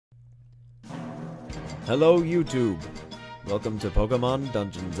Hello YouTube! Welcome to Pokemon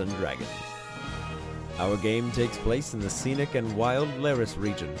Dungeons & Dragons. Our game takes place in the scenic and wild Laris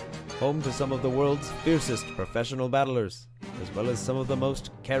region, home to some of the world's fiercest professional battlers, as well as some of the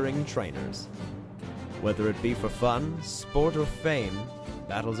most caring trainers. Whether it be for fun, sport, or fame,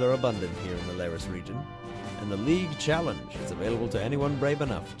 battles are abundant here in the Laris region, and the League Challenge is available to anyone brave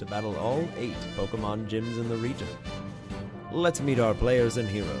enough to battle all 8 Pokemon gyms in the region. Let's meet our players and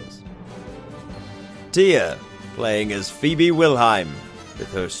heroes. Tia, playing as Phoebe Wilhelm,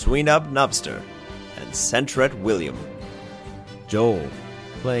 with her Sweenub Nubster, and Sentret William. Joel,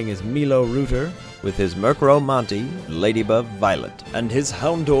 playing as Milo Rooter, with his Murkrow Monty, Ladybug Violet, and his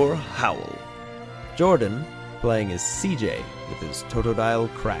Houndour Howl. Jordan, playing as CJ, with his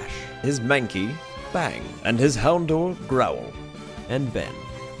Totodile Crash, his Mankey, Bang, and his Houndour Growl. And Ben,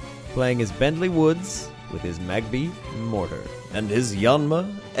 playing as Bentley Woods, with his Magby Mortar, and his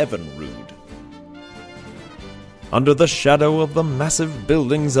Yanma Evinrude. Under the shadow of the massive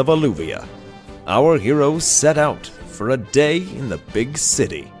buildings of Alluvia, our heroes set out for a day in the big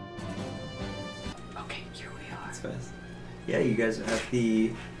city. Okay, here we are. That's fast. Yeah, you guys are at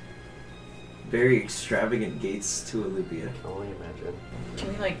the very extravagant gates to Alluvia. I can only imagine.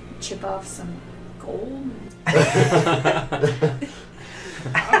 Can we like chip off some gold?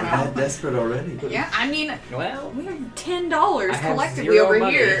 I don't That know. desperate already. Yeah, I mean, Well, we have $10 I have collectively zero over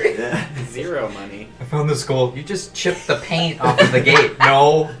money. here. Yeah. zero money. I found this gold. You just chipped the paint off of the gate.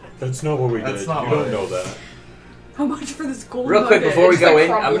 No. That's not what we That's did. not You what don't it know is. that. How much for this gold? Real quick nugget? before we It's go like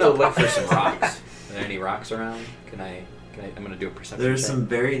in, I'm crumbled gonna up. look for some rocks. Are there any rocks around? I'm gonna do a perception There's check. some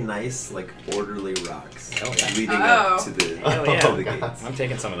very nice, like, orderly rocks Oh, yeah. leading Oh. up to the, Hell yeah. to the God. gates. I'm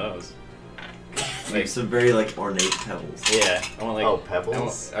taking some of those. Like some very, like, ornate pebbles. Yeah, I want like. Oh,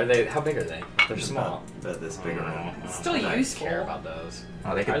 pebbles? Are they? How big are they? They're Just small. about this big around. It's still I don't useful. care about those.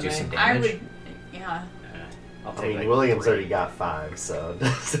 Oh, they could Are do they? some I damage. would, yeah. I'll I take mean, like William's 3. already got 5, so.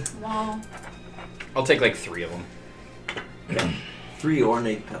 Well, I'll take like 3 of them. 3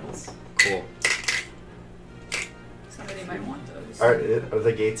 ornate pebbles. Cool. somebody might want those. Are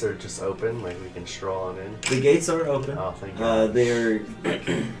the gates are just open? Like we can stroll on in? The gates are open. Oh, thank God. They are, like,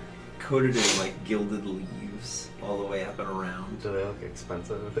 coated in, like, gilded leaves all the way up and around. Do they look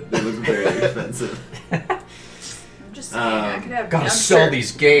expensive? They look very expensive. I'm just saying, I could have Gotta dumpster. sell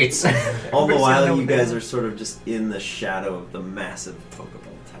these gates. All the Everybody's gonna know while, you what they guys want. are sort of just in the shadow of the massive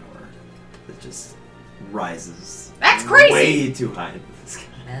Pokeball tower that just rises. That's crazy! Way too high into the sky.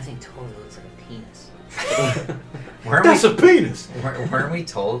 That thing totally looks like a penis. Weren't That's we, a penis! weren't we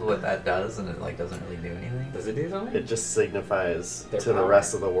told what that does and it like doesn't really do anything? Does it do something? It just signifies Their to the power.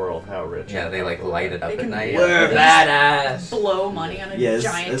 rest of the world how rich. Yeah, and they like powerful light they it are. up They at can night. We're badass. Blow money on a Yes,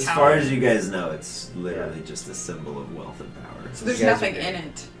 giant as tower. far as you guys know, it's literally just a symbol of wealth and power. So there's You guys nothing are in great.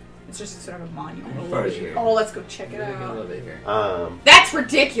 it. It's just sort of a monument. As far as you Oh, let's go check it Maybe we can out. elevate here. That's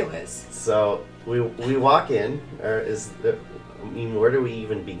ridiculous. So we walk in, or I mean, where do we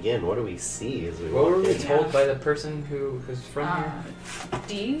even begin? What do we see as we What walk were we in? told by the person who's from here?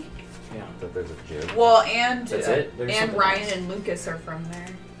 D. Yeah. That there's a gym. Well, and That's it? There's and something Ryan else. and Lucas are from there.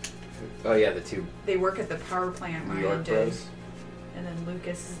 Oh yeah, the 2 They work at the power plant. New Ryan York did, bros. and then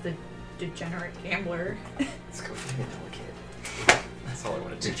Lucas is the degenerate gambler. Let's go find a kid. That's all I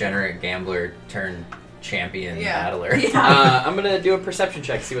want to do. Degenerate gambler turned champion Yeah. battler. Yeah. I'm gonna do a perception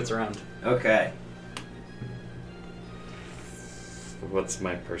check, see what's around. Okay. What's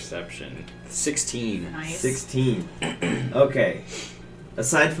my perception? 16. Nice. 16. Okay.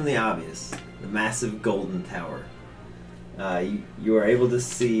 Aside from the obvious, the massive golden tower, you are able to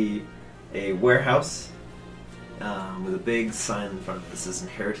see a warehouse with a big sign in front of it that says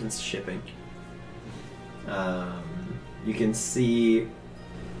Inheritance Shipping. You can see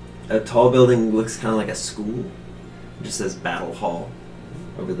a tall building, looks kind of like a school. It just says Battle Hall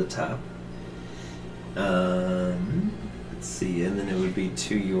over the top. Let's see, and then it would be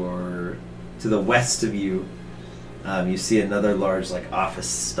to the west of you. You see another large, like,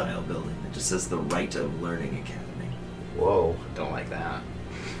 office-style building that just says the Right of Learning Academy. Whoa. Don't like that.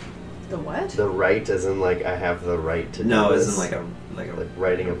 The what? The right as in like I have the right to No, do it this. isn't like Like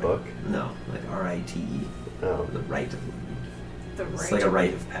writing a book? No, like R-I-T-E. Oh. The Right of Learning. The It's right. like a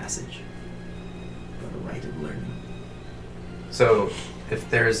rite of passage. But a Right of Learning. So, if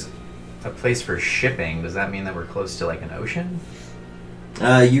there's a place for shipping, does that mean that we're close to like an ocean?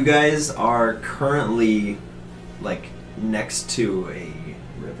 You guys are currently, like, next to a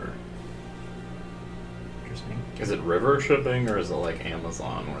river. Interesting. Is it river shipping or is it like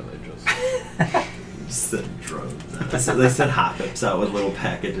Amazon where they just. Just send drones. They send hop-ups out with little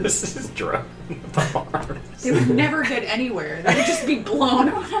packages. This is drone with the arms. They would never get anywhere. They would just be blown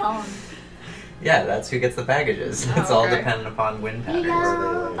around. Yeah, that's who gets the packages. Oh, It's all okay. dependent upon wind patterns.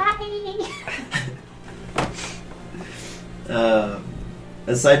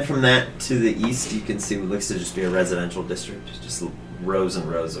 Aside from that, to the east, you can see what looks to just be a residential district. Just rows and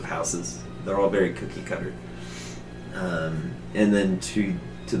rows of houses. They're all very cookie cutter. And then to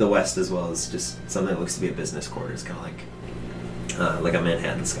the west as well is just something that looks to be a business quarters, kind of like a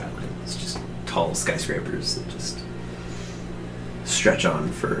Manhattan skyline. It's just tall skyscrapers that just stretch on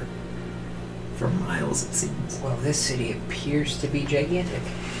for miles, it seems. Well, this city appears to be gigantic.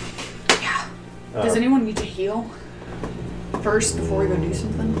 Yeah. Does anyone need to heal first before we go do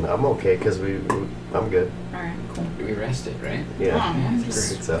something? I'm okay because I'm good. Alright, cool. We rested, right? Yeah. Oh, man. I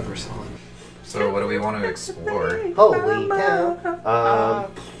think so. We're solid. So what do we want to explore? Holy cow!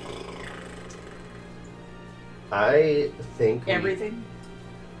 I think Everything?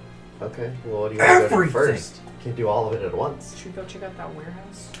 Okay. Well, what do you want to do Everything. first? Can't do all of it at once. Should we go check out that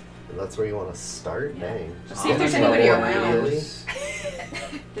warehouse? That's where you want to start. Yeah. Dang. See if there's Oh, anybody well, around. really? Is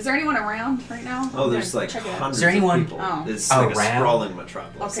there anyone around right now? Oh, I'm there's gonna like check it out. hundreds Is there anyone- of people. Oh. It's like a Around? sprawling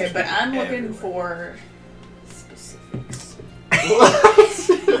metropolis. Okay, but There's I'm people looking everywhere. for specifics.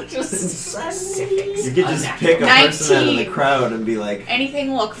 Just specifics. You could just pick a person out of the 19. crowd and be like,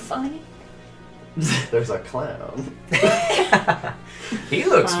 Anything look funny? There's a clown. He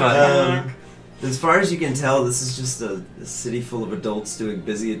looks funny. as far as you can tell, this is just a city full of adults doing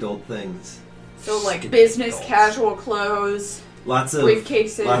busy adult things. So like business casual clothes, Lots of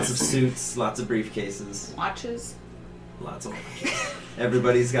briefcases, lots of suits, lots of briefcases, watches. lots of watches.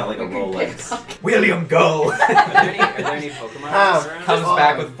 Everybody's got like a We can pick Rolex. up. William, go! Are there any Pokemon Ah, around? Comes Oh,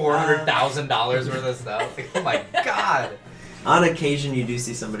 back with $400,000 worth of stuff. Like, oh my god! On occasion, you do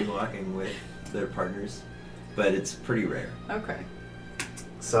see somebody walking with their partners, but it's pretty rare. Okay.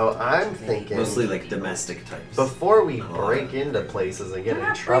 So I'm thinking Mostly like domestic types. before we Not a lot. break into places and get We're in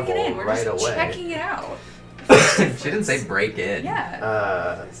not trouble breaking in. We're right just away. checking it out. She didn't say break in.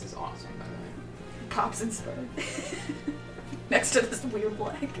 Yeah. This is awesome, by the way. Pops and Spud. Next to this weird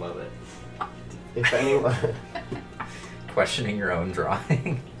black. Love it. If anyone, Questioning your own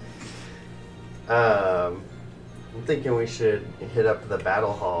drawing. I'm thinking we should hit up the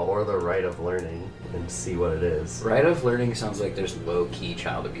battle hall or the Rite of Learning and see what it is. Rite of Learning sounds like there's low-key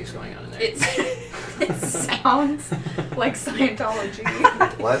child abuse going on in there. It sounds like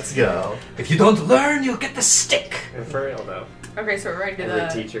Scientology. Let's go. If you don't learn, you'll get the stick. For real, though. Okay, so we're right to Every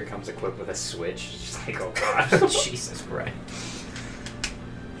the. teacher comes equipped with a switch. It's just like, oh god. Jesus Christ.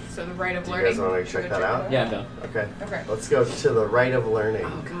 So the Rite of Do you Learning. guys wanna Should we check that out? Yeah, no. Okay. Okay. Let's go to the Rite of Learning.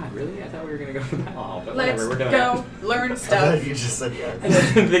 Oh god, really? I thought we were gonna go to that hall, but Let's whatever, we're doing go it. learn I stuff. thought you just said yes. I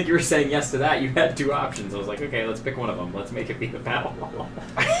didn't think you were saying yes to that. You had two options. I was like, okay, let's pick one of them. Let's make it be the battle hall.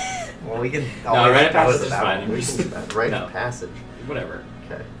 Well, we can. No, always Rite of go Passage to is that fine. one. We can do that. Rite No. of Passage. Whatever.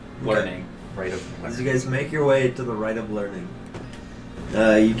 Okay. Learning. Rite of As you guys make your way to the Rite of Learning,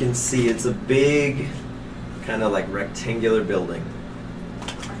 you can see it's a big, kind of like rectangular building.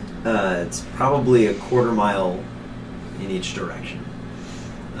 It's probably a quarter mile in each direction,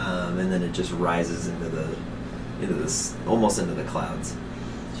 and then it just rises into this almost into the clouds.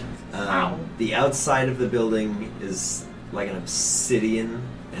 Wow. The outside of the building is like an obsidian,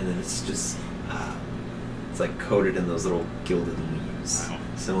 and then it's just it's like coated in those little gilded leaves, Wow.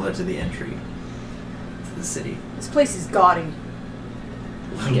 similar to the entry to the city. This place is gaudy.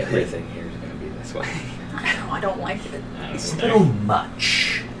 A little bit. Everything here is gonna be this way. I know, I don't like it. It's a little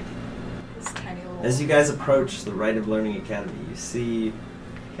much. This tiny little. As you guys approach the Rite of Learning Academy, you see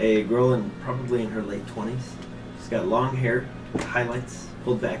a girl probably in her late 20s. She's got long hair, highlights,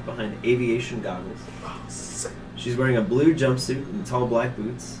 pulled back behind aviation goggles. She's wearing a blue jumpsuit and tall black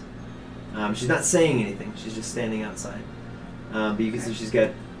boots. She's not saying anything. She's just standing outside. But you can see she's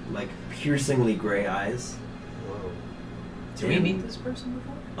got like piercingly gray eyes. Whoa. Did we And meet this person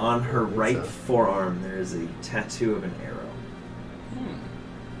before? on her think right so. forearm, there is a tattoo of an arrow.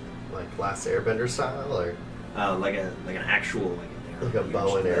 Like Last Airbender style, or Like an actual like an arrow. Like a that you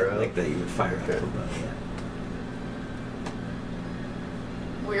bow and would- arrow? Like that you would fire Okay. out of a bow, yeah.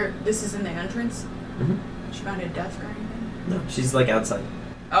 Where this is in the entrance? Mhm. She found a desk or anything? No, she's like outside.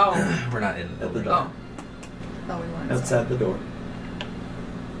 Oh. We're not in the At the building. door. Oh. Thought we went Outside the door.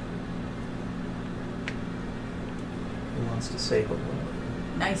 Who wants to say hello?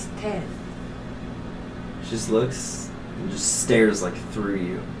 Nice Ted. She just looks and just stares like through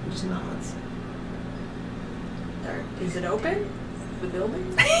you and just nods. Is it open? The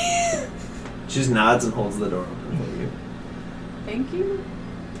building? She just nods and holds the door open for you. Thank you.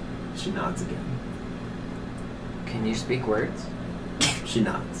 She nods again. Can you speak words? She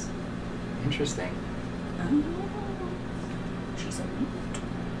nods. Interesting. Oh. She's a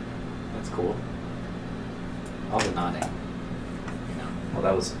That's cool. All the nodding. You know. Well,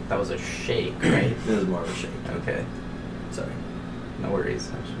 that was a shake, right? It was more of a shake. Okay. Sorry. No worries.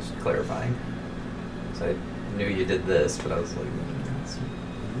 I was just clarifying. So I knew you did this, but I was like, that's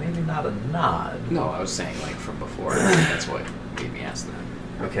maybe not a nod. No, I was saying like from before. That's what made me ask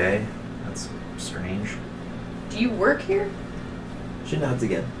that. Okay. That's strange. Do you work here? She nods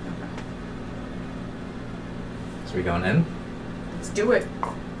again. So we going in? Let's do it.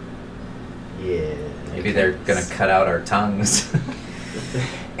 Yeah. Maybe they're gonna cut out our tongues.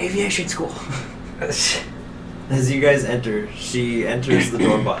 Aviation school. As you guys enter, she enters the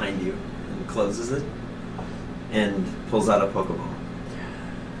door behind you and closes it and pulls out a Pokeball.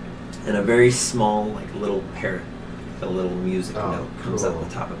 And a very small, like, little parrot, a little music note comes out cool. the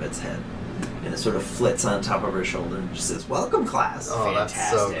top of its head. And it sort of flits on top of her shoulder and just says, "Welcome, class." Oh, that's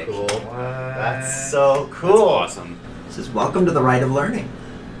so Fantastic. cool. What? That's so cool. That's awesome. It says, "Welcome to the Rite of Learning.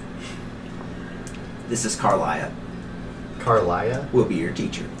 This is Carlia. Carlia? Will be your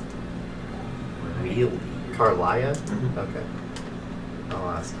teacher." Really? Carlia? Mhm. Okay. I'll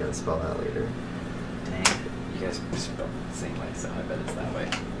ask you to spell that later. Dang. You guys spell it the same way, so I bet it's that way.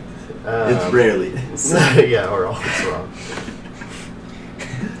 It's rarely. Yeah, or always wrong.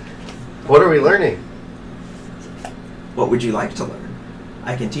 What are we learning? What would you like to learn?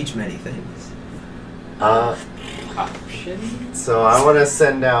 I can teach many things. Option? So I want to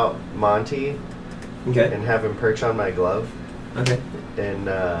send out Monty Okay. and have him perch on my glove Okay. and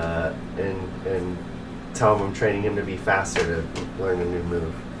tell him I'm training him to be faster to learn a new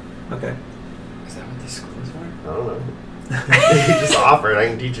move. Okay. Is that what this school is for? I don't know. He just offered. I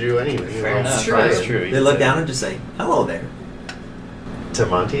can teach you anything. Fair I'll enough. try That's it. true. They look down and just say, "Hello there." To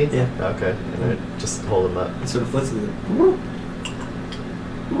Monty? Yeah. Okay. And I just hold him up. It sort of flits with it.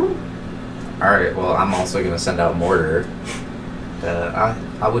 Alright, well, I'm also going to send out Mortar.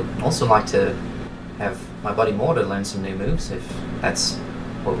 I would also like to have my buddy Mortar learn some new moves, if that's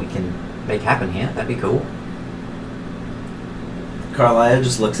what we can make happen here. That'd be cool. Carlia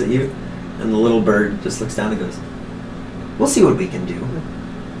just looks at you, and the little bird just looks down and goes, "We'll see what we can do."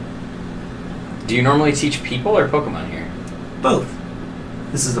 Do you normally teach people or Pokemon here? Both.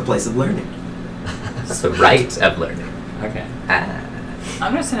 This is a place of learning. That's the right of learning. Okay.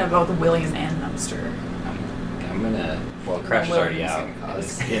 I'm gonna send out both William and Numster. I'm gonna. Well, Crash is already out.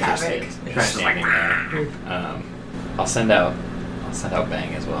 Cause He's interested. havoc. Crash is standing there. I'll send out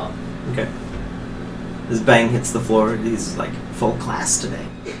Bang as well. Okay. As Bang hits the floor, he's like, "Full class today."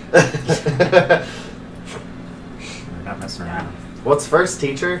 We're not messing Yeah. around. What's first,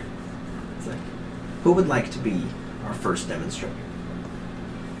 teacher? It's like, "Who would like to be our first demonstrator?"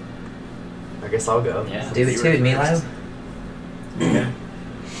 I guess I'll go. Yeah. Do it too, Milo. Okay.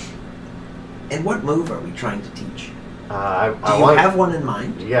 And what move are we trying to teach? I Do you want. have one in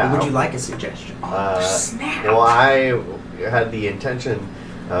mind? Yeah. Or would you like a suggestion? Snap. Well, I had the intention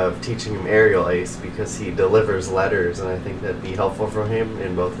of teaching him Aerial Ace because he delivers letters, and I think that'd be helpful for him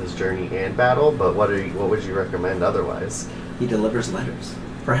in both his journey and battle. But what would you recommend otherwise? He delivers letters.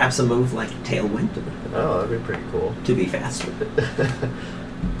 Perhaps a move like Tailwind Oh, that'd be pretty cool. to be faster.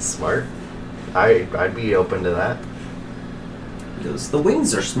 Smart. I'd be open to that. He goes, "The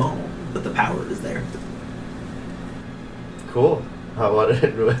wings are small, but the power is there." Cool. How about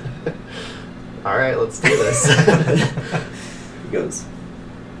it? All right, let's do this. He goes,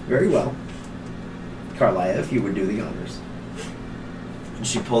 "Very well. Carlia, if you would do the honors." And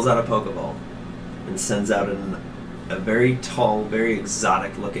she pulls out a Pokeball and sends out a very tall, very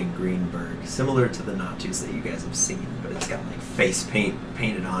exotic-looking green bird, similar to the Natus that you guys have seen, but it's got like face paint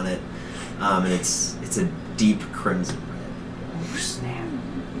painted on it, and it's a deep crimson red. Oh, snap.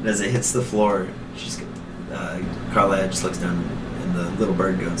 And as it hits the floor, Carlia just looks down, and the little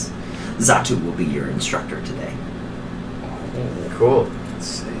bird goes, "Zatu will be your instructor today." Cool.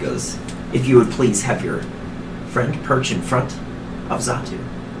 It goes, "If you would please have your friend perch in front of Zatu."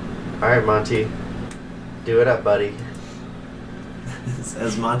 All right, Monty. Do it up, buddy.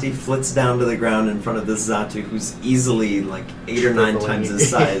 As Monty flits down to the ground in front of this Zatu, who's easily like 8 or 9 times his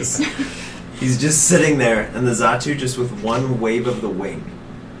size, he's just sitting there, and the Zatu, just with one wave of the wing,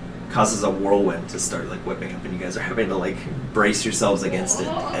 causes a whirlwind to start like whipping up, and you guys are having to like brace yourselves against it.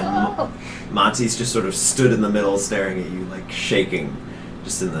 And Monty's just sort of stood in the middle, staring at you, like shaking,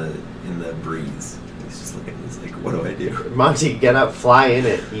 just in the breeze. He's just looking. He's like, "What do I do?" Monty, get up, fly in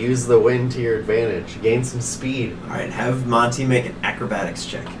it. Use the wind to your advantage. Gain some speed. All right, have Monty make an acrobatics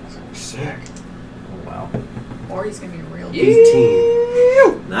check. Sick. Oh, wow. Or he's gonna be real.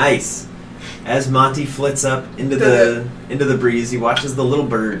 18. Nice. As Monty flits up into the breeze, he watches the little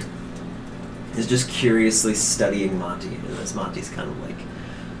bird is just curiously studying Monty. And as Monty's kind of like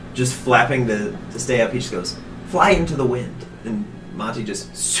just flapping to stay up. He just goes, fly into the wind. And Monty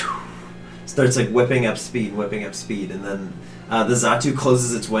just starts like whipping up speed. And then the Zatu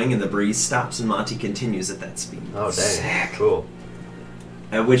closes its wing and the breeze stops and Monty continues at that speed. Oh, dang. Sick. Cool.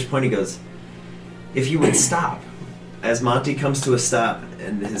 At which point he goes, if you would stop. As Monty comes to a stop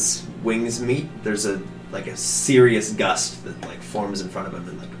and his wings meet, there's a serious gust that like forms in front of him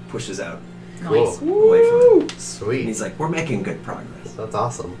and like pushes out Cool. Nice. away from him. Sweet. And he's like, we're making good progress. That's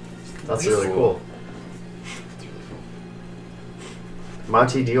awesome. That's That's really cool. cool.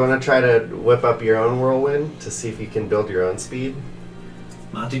 Monty, do you want to try to whip up your own whirlwind to see if you can build your own speed?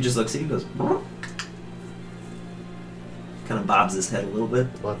 Monty just looks at you and goes, kind of bobs his head a little bit.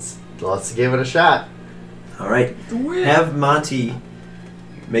 Let's give it a shot. All right. Have Monty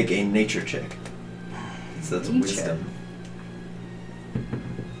make a nature check. So that's Nature. wisdom.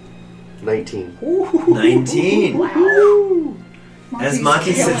 19. 19. Wow. As Monty's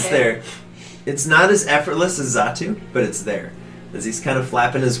Monty killing sits it. there, it's not as effortless as Zatu, but it's there. As he's kind of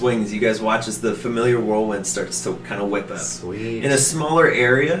flapping his wings, you guys watch as the familiar whirlwind starts to kind of whip up. Sweet. In a smaller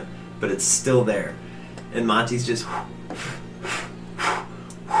area, but it's still there. And Monty's just...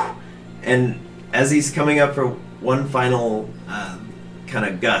 And as he's coming up for one final kind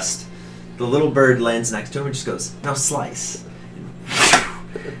of gust, the little bird lands next to him and just goes, now slice.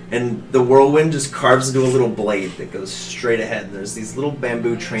 And the whirlwind just carves into a little blade that goes straight ahead. And there's these little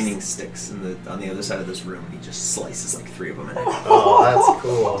bamboo training sticks on the other side of this room. And he just slices like 3 of them in half. Oh, that's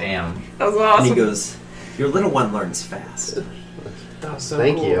cool. Damn. That was And awesome. he goes, your little one learns fast. That was so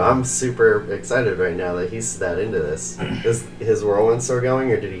Thank cool. you. I'm super excited right now that he's that into this. Is his whirlwind still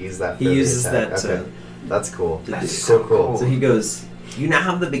going, or did he use that? He for the uses attack? that to... Okay. That's cool. That's so so cool. cool. So he goes, you now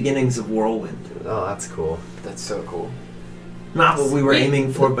have the beginnings of whirlwind. Oh, that's cool. That's so cool. Not what we were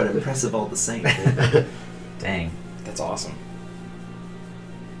aiming for, but impressive all the same. Dang. That's awesome.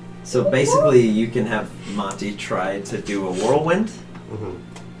 So basically, you can have Monty try to do a whirlwind. Mhm.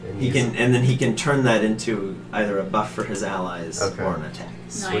 And He use- can, and then he can turn that into either a buff for his allies Okay. or an attack.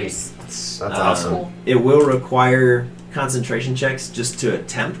 Sweet. Nice. That's Um, awesome. Cool. It will require concentration checks just to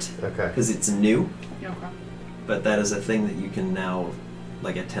attempt Okay. because it's new, Okay. but that is a thing that you can now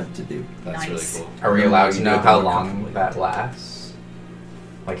like attempt to do. That's really Nice. cool. Are we allowed to You know can how do it long comfortably. that lasts?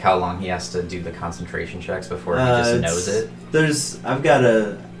 Like how long he has to do the concentration checks before he Uh, just it's- knows it? I've got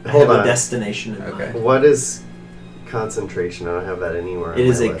I Hold have a on. destination in Okay. mind. What is concentration? I don't have that anywhere. It on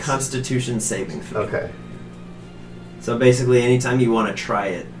is my a list. Constitution saving throw. Okay. So basically, anytime you want to try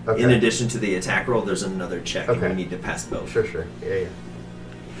it, Okay. in addition to the attack roll, there's another check, Okay. and you need to pass both. Sure. Yeah.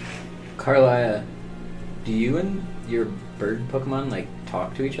 Carlia, do you and your bird Pokemon like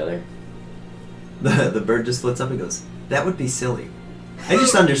talk to each other? The bird just flits up and goes, "That would be silly. I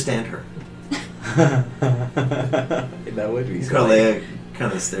just understand her." That would be silly. Carlea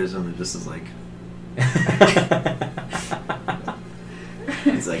kind of stares at him and just is like,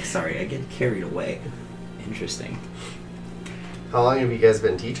 he's like, "Sorry, I get carried away." Interesting. How long have you guys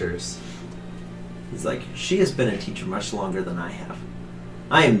been teachers? He's like, "She has been a teacher much longer than I have.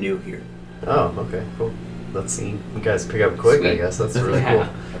 I am new here." Oh, okay, cool. Let's see. You guys pick up quick, I Sweet. guess. That's really Yeah,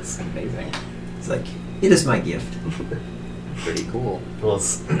 cool. that's amazing. He's like, "It is my gift." Pretty cool. Well,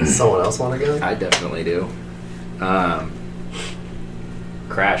 someone else want to go? I definitely do.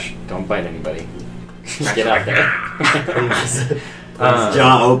 Crash, don't bite anybody. Get out there. Please. His Uh,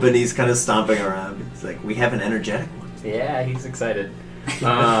 jaw open, he's kind of stomping around. He's like, "We have an energetic one." Yeah, he's excited.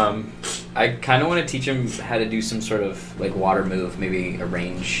 I kind of want to teach him how to do some sort of like water move, maybe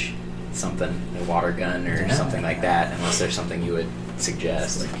arrange something, a water gun or Yeah. something like that. Unless there's something you would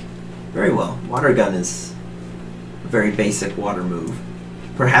suggest. Very well. Water gun is a very basic water move.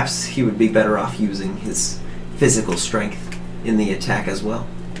 Perhaps he would be better off using his physical strength in the attack as well.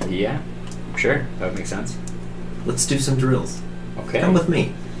 Yeah, sure, that would make sense. Let's do some drills. Okay. Come with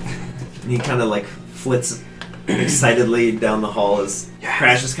me. And he kind of like flits excitedly down the hall as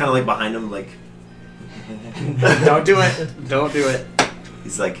Crash is kind of like behind him, like. Don't do it. Don't do it.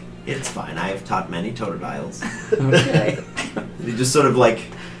 He's like, "It's fine. I have taught many Totodiles." Okay. And he just sort of like.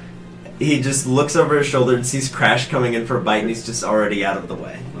 He just looks over his shoulder and sees Crash coming in for a bite, and he's just already out of the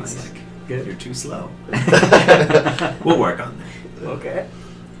way. He's Nice. like, Good. "You're too slow." We'll work on that. Okay.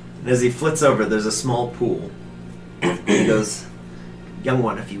 And as he flits over, there's a small pool. And he goes, "Young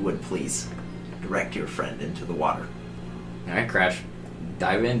one, if you would please, direct your friend into the water." All right, Crash,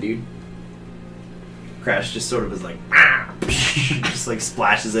 dive in, dude. Crash just sort of is like, just like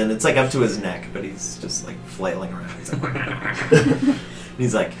splashes in. It's like up to his neck, but he's just like flailing around. He's like, and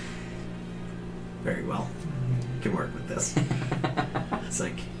he's like, "Very well, can work with this." It's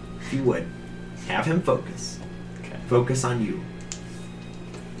like, if you would, have him focus. Okay. Focus on you.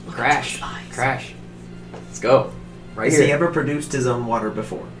 Crash. Crash. Let's go. Right Has here. he ever produced his own water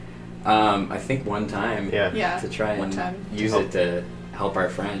before? I think one time. Yeah. Yeah. To try one and time. use it to help our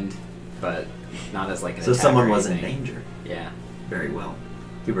friend, but not as like an So attack someone or was in anything. danger. Yeah. Very well.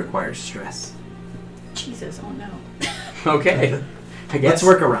 He requires stress. Jesus, oh no. Okay. I guess. Let's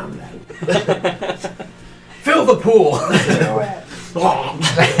work around that. Fill the pool.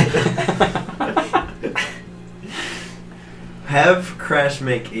 Have Crash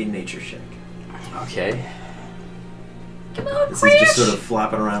make a nature check. Okay. Come on, This is just sort of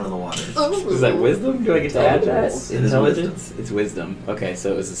flopping around in the water. Is that wisdom? Do I get to add that? It is Intelligence? It's wisdom. Okay,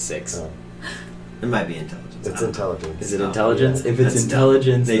 so it was a 6. Oh. It might be intelligence. It's I don't know. intelligence. Is it intelligence? If it's That's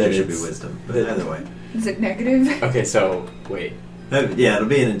intelligence, Nature then should be it's- wisdom. But then- either way. Is it negative? Okay, so wait. Yeah, it'll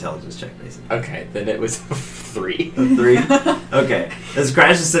be an intelligence check, basically. Okay, then it was 3. A 3? Okay. As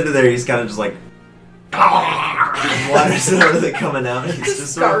Crash is sitting there, he's kind of just like. Water's sort of coming out. He's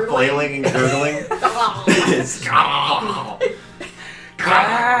just sort of flailing and gurgling. It's-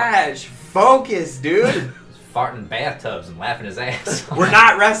 Crash! Focus, dude! Farting in bathtubs and laughing his ass. We're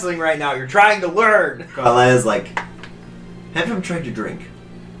not wrestling right now. You're trying to learn. Carlia's like, have him try to drink.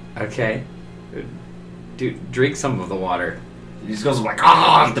 Okay. Dude, drink some of the water. He just goes like,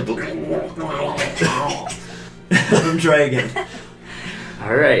 have him try again.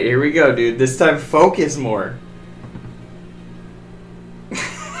 All right, here we go, dude. This time, focus more.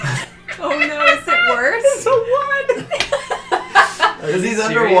 Oh no, is it worse? It's a 1. Because he's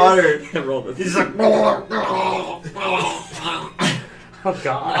underwater. Roll the. He's like, Oh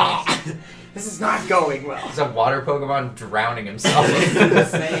god. This is not going well. It's a water Pokemon drowning himself.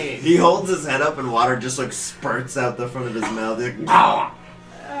 Insane. he holds his head up and water just like spurts out the front of his mouth. He's like,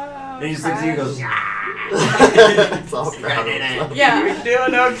 and he just looks at you and goes, It's all proud of himself. Yeah. You're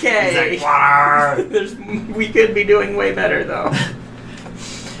doing okay. he's like, water. We could be doing way better though.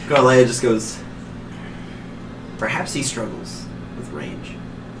 Carlia just goes, perhaps he struggles with range.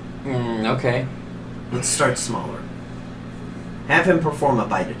 Okay. Let's start smaller. Have him perform a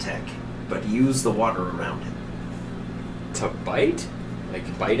bite attack, but use the water around him. To bite?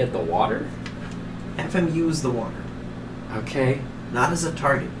 Like bite at the water? Have him use the water, Okay. not as a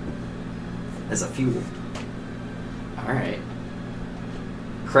target, as a fuel. Alright.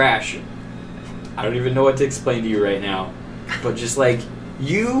 Crash. I don't even know what to explain to you right now. But just like,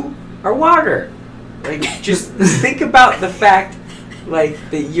 you are water. Like, just think about the fact, like,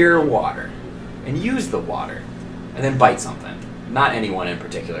 that you're water. And use the water. And then bite something. Not anyone in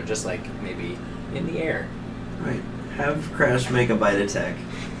particular, just like maybe in the air. Right. Have Crash make a bite attack.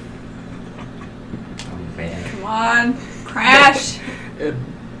 Oh man. Come on. Crash.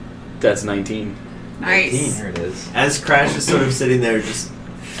 That's 19. Nice. There it is. As Crash is sort of sitting there, just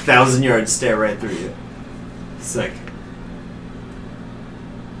 1,000-yard stare right through you. It's like,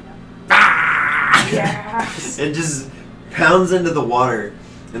 Yes. it just pounds into the water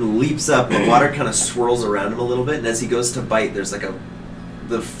and leaps up, and the water kind of swirls around him a little bit, and as he goes to bite, there's like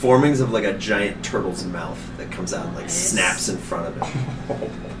the formings of like a giant turtle's mouth that comes out and like Nice. snaps in front of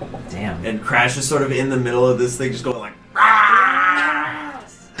him. Damn. And Crash is sort of in the middle of this thing, just going like,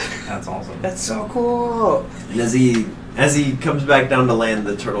 That's awesome. That's so cool. and as he comes back down to land,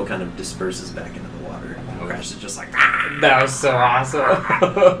 the turtle kind of disperses back into the water. And Crash is just like, That was so awesome.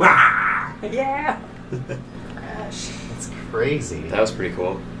 Yeah. Crash. That's crazy. That was pretty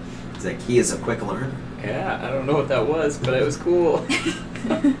cool. He's like, he is a quick learner. Yeah, I don't know what that was, but it was cool.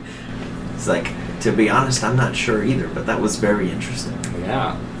 It's like, to be honest, I'm not sure either, but that was very interesting.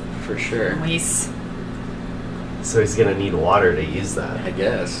 Yeah, for sure. Nice. So he's gonna need water to use I that.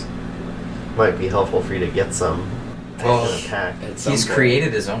 guess. Might be helpful for you to get some. Well, an attack. At some He's point.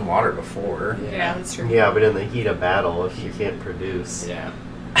 created his own water before. Yeah, that's true. Yeah, but in the heat of battle, if you can't produce. Yeah.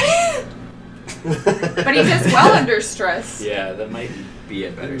 But he does well under stress. Yeah, that might be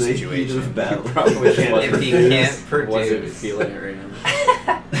a better In the heat situation. of battle. He probably If he can't wasn't produce. feeling it right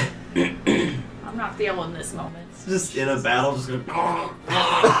now. I'm not feeling this moment. Just in a battle, just going.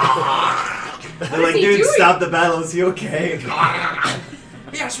 They're is like, he dude, doing? stop the battle. Is he okay?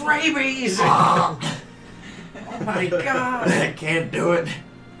 Yes, rabies! Oh my god, I can't do it.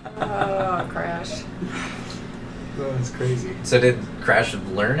 Oh, Crash. Oh, that's crazy. So did Crash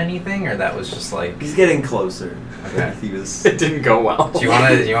learn anything, or that was just like? He's getting closer. Okay. He was. It didn't go well. Do you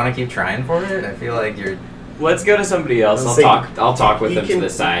wanna keep trying for it? I feel like you're. Let's go to somebody else. Let's see. I'll talk with You them to can- the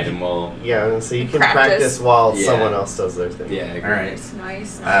side, and we'll. Yeah, so you can Practice. practice while Yeah. someone else does their thing. Yeah. I agree. All right.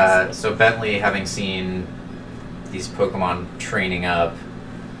 Nice. So Bentley, having seen these Pokemon training up,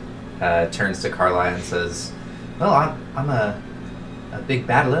 turns to Carlisle and says, "Well, I'm a big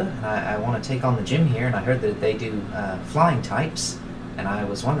battler, and I want to take on the gym here. And I heard that they do flying types. and I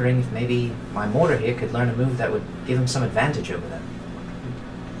was wondering if maybe my mortar here could learn a move that would give him some advantage over them.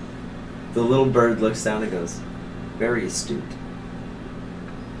 The little bird looks down and goes, very astute.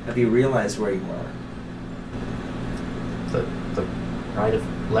 Have you realized where you are? The right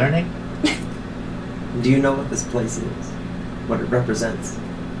of learning? Do you know what this place is? What it represents?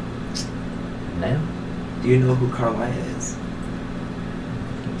 No? Do you know who Carlia is?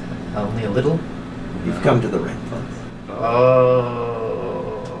 Only a little? You've come to the right place.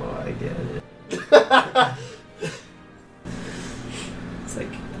 Oh, I get it. It's like,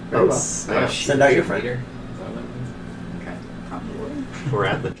 Very well. yeah, send out your friend. Leader. Is that what that means? Okay. Probably. We're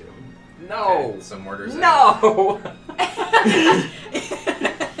at the gym. No! Okay, so mortar's No!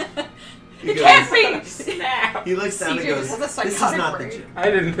 He goes- Can't be! Snap! He looks down and CJ goes, has a this is psychotic not the break." gym. I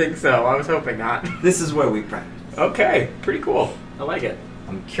didn't think so. I was hoping not. This is where we practice. Okay, pretty cool. I like it.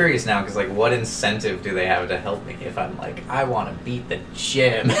 I'm curious now because, like, what incentive do they have to help me if I'm like, I want to beat the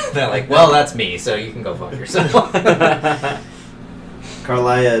gym? They're like, well, that's me, so you can go fuck yourself.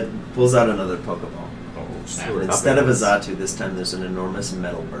 Carlia pulls out another Pokeball. Oh, snap. And instead of a Zatu, this time there's an enormous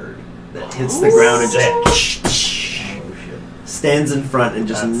metal bird that hits the ground and just stands in front and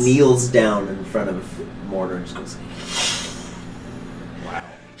just That's- kneels down in front of Mortar and just goes. Wow.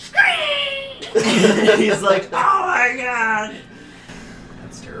 He's like, oh my god!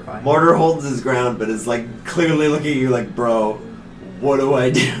 That's terrifying. Mortar holds his ground, but is like clearly looking at you like, bro, what do I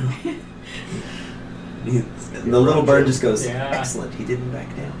do? And the little bird just goes, Yeah. excellent, he didn't back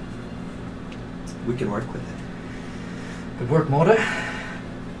down. We can work with it. Good work, Mortar.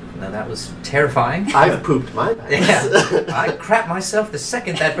 No, that was terrifying. I've pooped my pants. Yeah, I crapped myself the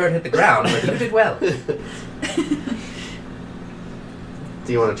second that bird hit the ground, but you did well.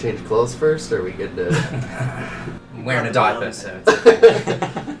 Do you want to change clothes first, or are we good to? I'm wearing a diaper, so it's okay.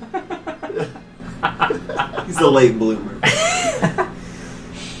 He's a late bloomer.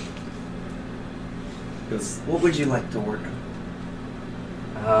 Goes, what would you like to work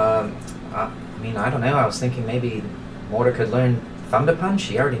on? I mean, I don't know. I was thinking maybe Mortar could learn Thunder Punch.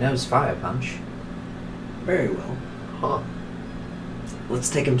 He already knows Fire Punch. Very well. Huh. Let's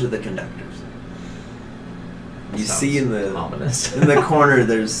take him to the conductors. You Sounds see in the ominous. in the corner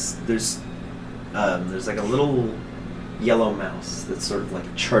there's like a little yellow mouse that's sort of like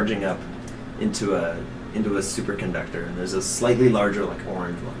charging up into a superconductor, and there's a slightly larger like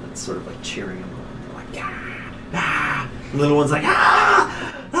orange one that's sort of like cheering him on. They're like, yeah, ah! And the little one's like,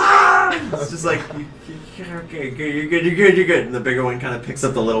 ah, ah! It's just like, okay, you're good. And the bigger one kind of picks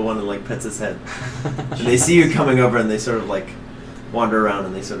up the little one and like pets his head. And they see you coming over, and they sort of like wander around,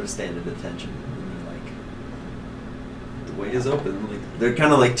 and they sort of stand at attention. And you're like, the way is open. Like they're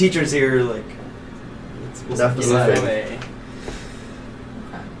kind of like teachers here. Like, we'll Enough step to aside. say.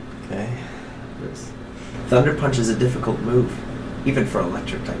 Okay. This Thunder Punch is a difficult move, even for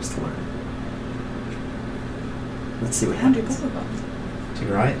electric types to learn. Let's see what happens. Too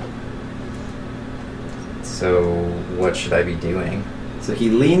right. So, what should I be doing? So he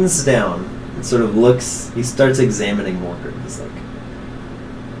leans down and sort of looks. He starts examining Mortar. He's like,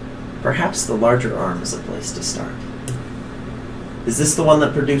 perhaps the larger arm is a place to start. Is this the one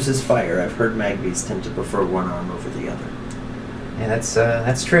that produces fire? I've heard Magpies tend to prefer one arm over the other. Yeah,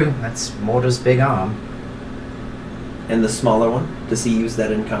 that's true. That's Mortar's big arm. And the smaller one? Does he use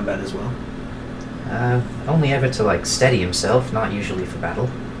that in combat as well? Only ever to, like, steady himself, not usually for battle.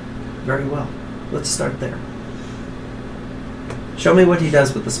 Very well. Let's start there. Show me what he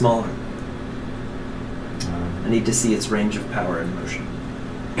does with the small arm. I need to see its range of power and motion.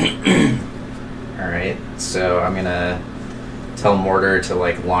 Alright, so I'm gonna tell Mortar to,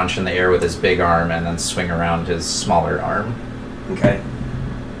 like, launch in the air with his big arm and then swing around his smaller arm Okay.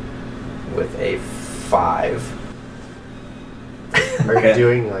 with a 5. Are Okay. you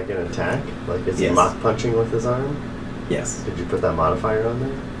doing like an attack? Like is he Yes. mock punching with his arm? Yes. Did you put that modifier on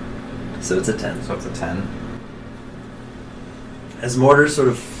there? So it's a 10. So it's a 10. As Mortar sort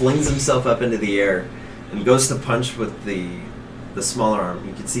of flings himself up into the air and goes to punch with the smaller arm,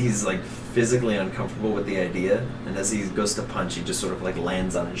 you can see he's like physically uncomfortable with the idea, and as he goes to punch, he just sort of like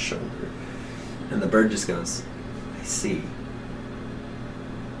lands on his shoulder. And the bird just goes, I see.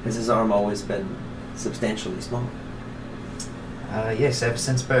 Has his arm always been substantially small? Yes, ever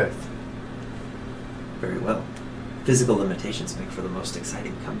since birth. Very well. Physical limitations make for the most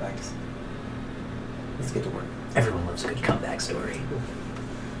exciting comebacks. Let's get to work. Everyone loves a good comeback story.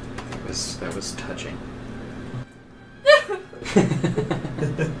 That was touching.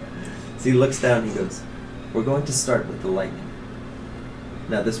 So he looks down and he goes, we're going to start with the lightning.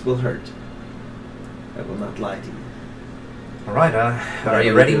 Now this will hurt. I will not lie to you. Alright, But are I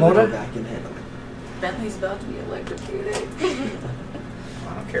you will ready, be able to Mortar? go back and handle it. Bentley's about to be electrocuted.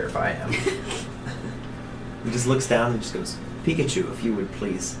 care if I am. He just looks down and just goes, Pikachu, if you would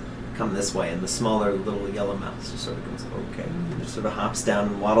please come this way. And the smaller little yellow mouse just sort of goes, okay. And just sort of hops down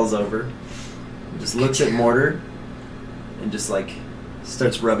and waddles over. And just looks at Mortar and just like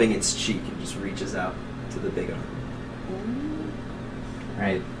starts rubbing its cheek and just reaches out to the big arm.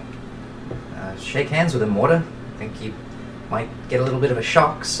 Right. Shake hands with him, Mortar. I think he might get a little bit of a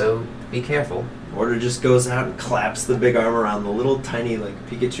shock, so be careful. Mortar just goes out and claps the big arm around the little tiny like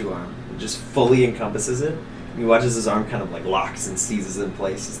Pikachu arm. It just fully encompasses it. And he watches his arm kind of like locks and seizes in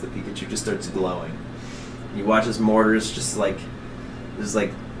place as the Pikachu just starts glowing. And he watches Mortar's just like there's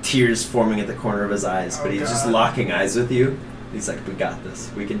like tears forming at the corner of his eyes, but he's just locking eyes with you. He's like, we got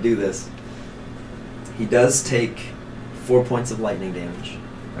this. We can do this. He does take 4 points of lightning damage.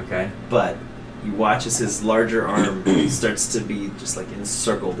 Okay. But you watch as his larger arm starts to be just like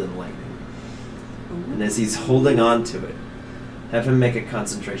encircled in lightning. And as he's holding on to it, have him make a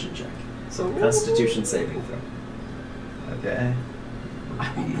concentration check. So Constitution saving throw. Okay.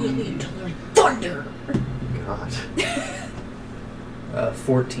 I'm willing to learn thunder. God.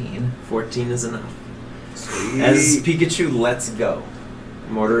 14. 14 is enough. Sweet. As Pikachu lets go,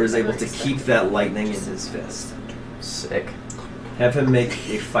 Mortar is able to keep that lightning in his fist. Sick. Have him make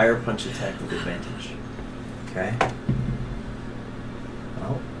a fire punch attack with advantage. Okay.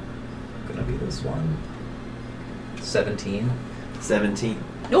 Well, gonna be this one. 17. 17.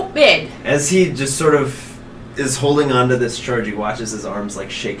 Nope, bad. As he just sort of is holding on to this charge, he watches his arms like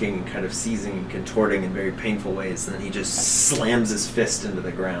shaking and kind of seizing and contorting in very painful ways, and then he just slams his fist into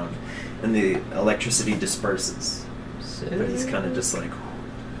the ground, and the electricity disperses. Sick. But he's kind of just like,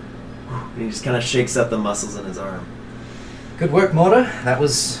 and he just kind of shakes out the muscles in his arm. Good work, Mortar. That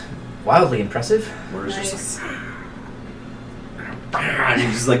was wildly impressive. Mortar's Nice. just like, and he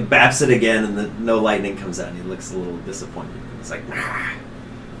just like baps it again, and no lightning comes out, and he looks a little disappointed. He's like,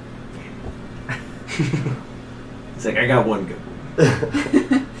 he's like, I got one good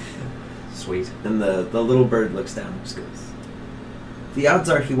one. Sweet. And the little bird looks down and just goes, the odds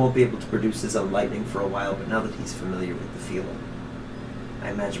are he won't be able to produce his own lightning for a while, but now that he's familiar with the feeling, I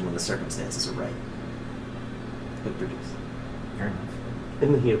imagine when the circumstances are right, he'll produce. Fair enough.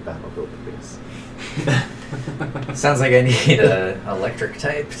 In the heat of battle, he'll produce. Sounds like I need a electric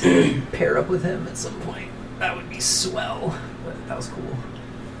type to pair up with him at some point. That would be swell. But that was cool.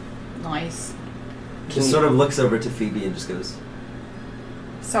 Nice. Just sort of looks over to Phoebe and just goes,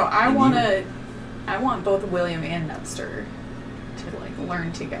 So I want both William and Nubster to like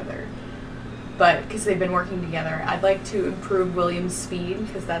learn together. But because they've been working together, I'd like to improve William's speed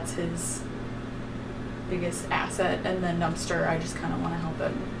because that's his biggest asset, and then Nubster, I just kind of want to help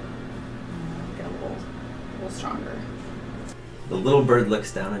him get a little stronger. the little bird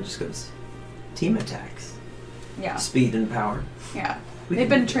looks down and just goes, team attacks. Yeah, Speed and power. yeah. We They've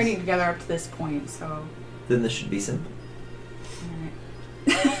can been do training this. together up to this point, so. Then this should be simple.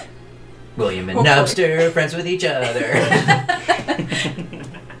 Alright. William and Hopefully. Nubster, friends with each other.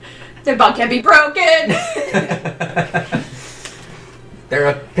 The bug can be broken. They're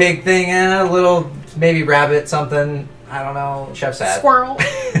a pig thing and a little maybe rabbit something. I don't know. Chef's hat. Squirrel.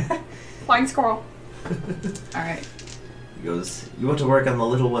 Flying squirrel. Alright. He goes, you want to work on the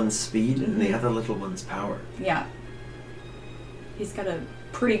little one's speed and the other little one's power. Yeah. He's got a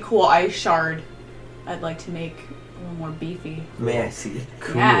pretty cool ice shard I'd like to make a little more beefy. May I see it?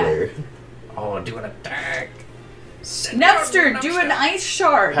 Cooler. Oh, do an attack. Nubster, do an ice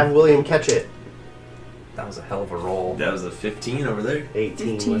shard! Have William catch it. That was a hell of a roll. That was a 15 over there. 18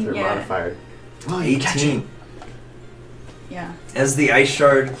 with 15, her yeah. modifier. Oh, 18. Yeah. As the ice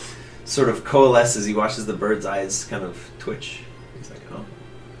shard sort of coalesces, he watches the bird's eyes kind of twitch. He's like, oh.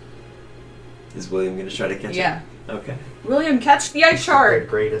 Is William going to try to catch Yeah. it? Okay. William, catch the ice Our shard!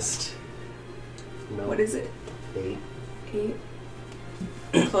 greatest. No. What is it? 8. 8?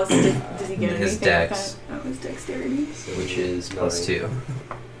 Plus, does he get His anything dex. with that? Oh, his dexterity. Which is +2.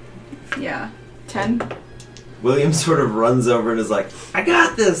 Yeah. 10? William sort of runs over and is like, I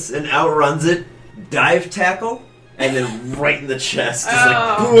got this! And outruns it, dive tackle, and then right in the chest. He's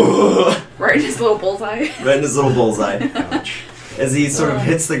like, Right in his little bullseye. right in his little bullseye. As he sort of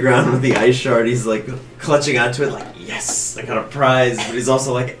hits the ground with the ice shard, he's like clutching onto it like, yes, I got a prize. But he's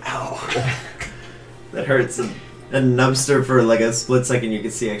also like, ow. That hurts. And Nubster, for like a split second, you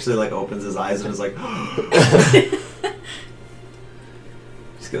can see actually like opens his eyes and is like,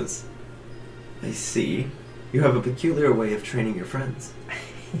 just goes, I see. You have a peculiar way of training your friends.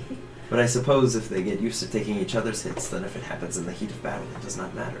 But I suppose if they get used to taking each other's hits, then if it happens in the heat of battle, it does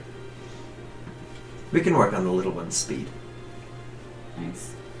not matter. We can work on the little one's speed.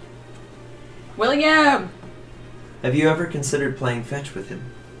 Nice. William! Have you ever considered playing fetch with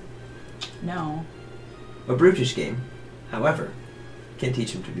him? No. A brutish game, however, can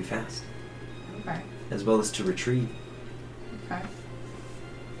teach him to be fast, Okay. as well as to retrieve. Okay.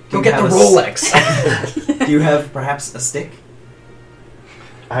 Do Go you get have the a s- Rolex. Do you have perhaps a stick?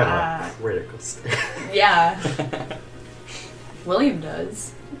 I have a critical stick. Yeah. William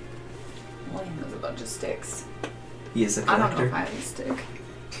does. William has a bunch of sticks. He is a I don't know collector. if I have a stick.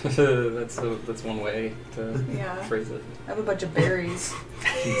 That's one way to Yeah. phrase it. I have a bunch of berries.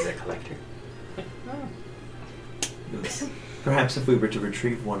 He's a collector. He goes, perhaps if we were to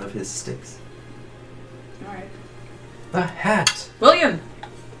retrieve one of his sticks. Alright. The hat. William!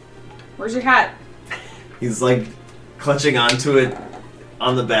 Where's your hat? He's like clutching onto it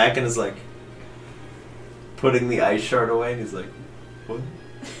on the back and is like putting the ice shard away. And he's like, what?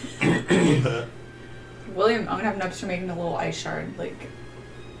 William, I'm gonna have Nubster making a little ice shard, like,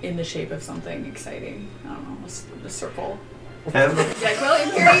 in the shape of something exciting. I don't know, a circle. Have, Like,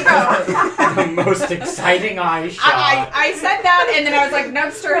 William, here you go. The most exciting eye shot. I said that, and then I was like,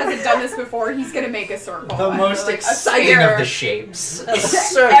 Nubster hasn't done this before. He's gonna make a circle. The And most like, a exciting sphere. of the shapes. A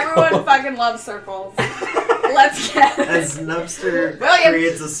circle. Everyone fucking loves circles. Let's get as Nubster William.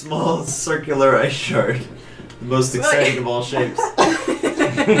 creates a small circular ice shard, the most exciting of all shapes.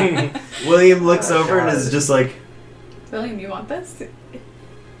 William looks over and is just like, William, you want this?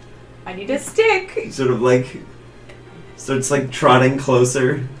 I need a stick. sort of like, starts like trotting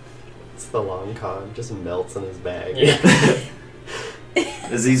closer It's the long con, just melts in his bag.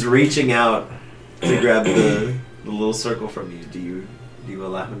 as he's reaching out to grab the little circle from you. Do you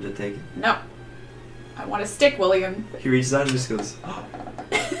allow him to take it? No. I want a stick, William. He reaches out and just goes,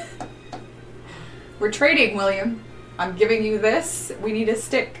 We're trading, William. I'm giving you this. We need a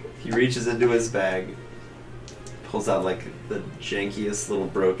stick. he reaches into his bag, pulls out like the jankiest little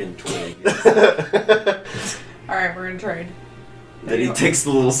broken twig. Alright, we're gonna trade. Then he takes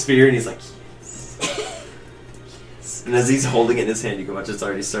the little spear and he's like, yes. Yes. And as he's holding it in his hand, you can watch it's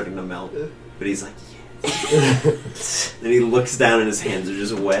already starting to melt. But he's like, yes. Then he looks down and his hands are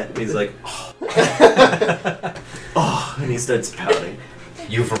just wet. And he's like, oh. Oh. And he starts pouting.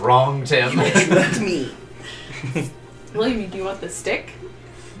 You've wronged him. me. William, do you want the stick?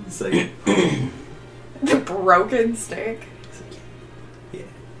 He's like, The broken stick? yeah.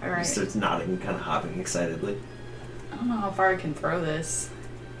 He Alright. starts nodding and kind of hopping excitedly. I don't know how far I can throw this.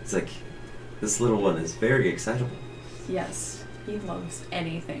 He's like, this little one is very excitable. Yes, he loves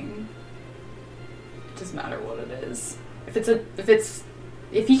anything. It doesn't matter what it is.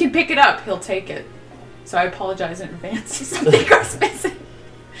 If he can pick it up, he'll take it. So I apologize in advance if something goes missing.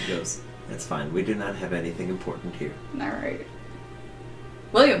 He goes, that's fine. We do not have anything important here. Alright.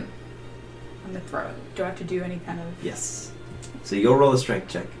 William! I'm gonna throw it. Do I have to do any kind of... Yes. So you'll roll a strength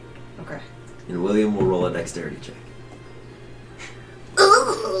check, Okay. and William will roll a dexterity check.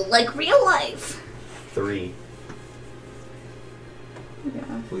 Ooh, like real life. 3.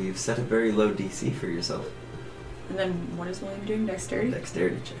 Yeah. Well, you've set a very low DC for yourself. And then what is William doing? Dexterity?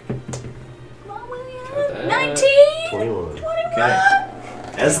 Dexterity check. Come on, William! Got that. 19! 21. Okay.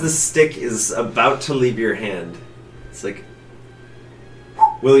 As the stick is about to leave your hand, it's like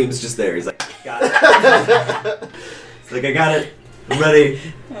William's just there. He's like, got it. He's like, I got it. I'm ready.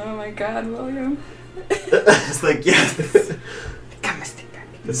 Oh my god, William. Just like, yeah. Got my stick back.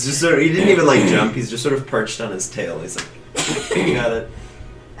 It's just sort of, he didn't even like jump. He's just sort of perched on his tail. He's like, you got it.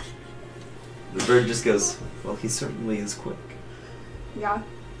 The bird just goes, well, he certainly is quick. Yeah,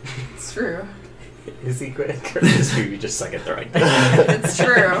 it's true. Is he quick? Or is he just suck at throwing? It's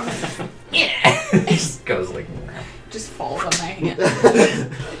true. Yeah. It just goes like. Just falls on my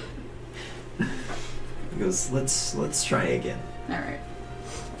hand. He goes, let's try again. Alright.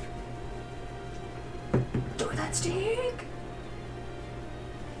 Throw that stick.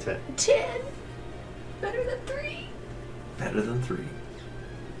 10. 10. Better than 3. Better than 3.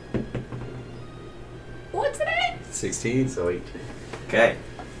 What's it at? 16. So 8. Okay.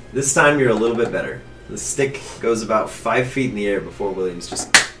 This time you're a little bit better. The stick goes about 5 feet in the air before Williams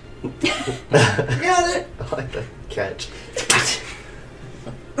just Got it! I like that catch.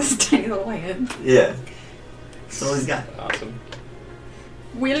 This tiny little hand. yeah. That's all he's got. Awesome.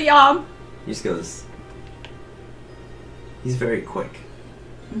 William! He just goes, he's very quick,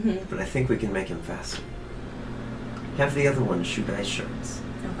 Mm-hmm. but I think we can make him faster. Have the other one shoot ice shards.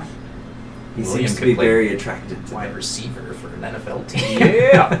 Okay. He William seems to could be play very attracted to Wide them. receiver for an NFL team.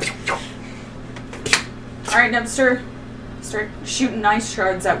 Yeah. Alright, Dempster. Start shooting ice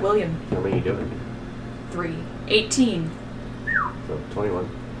shards at William. How many you doing? 3. 18. So 21.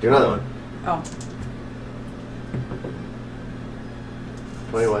 Do another one. Oh.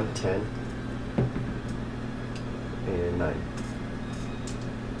 21, 10, and 9.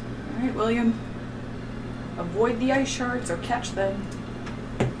 Alright, William. Avoid the ice shards or catch them.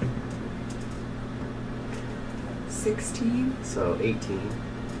 16. So 18.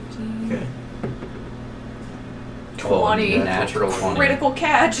 15. Okay. 20. Natural 20. Critical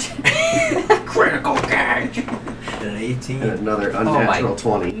catch. Critical catch. And an 18. And another unnatural my-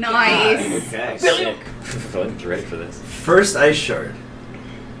 20. Nice. Okay. Sick. William's ready for this. First ice shard.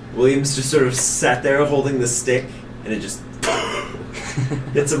 Williams just sort of sat there holding the stick, and it just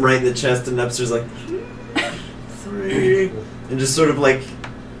hits him right in the chest, and Nupster's like, 3. And just sort of like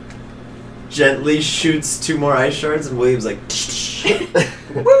gently shoots 2 more ice shards, and Williams like,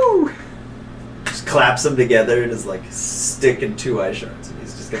 woo! Just claps them together and is like, stick and 2 ice shards. And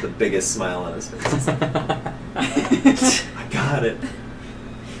he's just got the biggest smile on his face. He's like, I got it.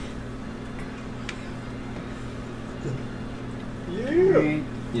 Alright.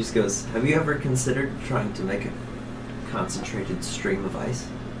 He just goes, have you ever considered trying to make a concentrated stream of ice?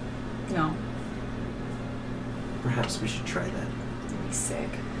 No. Perhaps we should try that. That'd be sick.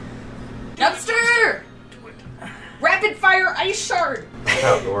 Dubster! Rapid fire ice shard!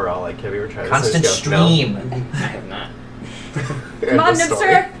 Out, we're all like, have you ever tried Constant this? He goes, "No." stream. I have not. Come End on, of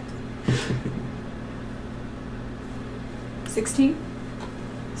story. Dubster! 16?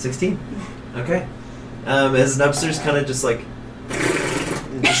 16? Okay. As Nupster's kind of just like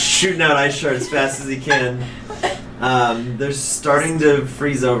shooting out ice shards as fast as he can, they're starting to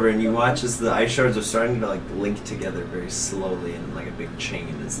freeze over, and you watch as the ice shards are starting to like link together very slowly in like a big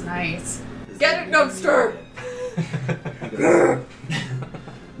chain. As Nice. as Get they- it, Nupster!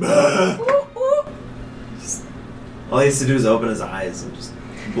 Just- all he has to do is open his eyes and just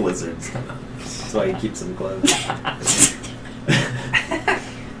blizzards come out. That's why he keeps them closed.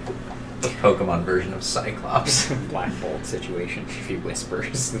 The Pokemon version of Cyclops. Black Bolt situation. If he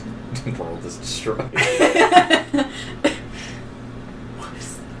whispers, the world is destroyed.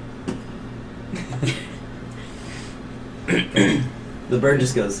 The bird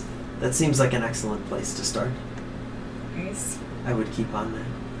just goes, that seems like an excellent place to start. Nice. I would keep on that.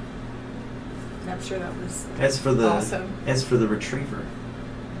 I'm sure that was As for the awesome. retriever,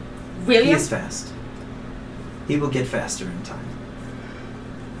 he William? is fast. He will get faster in time.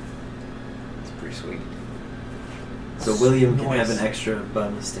 It's pretty sweet. So William can Nice. have an extra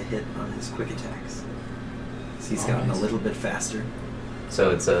bonus to hit on his quick attacks. 'Cause he's Oh, gotten nice. a little bit faster.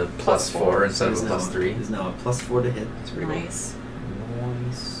 So it's a Plus plus 4 4. instead of He's a plus now- 3. He's now a plus 4 to hit. That's pretty cool. Nice.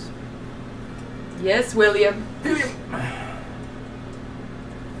 Nice. Yes, William.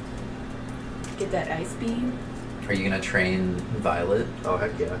 Get that ice beam. Are you gonna train Violet? Oh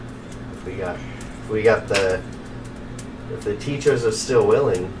heck yeah! If the teachers are still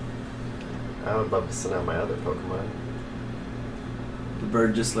willing, I would love to send out my other Pokemon. The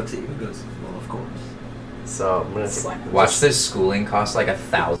bird just looks at you and goes, well, of course. So I'm gonna. Watch this schooling cost like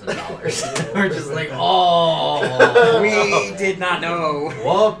 $1,000. We're just like, oh, We did not know.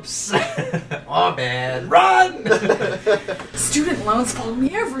 whoops, oh man, Run! Student loans follow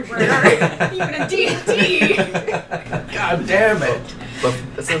me everywhere. Even in D&D. God damn it! But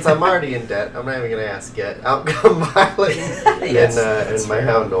since I'm already in debt, I'm not even gonna ask yet. Out come Violet Yes, that's and my fair.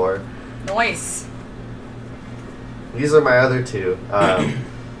 Houndour. Nice. These are my other two.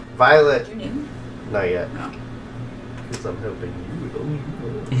 Violet, Your name? not yet, No. because I'm helping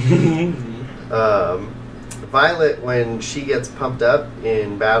you. Violet, when she gets pumped up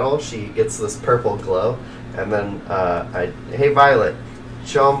in battle, she gets this purple glow, and then hey Violet,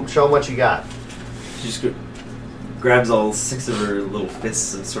 show 'em what you got. She just grabs all 6 of her little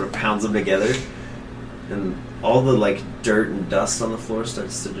fists and sort of pounds them together. And all the like dirt and dust on the floor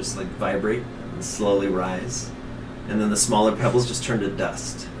starts to just like vibrate and slowly rise. And then the smaller pebbles just turn to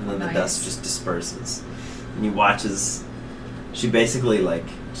dust. And then the dust Nice. just disperses. And you watch as she basically like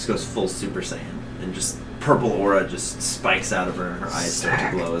just goes full Super Saiyan. And just purple aura just spikes out of her and her eyes start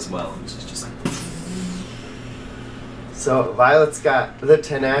to glow as well. And she's just like, So Violet's got the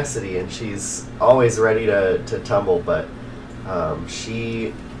tenacity, and she's always ready to tumble, but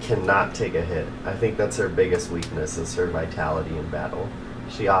she cannot take a hit. I think that's her biggest weakness, is her vitality in battle.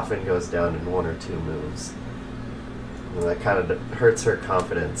 She often goes down in 1 or 2 moves. And that kind of hurts her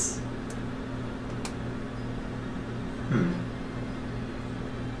confidence.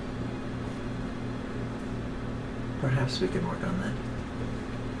 perhaps we can work on that.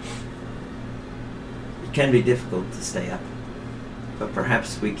 It can be difficult to stay up. But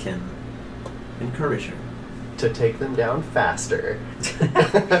perhaps we can encourage her. To take them down faster.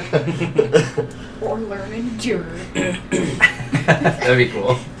 Or learn endure. That'd be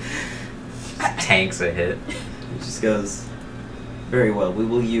cool. Tanks a hit. He just goes, very well, we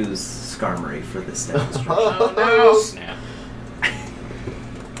will use Skarmory for this demonstration. Oh no. Snap.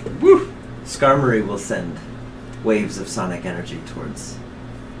 Skarmory will send waves of sonic energy towards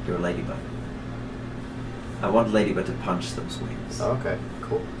your ladybug. I want Ladybug to punch those waves. Okay,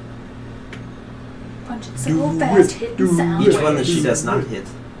 cool. Punch it so fast, hitting sound Each one that waves. she does not hit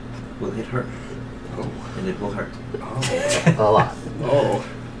will hit her. And it will hurt. A lot. Oh.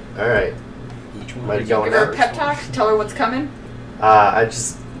 All right. Each one. Might Give go her a next. pep talk. Tell her what's coming.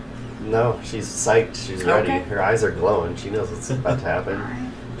 No, she's psyched. She's ready. Okay. Her eyes are glowing. She knows what's about to happen.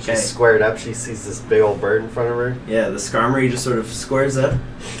 Alright. She's Okay. squared up. She sees this big old bird in front of her. Yeah, the Skarmory just sort of squares up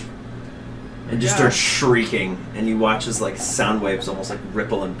and just starts shrieking, and you watch as like sound waves almost like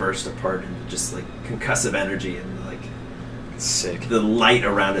ripple and burst apart into just like concussive energy, and like Sick. the light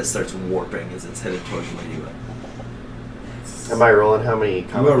around it starts warping as it's headed towards Ladybug. Am I rolling how many You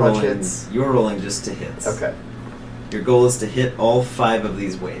combat are punch rolling. hits? You are rolling just to hits. Okay. Your goal is to hit all 5 of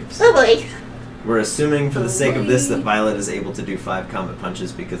these waves. Oh boy. We're assuming, for the sake of this, that Violet is able to do 5 combat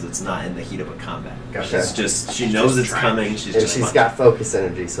punches because it's not in the heat of a combat. Gotcha. She knows it's trying. coming. She's And just she's got focus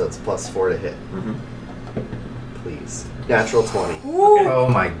energy, so it's +4 to hit. hmm Please. Natural 20. Woo! Oh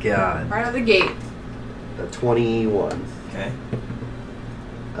my god. Right out of the gate. A 21. Okay.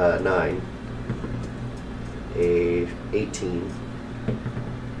 9. A 18.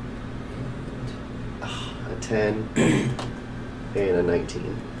 A 10. And a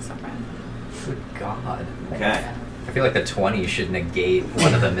 19. So bad. Good god. Okay. I feel like the 20 should negate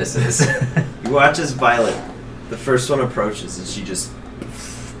one of the misses. You watch as Violet, the first one approaches, and she just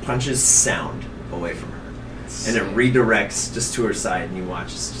punches sound away from her. And it redirects just to her side, and you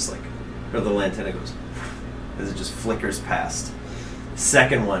watch it's just like her little antenna goes as it just flickers past.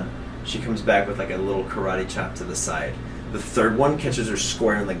 Second one, she comes back with like a little karate chop to the side. The third one catches her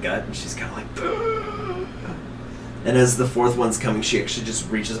square in the gut, and she's kind of like. And as the fourth one's coming, she actually just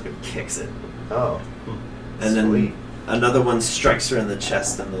reaches up and kicks it. Oh. And then Sweet. another one strikes her in the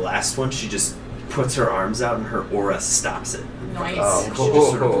chest, and the last one, she just puts her arms out, and her aura stops it. Nice. Oh, And she just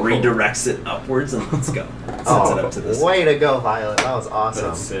sort of redirects it upwards and let's go. Sets Oh, it up to this. way to go, Violet. That was awesome.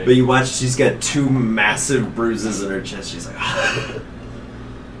 That's sick. But you watch, she's got 2 massive bruises in her chest. She's like,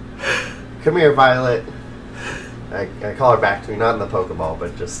 Come here, Violet. I call her back to me, not in the Pokeball,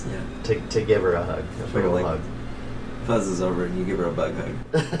 but just yeah. to give her a hug. A big old like- hug. Fuzzes over, and you give her a bug hug.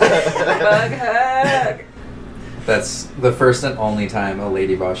 Bug hug. That's the first and only time a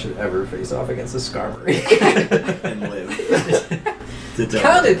Ladybug should ever face off against a Skarmory. And live. To tell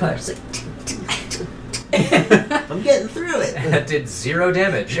Comedy her. punch. Like, I'm getting through it. That did 0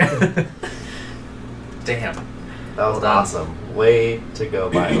 damage. Damn. That was Well done. awesome. Way to go,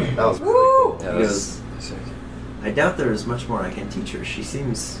 Violet. That was really Woo! cool. That He was goes, sick. I doubt there is much more I can teach her. She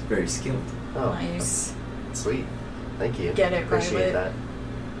seems very skilled. Oh, Nice. sweet. Thank you. Get it, Appreciate Violet.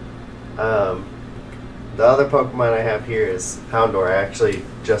 that. The other Pokemon I have here is Houndour. I actually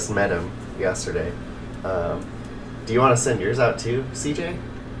just met him yesterday. Do you want to send yours out too, CJ?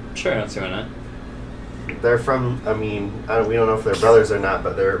 Sure, let's see why not. They're from, we don't know if they're brothers or not,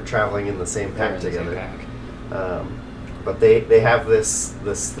 but they're traveling in the same They're pack in the same together. pack. But they have this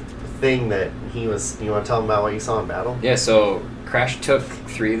thing that you want to tell them about what you saw in battle? Yeah, so Crash took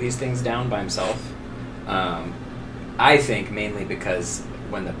 3 of these things down by himself. I think mainly because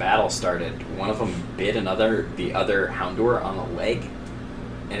when the battle started, one of them bit the other Houndour on the leg,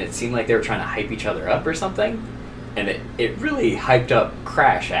 and it seemed like they were trying to hype each other up or something. And it really hyped up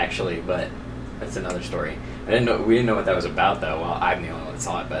Crash actually, but that's another story. We didn't know what that was about though. Well, I'm the only one that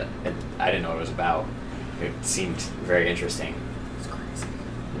saw it, but I didn't know what it was about. It seemed very interesting. It's crazy.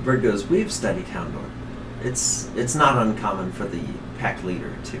 The bird goes, we've studied Houndour. It's not uncommon for the pack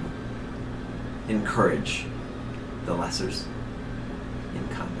leader to encourage the lessers in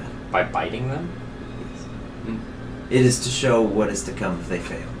combat. By biting them? Yes. Hmm. It is to show what is to come if they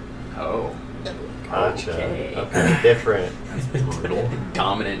fail. Oh. Gotcha. Okay. Okay, different. Brutal.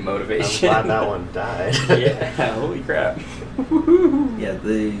 Dominant I'm motivation. glad that one died. Yeah, holy crap. Yeah,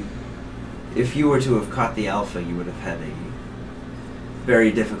 if you were to have caught the alpha, you would have had a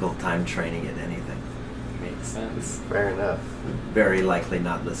very difficult time training at anything. Makes sense. Fair enough. Very likely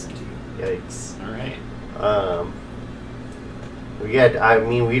not listen to you. Yikes. Alright.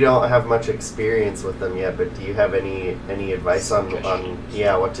 We don't have much experience with them yet, but do you have any advice on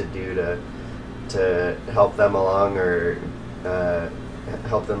what to do to help them along or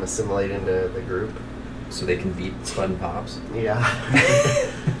help them assimilate into the group? So they can beat Spud and Pops. Yeah.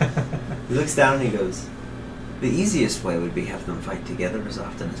 He looks down and he goes, the easiest way would be have them fight together as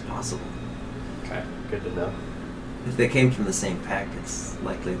often as possible. Okay. Good to know. If they came from the same pack, it's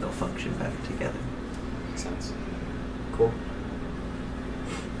likely they'll function better together. Makes sense. Cool.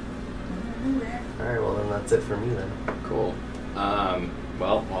 Alright, well then that's it for me then. Cool.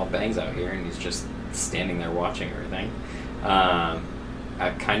 well, while Bang's out here and he's just standing there watching everything, I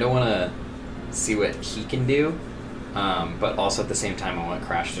kind of want to see what he can do, but also at the same time I want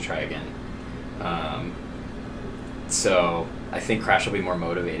Crash to try again. So I think Crash will be more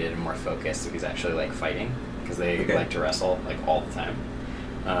motivated and more focused if he's actually like fighting, because they like to wrestle like all the time.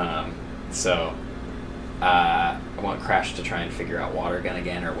 So I want Crash to try and figure out water gun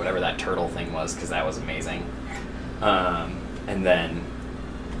again, or whatever that turtle thing was, because that was amazing. And then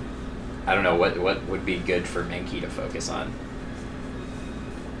I don't know what would be good for Mankey to focus on.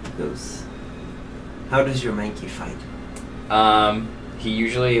 How does your Mankey fight? He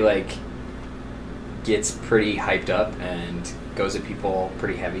usually like gets pretty hyped up and goes at people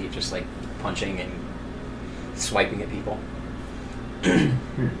pretty heavy, just like punching and swiping at people.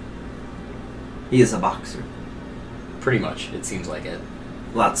 He is a boxer. Pretty much, it seems like it.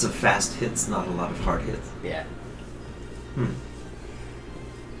 Lots of fast hits, not a lot of hard hits. Yeah.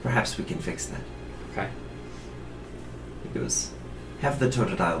 Perhaps we can fix that. Okay. He goes, have the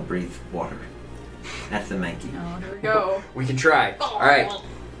Totodile breathe water at the Mankey. Oh, here we go. We can try. Alright.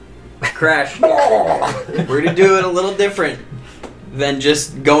 Crash. We're gonna do it a little different than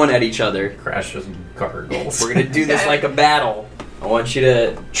just going at each other. Crash just gargles. We're gonna do this like a battle. I want you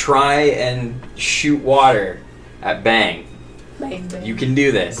to try and shoot water at Bang. Bang, bang. You can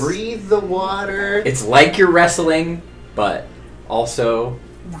do this. Breathe the water. It's like you're wrestling, but also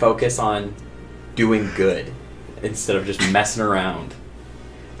focus on doing good instead of just messing around.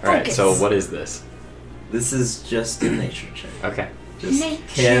 Alright, Focus. so what is this? This is just a nature check. Okay. Just Nature.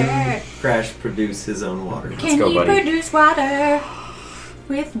 can Crash produce his own water? Can go, he buddy. produce water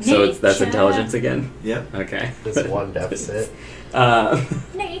with nature? So that's intelligence again? Yep. Okay. This one deficit.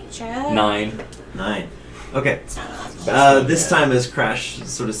 Nature. 9. 9. Okay. Best This time as Crash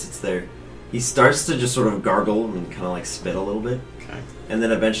sort of sits there, he starts to just sort of gargle and kind of like spit a little bit. Okay. And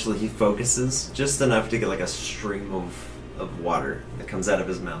then eventually he focuses just enough to get like a stream of water that comes out of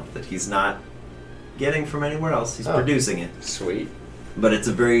his mouth that he's not getting from anywhere else. He's producing it. Sweet. But it's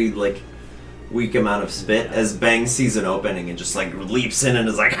a very like weak amount of spit as Bang sees an opening and just like leaps in and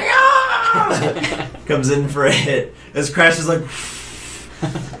is like comes in for a hit. As Crash is like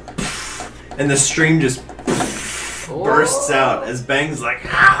and the stream just bursts out as Bang's like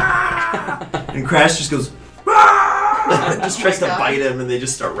and Crash just goes and just tries to bite him and they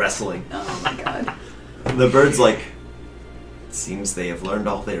just start wrestling. Oh my god. The bird's like, it seems they have learned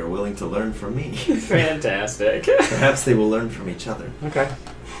all they are willing to learn from me. Fantastic. Perhaps they will learn from each other. Okay.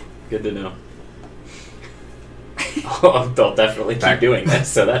 Good to know. Oh, they'll definitely keep doing this,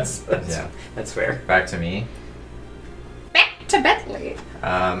 so that's Yeah. that's fair. Back to me. Back to Bentley.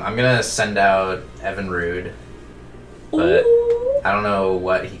 I'm gonna send out Evan Rude, but I don't know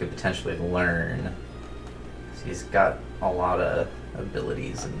what he could potentially learn. He's got a lot of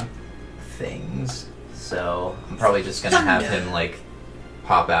abilities and things, so I'm probably just gonna have him like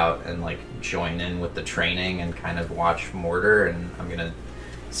pop out and like join in with the training and kind of watch Mortar, and I'm gonna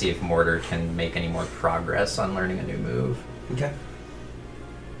see if Mortar can make any more progress on learning a new move. Okay.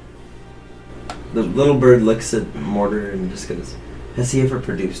 The little bird looks at Mortar and just goes, has he ever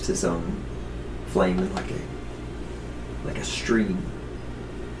produced his own flame in like a stream?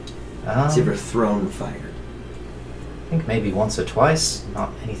 Has he ever thrown fire? I think maybe once or twice,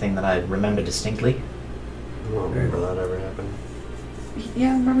 not anything that I remember distinctly. I don't remember that ever happened.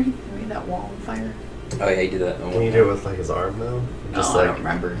 Yeah, remember he made that wall on fire? Oh yeah, he did that. Can you do it with like his arm though? Just I like don't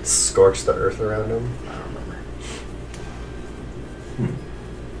remember. scorch the earth around him. I don't remember.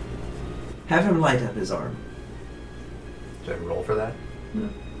 Have him light up his arm. Should I roll for that? No.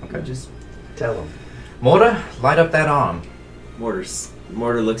 Okay. Just Tell him. Mortar, light up that arm.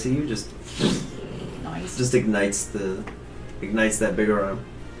 Mortar looks at you, just Nice. ignites that bigger arm.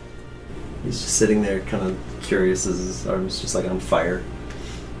 He's just sitting there kind of curious as his arm's just like on fire.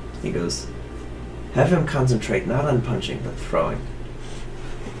 He goes, have him concentrate not on punching but throwing.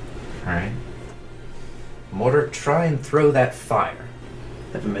 Alright. Mortar, try and throw that fire.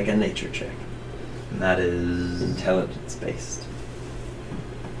 Have him make a nature check. And that is... Intelligence based.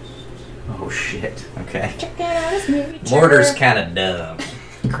 Oh shit. Okay. Check it out, it's nature. Mortar's kinda dumb.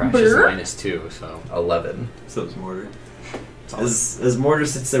 Crash is -2, so 11. So is Mortar. As Mortar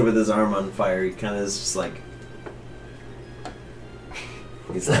sits there with his arm on fire, he kind of is just like...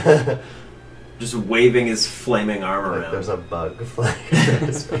 He's like just waving his flaming arm Like around. there's a bug flying in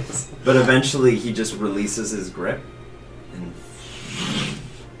his face. But eventually he just releases his grip and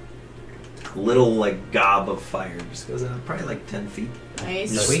a little like gob of fire just goes out probably like 10 feet.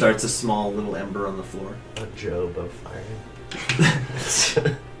 Nice. Just Sweet. starts a small little ember on the floor. A Job of fire.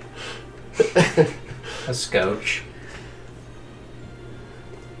 A scotch.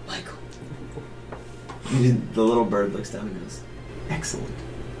 The little bird looks down and goes, "Excellent.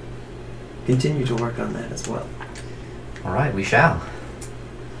 Continue to work on that as well." All right, we shall.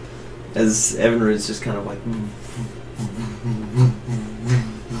 As Evinrude's just kind of like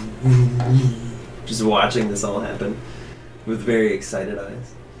just watching this all happen with very excited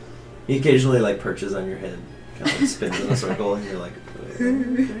eyes. He occasionally like perches on your head, kind of like spins in a circle, and you're like,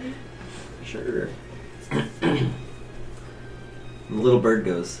 okay, sure. And the little bird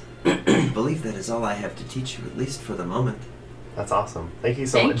goes, "I believe that is all I have to teach you, at least for the moment." That's awesome. Thank you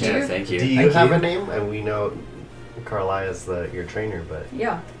so Thank much. you. Yeah, thank you. Do you Thank have you. a name? And we know Carly is your trainer, but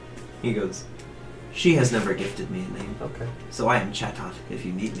Yeah. He goes, "She has never gifted me a name, okay. so I am Chatot if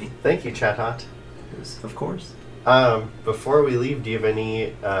you need me." Thank you, Chatot. He goes, "Of course." Before we leave, do you have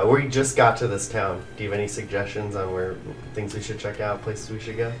any? We just got to this town. Do you have any suggestions on where things we should check out, places we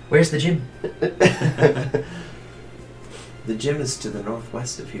should go? Where's the gym? The gym is to the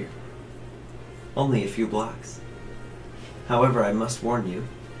northwest of here. Only a few blocks. However, I must warn you,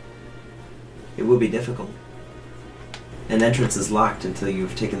 it will be difficult. An entrance is locked until you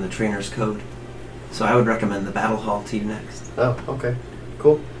have taken the trainer's code, so I would recommend the battle hall to you next. Oh, okay,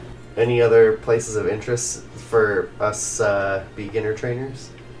 cool. Any other places of interest for us beginner trainers?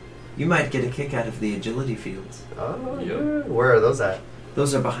 You might get a kick out of the agility fields. Oh, Yep. yeah. Where are those at?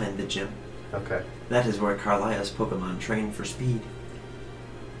 Those are behind the gym. Okay. That is where Carlia's Pokemon train for speed.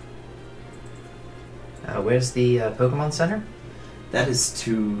 Where's the Pokemon Center? That is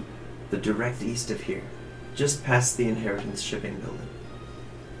to the direct east of here, just past the Inheritance shipping building.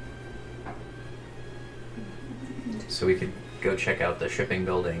 So we could go check out the shipping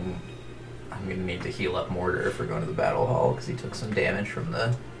building. I'm gonna need to heal up Mortar if we're going to the battle hall because he took some damage from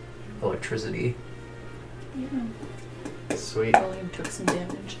the electricity. Yeah. Sweet. William took some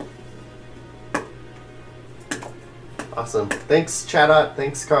damage. Awesome. Thanks, Chatot.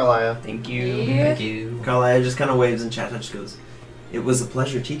 Thanks, Carlia. Thank you. Yeah. Thank you. Carlia just kind of waves and Chatot just goes, "It was a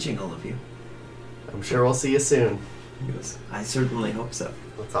pleasure teaching all of you." I'm sure we'll see you soon. He goes, "I certainly hope so."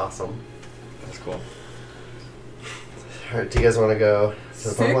 That's awesome. That's cool. All right, do you guys want to go to the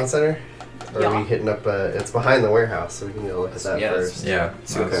Sick. Pokemon Center? Or are Yeah. we hitting up? It's behind the warehouse, so we can go look at that Yeah, that's- first. Yeah.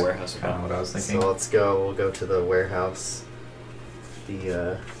 See what Okay. the warehouse Kind of about. what I was So thinking. let's go. We'll go to the warehouse.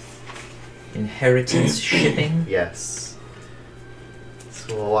 The Inheritance shipping. yes.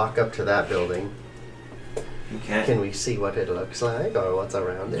 So we'll walk up to that building. Okay. Can we see what it looks like or what's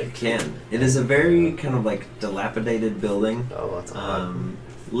around You it? can. It is a very kind of like dilapidated building. Oh, that's odd.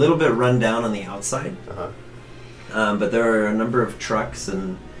 A little bit run down on the outside, Uh-huh. but there are a number of trucks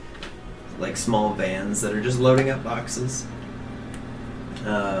and like small vans that are just loading up boxes.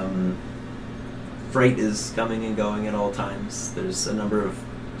 Freight is coming and going at all times. There's a number of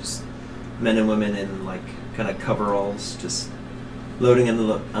just men and women in like kind of coveralls just loading and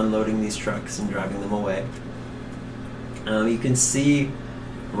unloading these trucks and driving them away. You can see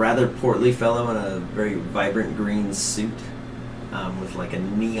a rather portly fellow in a very vibrant green suit with like a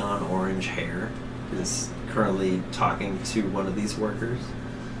neon orange hair is currently talking to one of these workers.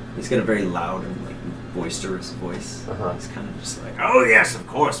 He's got a very loud and like boisterous voice. Uh-huh. He's kind of just like, "Oh yes, of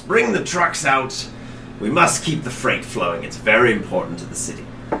course, bring the trucks out. We must keep the freight flowing. It's very important to the city.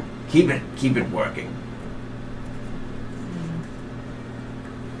 Keep it working."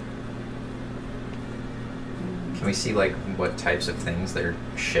 Can we see like what types of things they're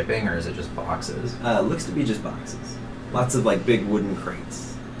shipping, or is it just boxes? Looks to be just boxes. Lots of like big wooden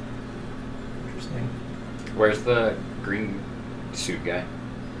crates. Interesting. Where's the green suit guy?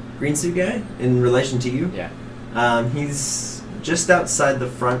 Green suit guy, in relation to you, Yeah. he's just outside the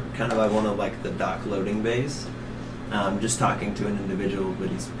front, kind of by one of like the dock loading bays. Just talking to an individual, but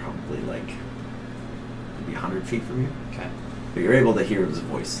he's probably like maybe 100 feet from you. Okay. But you're able to hear his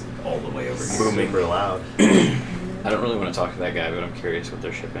voice like, all the way over here. Booming. Super loud. I don't really want to talk to that guy, but I'm curious what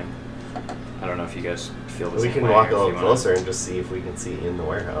they're shipping. I don't know if you guys feel the We same can way, walk or a if little you wanna- closer and just see if we can see in the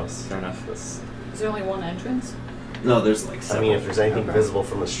warehouse. Fair enough. This, Is there only one entrance? No, there's like I several. mean, if there's anything Okay. visible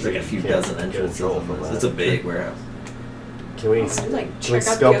from the There's street, like a few you can't dozen get entrances control on from this. that. It's a big warehouse. Can we Like, can we check out the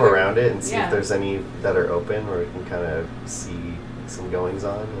scope other- around it and see yeah. if there's any that are open, where we can kind of see some goings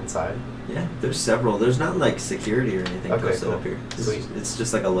on inside? Yeah, there's several. There's not like security or anything Okay, posted cool. up here. Sweet. It's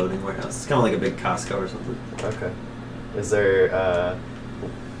just like a loading warehouse. It's kind of like a big Costco or something. Okay. Is there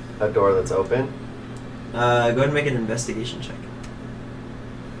a door that's open? Go ahead and make an investigation check.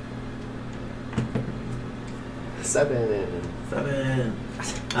 7.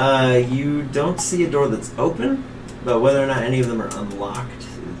 7. You don't see a door that's open, but whether or not any of them are unlocked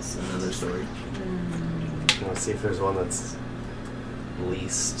is another story. You want to see if there's one that's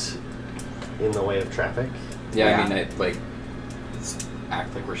least in the way of traffic? Yeah, Yeah. I mean, it's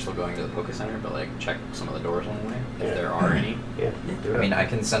act like we're still going to the Poke Center, but like check some of the doors on the way if Yeah. there are any. Yeah. Do I it. mean, I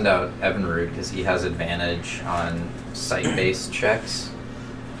can send out Evinrude because he has advantage on site-based checks.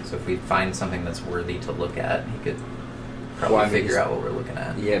 So if we find something that's worthy to look at, he could probably Well, I mean, figure out what we're looking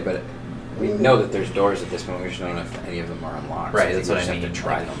at. Yeah, but we know that there's doors at this point. We just don't know if any of them are unlocked. Right, so that's we what I just mean. have to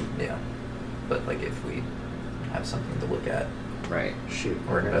try like, them. Yeah. But like if we have something to look at. Right. Shoot,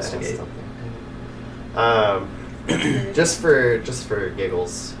 Or we're gonna ask investigate. something. Just for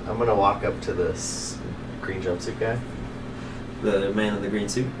giggles, I'm gonna walk up to this green jumpsuit guy. The man in the green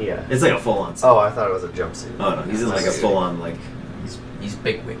suit. Yeah. It's like a full-on suit. Oh, I thought it was a jumpsuit. Oh no, he's in like a full-on like. He's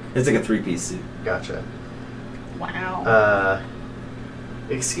bigwig. It's like a 3-piece suit. Gotcha. Wow.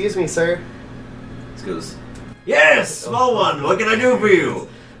 Excuse me, sir. He goes, "Yes, small one. What can I do for you?"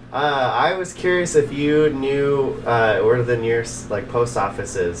 I was curious if you knew where the nearest like post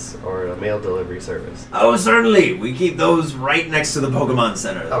office is or a mail delivery service. Oh, certainly. We keep those right next to the Pokemon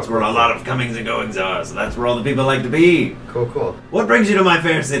Center. That's Oh, where a cool. lot of comings and goings are. So that's where all the people like to be. Cool. What brings you to my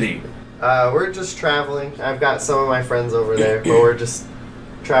fair city? We're just traveling. I've got some of my friends over there, but we're just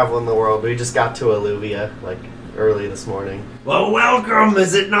traveling the world. We just got to Alluvia like early this morning. Well, welcome.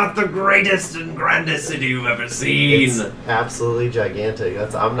 Is it not the greatest and grandest city you've ever seen? It's absolutely gigantic.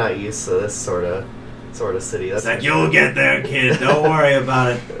 I'm not used to this sort of city. That's It's like, for you'll sure. get there, kid. Don't worry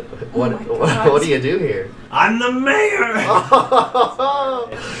about it. What, Oh my God. what do you do here? I'm the mayor.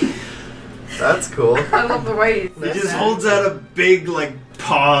 That's cool. I love the way He just holds out a big, like,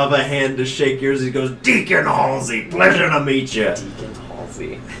 paw of a hand to shake yours. He goes, Deacon Halsey, pleasure to meet you. Deacon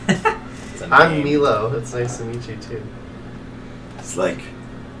Halsey. It's a I'm name. Milo. It's nice to meet you too. It's like,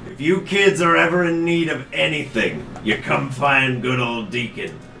 if you kids are ever in need of anything, you come find good old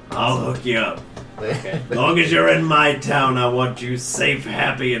Deacon. I'll hook you up. Okay. As long as you're in my town, I want you safe,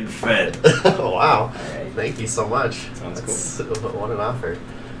 happy, and fed. Wow. Alright. Thank you so much. Sounds cool. What an offer.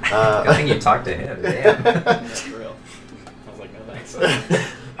 Good thing you talked to him. Damn. That's real. I was like, no thanks.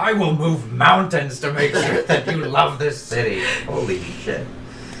 I will move mountains to make sure that you love this city. Holy shit.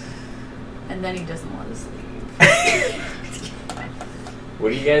 And then he doesn't let us leave. What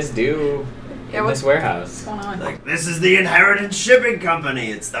do you guys do Yeah, in what's this warehouse? What's going on? Like, this is the Inheritance Shipping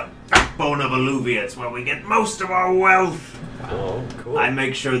Company. It's the backbone of Alluvia. It's where we get most of our wealth. Oh, cool. I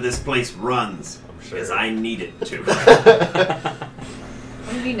make sure this place runs. I'm sure. Because I need it to. What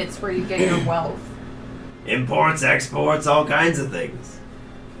do you mean it's where you get your wealth? Imports, exports, all kinds of things.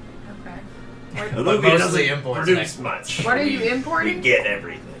 Okay. Alluvia mostly doesn't imports and produce exports. much. What are you We importing? get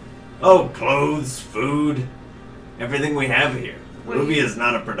everything. Oh, clothes, food, everything we have here. What do you- Alluvia is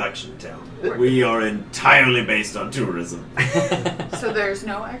not a production town. We are entirely based on tourism. So there's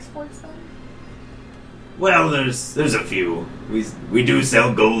no exports then? Well, there's a few. We do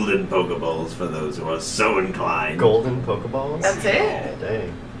sell golden Pokeballs for those who are so inclined. Golden Pokeballs? That's it?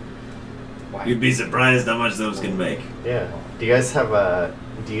 Dang. You'd be surprised how much those can make. Yeah. Do you guys have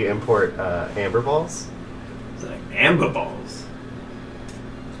do you import amber balls? It's like amber balls.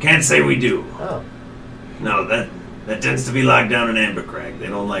 Can't say we do. Oh. No, that tends to be locked down in Ambercrag. They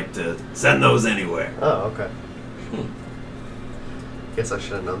don't like to send those anywhere. Oh, okay. Guess I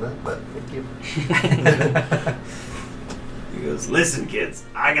should have known that, but thank you. He goes, listen, kids,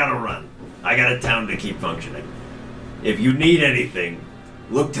 I gotta run. I got a town to keep functioning. If you need anything,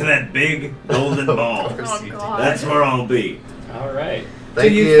 look to that big golden Of ball. course Oh, you do. God. That's where I'll be. All right. Thank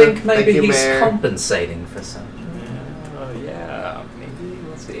Do you you. think maybe Thank you, he's Mayor. compensating for something? Oh yeah, maybe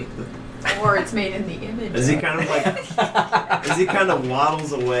we'll see. Or it's made in the image. As he kind of like, as he kind of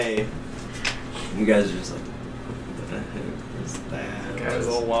waddles away, you guys are just like, what the heck is that? There's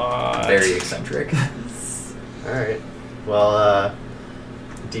a lot. Very eccentric. Alright. Well,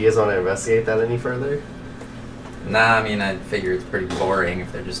 do you guys want to investigate that any further? Nah, I mean, I figure it's pretty boring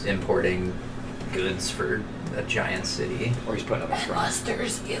if they're just importing goods for a giant city. Or he's putting up a front. Unless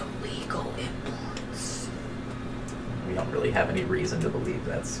there's illegal imports. We don't really have any reason to believe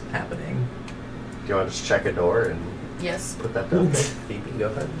that's happening. Do you want to just check a door and Yes. put that down? Phoebe, go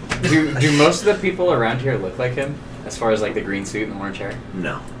ahead. Do most of the people around here look like him? As far as like the green suit and the orange hair?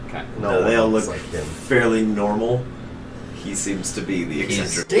 No. Okay. No, they all one looks look like him. fairly normal. He seems to be the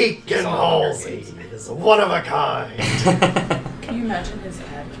He's- eccentric. Deacon It's all under Halsey gaze. is one of a kind. Can you imagine his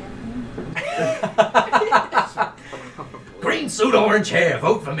ad campaign? Green suit, orange hair,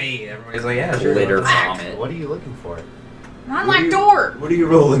 vote for me. Everybody's like, yeah, sure. Glitter Black. vomit. What are you looking for? On my door! What are you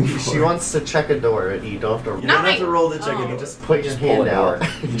rolling for? She wants to check a door. You don't have to. You don't have to roll to check Oh. it. You just put your Just pull hand a out. door.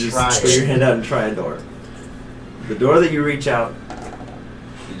 You and just try put your it. hand out and try a door. The door that you reach out,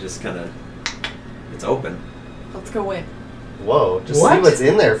 you just kind of, it's open. Let's go in. Whoa! Just see What? what's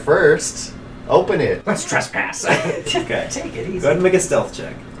in there first. Open it. Let's trespass. Okay. Take it easy. Go ahead and make a stealth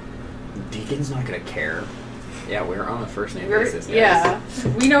check. Deacon's not gonna care. Yeah, we're on a first name We're- basis, guys. yeah,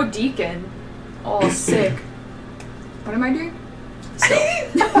 we know Deacon. Oh, sick. What am I doing?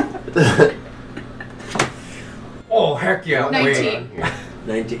 Oh, heck yeah. 19.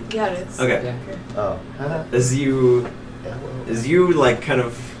 19. Yeah, it is. Okay. Yeah. Oh. As you Yeah, well. As you like kind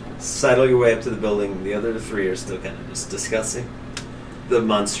of sidle your way up to the building, the other three are still kind of just discussing the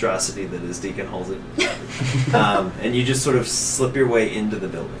monstrosity that is Deacon Halsey. And you just sort of slip your way into the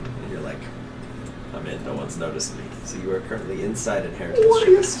building, and you're like, I'm in, no one's noticed me. So you are currently inside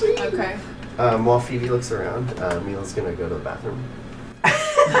Inheritance Ship. Okay. While Phoebe looks around, Mila's gonna go to the bathroom.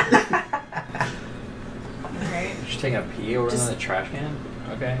 Alright. She's taking a pee over Just- in the trash can?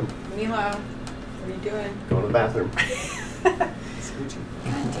 Okay. Milo, what are you doing? Go to the bathroom.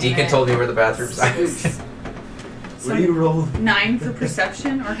 Deacon told me where the bathrooms are. What do you roll? 9 for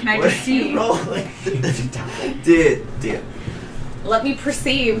perception, or can I What just are you see? rolling? Did. Let me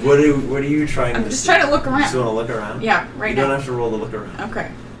perceive. What are you trying I'm to just see? trying to look You just want around. to look around? Yeah, right You now. don't have to roll to look around.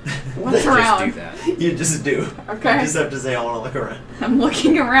 Okay. What's Just around? do that. You just do. Okay. You just have to say, I want to look around. I'm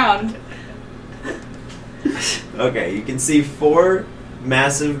looking around. Okay, you can see 4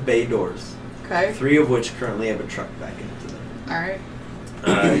 massive bay doors, Okay. 3 of which currently have a truck back into them. Alright.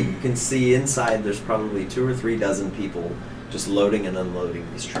 You can see inside there's probably 2 or 3 dozen people just loading and unloading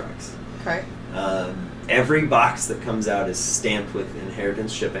these trucks. Okay. Every box that comes out is stamped with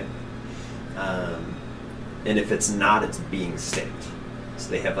Inheritance Shipping. And if it's not, it's being stamped. So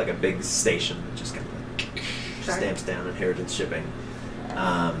they have like a big station that just kind of like Sorry. stamps down Inheritance Shipping.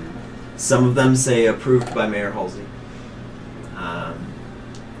 Some of them say approved by Mayor Halsey.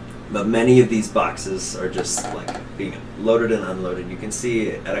 But many of these boxes are just like being loaded and unloaded. You can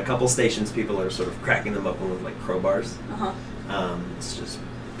see at a couple stations people are sort of cracking them open with like crowbars. Uh-huh. It's just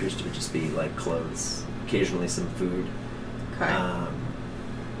appears to just be like clothes, occasionally some food. Okay.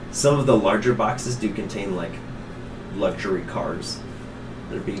 Some of the larger boxes do contain like luxury cars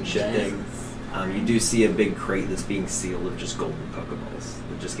that are being shipped in. You do see a big crate that's being sealed of just golden Pokeballs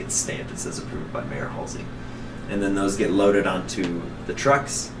that just gets stamped. It says approved by Mayor Halsey. And then those get loaded onto the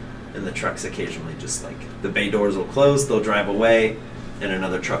trucks, and the trucks occasionally just like the bay doors will close, they'll drive away, and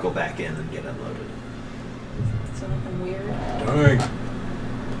another truck will back in and get unloaded. So nothing weird. Dang.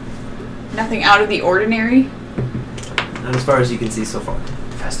 Nothing out of the ordinary. Not as far as you can see so far.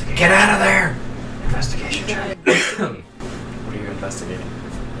 Investigation. Get out of there! Investigation check. What are you investigating?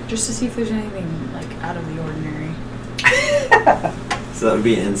 Just to see if there's anything like out of the ordinary. So that would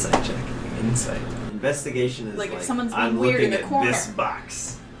be an insight check. Insight. Investigation is Like like, if someone's being I'm weird looking in the at corner. this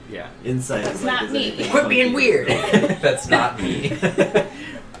box. Yeah. Insight That's is like, not is me. anything Quit funky? being weird. That's not me.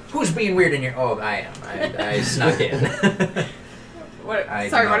 Who's being weird in your? Oh, I am. I snuck in. What? I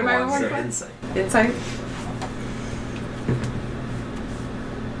Sorry, do what am not I want So rolling for? insight. Insight.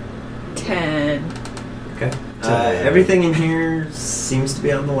 10. Okay. Everything in here seems to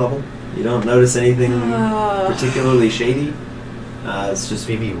be on the level. You don't notice anything particularly shady. It's just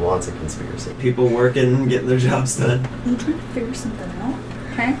Phoebe wants a conspiracy. people working, getting their jobs done. I'm trying to figure something out.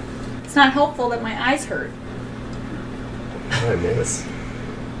 Okay. It's not helpful that my eyes hurt. I miss.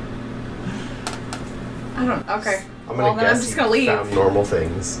 I don't. Okay. I'm Well, gonna then I'm guess just you gonna leave. found normal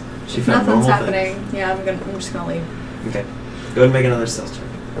things. She found Nothing's normal happening. things. Yeah, I'm just gonna leave. Okay. Go ahead and make another stealth check.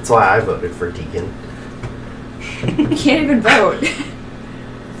 That's why I voted for Deacon. You can't even vote.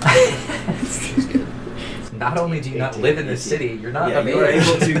 Not only do you not live in the city, you're not Yeah, of you were age.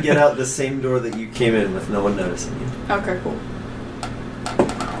 able to get out the same door that you came in with no one noticing you. Okay, cool.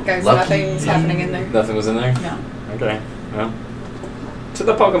 Guys, Lucky. nothing's happening in there. Nothing was in there? No. Okay. Well. To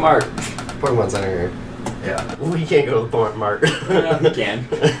the Pokemart. Pokemon Center here. Yeah. We can't go to the Pokemon Mart. Yeah, we can.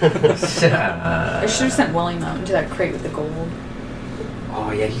 I should have sent William out into that crate with the gold.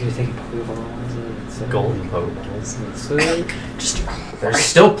 Oh, yeah, you could have taken Pokeballs. Golden Pokeballs. Just. There's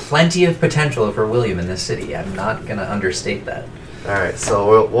still plenty of potential for William in this city. I'm not gonna understate that. Alright,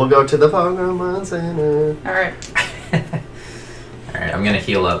 so we'll go to the Pokemon Center. Alright. Alright, I'm gonna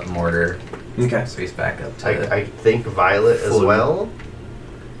heal up Mortar Okay. so he's back up to I think Violet as Full. well.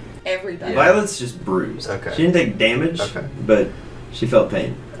 Everybody. Violet's just bruised. Okay. She didn't take damage, Okay. but she felt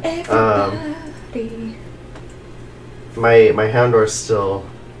pain. Everybody. My Houndour's still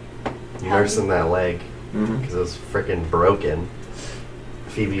nursing that leg Mm-hmm. because it was freaking broken.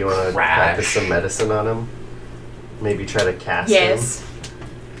 Phoebe, you want to Crash. practice some medicine on him? Maybe try to cast Yes.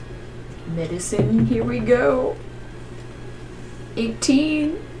 Medicine, here we go.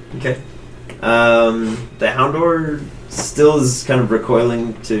 18. Okay. The Houndour still is kind of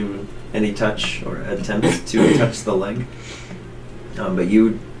recoiling to any touch or attempt to touch the leg. But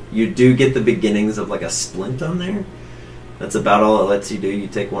you You do get the beginnings of like a splint on there. That's about all it lets you do. You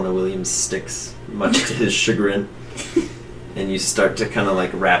take one of William's sticks, much to his chagrin, and you start to kind of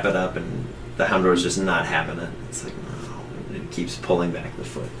like wrap it up, and the Houndour's just not having it. It's like, no. It keeps pulling back the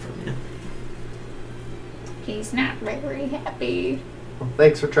foot from you. He's not very happy. Well,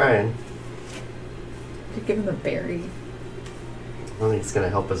 thanks for trying. Could give him a berry. I think it's gonna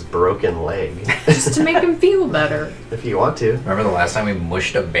help his broken leg. Just to make him feel better. If you want to. Remember the last time we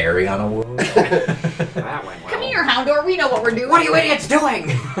mushed a berry on a wound? That went well. Come here, Houndour. We know what we're doing. What are you idiots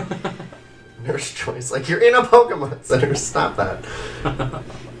doing? Nurse Joy's like, you're in a Pokemon Center. Stop that.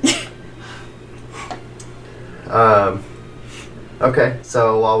 Okay,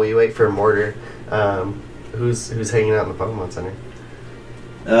 so while we wait for Mortar, who's hanging out in the Pokemon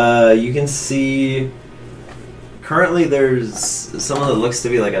Center? You can see. Currently, there's someone that looks to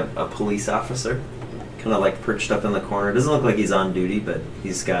be like a police officer, kind of like perched up in the corner. It doesn't look like he's on duty, but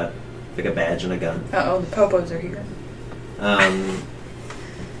he's got like a badge and a gun. Uh-oh, the Popos are here.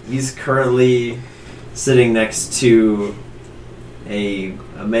 He's currently sitting next to a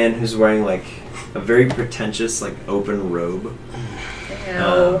man who's wearing like a very pretentious like open robe,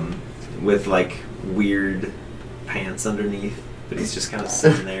 with like weird pants underneath. But he's just kind of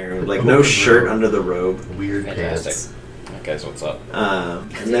sitting there, like no shirt under the robe. Weird Fantastic. pants. Okay, so what's up? And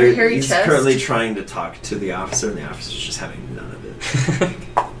he have a hairy he's chest? currently trying to talk to the officer, and the officer's just having none of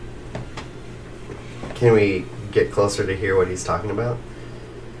it. Can we get closer to hear what he's talking about?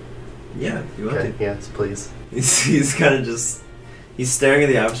 Yeah, if you want Okay, to. yes, please. He's kind of just... He's staring at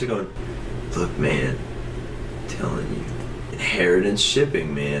the officer going, "Look, man, I'm telling you, inheritance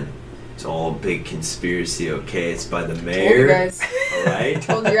shipping, man. It's all a big conspiracy, okay? It's by the mayor. Told you guys. Alright?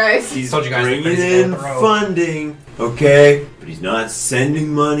 Told you guys. He's Told you guys the bringing crazy in guy with the rope. funding, okay? But he's not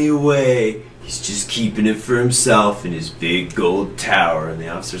sending money away. He's just keeping it for himself in his big gold tower." And the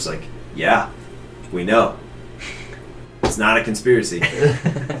officer's like, "Yeah, we know. It's not a conspiracy.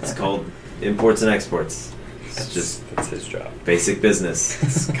 It's called imports and exports. It's just That's his job. basic business.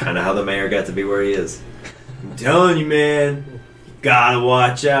 It's kind of how the mayor got to be where he is. I'm telling you, man, you gotta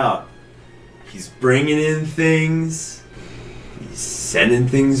watch out. He's bringing in things. He's sending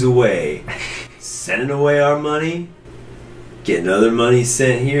things away. Sending away our money. Getting other money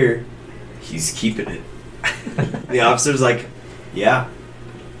sent here. He's keeping it." The officer's like, "Yeah,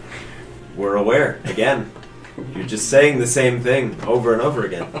 we're aware. Again, you're just saying the same thing over and over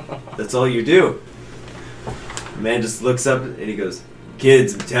again. That's all you do." The man just looks up and he goes,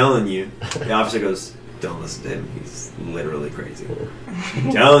 "Kids, I'm telling you." The officer goes, "Don't listen to him. He's literally crazy.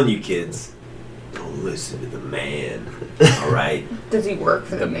 I'm telling you, kids, don't listen to the man. Alright? Does he work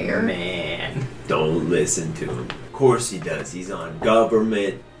for the mayor? Man. Don't listen to him." Of course he does. He's on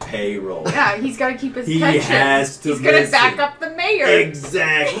government payroll. Yeah, he's got to keep his He pension. has to He's gonna listen. back up the mayor.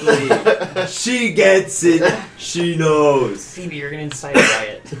 Exactly. She gets it. She knows. Phoebe, you're gonna incite a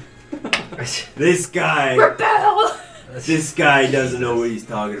riot. This guy Rebel. This guy doesn't know what he's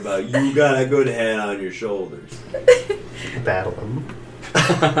talking about. You got a good head on your shoulders. Battle him.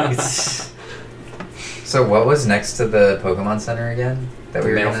 So what was next to the Pokemon Center again? That The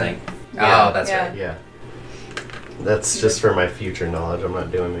we were mail gonna... thing. Yeah, Oh, that's yeah. right. Yeah. That's just for my future knowledge. I'm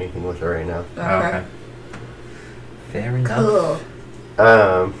not doing anything with it right now. Okay. Oh, okay. Fair enough. Cool.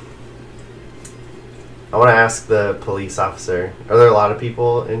 I want to ask the police officer: are there a lot of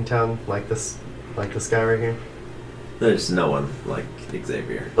people in town like this guy right here? There's no one like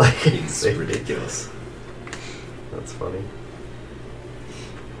Xavier. Like He's Xavier. ridiculous. That's funny.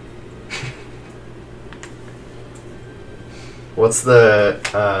 What's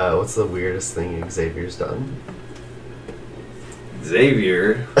the weirdest thing Xavier's done?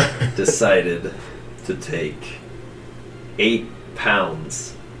 Xavier decided to take 8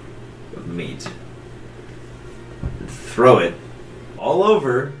 pounds of meat and throw it all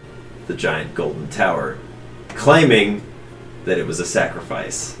over the giant golden tower, claiming that it was a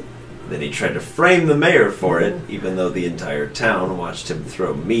sacrifice. Then he tried to frame the mayor for it, even though the entire town watched him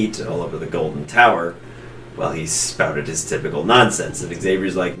throw meat all over the golden tower while he spouted his typical nonsense. And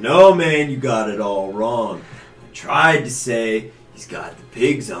Xavier's like, "No, man, you got it all wrong. I tried to say he's got the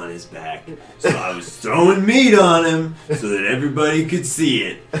pigs on his back, so I was throwing meat on him so that everybody could see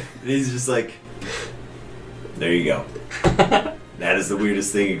it." And he's just like, there you go. That is the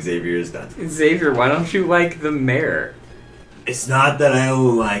weirdest thing Xavier has done. Xavier, why don't you like the mayor? It's not that I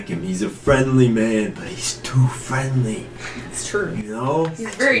don't like him. He's a friendly man, but he's too friendly. It's true. You know?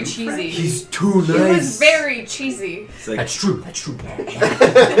 He's very cheesy. He's too He nice. was very cheesy. It's like, That's true. That's true.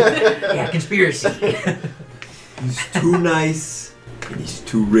 Yeah, conspiracy. he's too nice and he's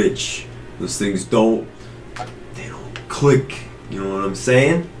too rich. Those things don't click. You know what I'm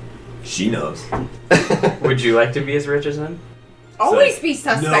saying? She knows. Would you like to be as rich as him? Always be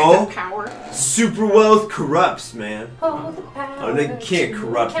suspect No. of power. Super wealth corrupts, man. All the power Oh, they can't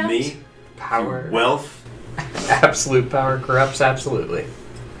corrupt count. me. Power. Wealth. Absolute power corrupts absolutely.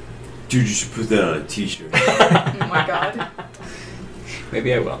 Dude, you should put that on a t-shirt. Oh my god.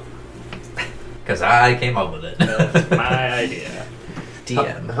 Maybe I will. Because I came up with it. That's my idea.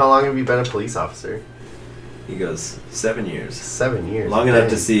 DM. How long have you been a police officer? He goes, 7 years. 7 years. Long enough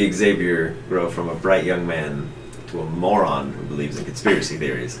to Dang. see Xavier grow from a bright young man to a moron who believes in conspiracy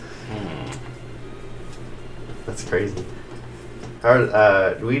theories. That's crazy.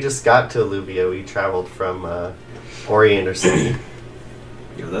 We just got to Alluvia. We traveled from Oriander City.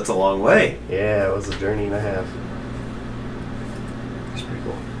 You know, that's a long way. Yeah, it was a journey and a half. That's pretty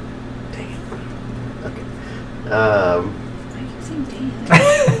cool. Dang Okay. I keep saying dang.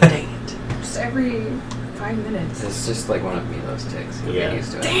 it. Dang it. Just every 5 minutes. It's just like one of Milo's ticks. You'll Yeah. get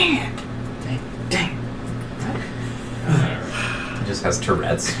used to it. Dang. Dang. He just has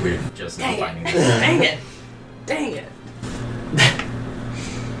Tourette's. We're just not finding it. Dang it. Dang it.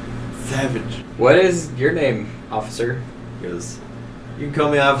 Savage. What is your name, officer? He goes, you can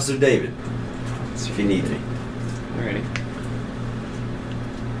call me Officer David if you need me. Alrighty.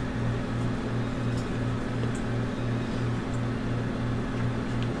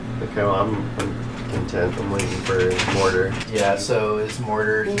 Okay, well, I'm content. I'm waiting for Mortar. Yeah, so is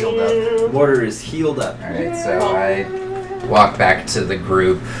Mortar healed up? Mortar is healed up. Alright, so I walk back to the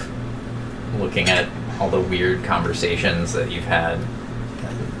group, looking at all the weird conversations that you've had,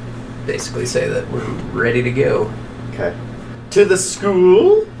 and basically say that we're ready to go. Okay. To the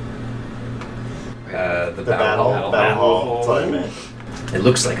school? The The battle hall. battle hall. That's what I meant. It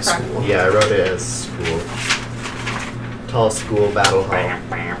looks like a school. Yeah, I wrote it as school. Tall school battle hall.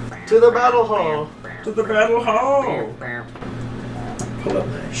 To the battle hall. To the battle hall. Pull up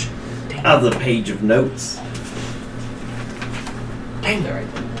my other page of notes. Dang Right.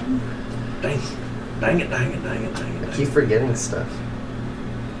 Dang it, dang it, dang it, dang it, dang it. I keep forgetting stuff.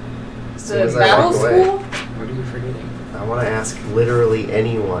 As soon The as I battle walk away, school? What are you forgetting? I want to ask literally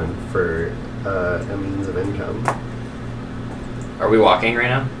anyone for a means of income. Are we walking right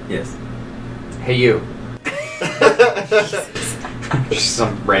now? Yes. Hey, you. Just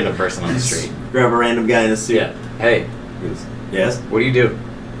some random person on the street. Grab a random guy in a suit. Yeah. Hey, He goes, yes, what do you do?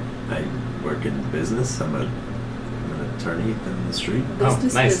 I work in business. I'm an attorney in the street.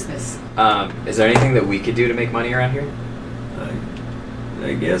 Business, nice. business. Is there anything that we could do to make money around here?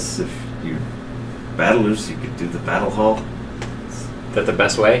 I guess if you battlers, you could do the battle hall, Is that the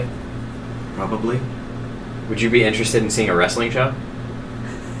best way? probably. Would you be interested in seeing a wrestling show?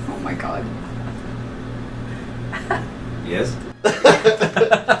 Oh my god. Yes.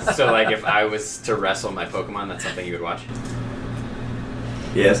 So, like, if I was to wrestle my Pokemon, that's something you would watch?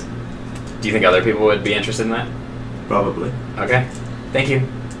 Yes. Do you think other people would be interested in that? Probably. Okay. Thank you.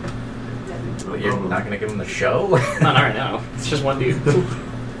 Well, you're not gonna give him the show? Not right now. It's just one dude.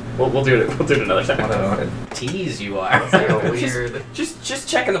 We'll do it. We'll do it another time. What a tease you are. It's like a weird. Just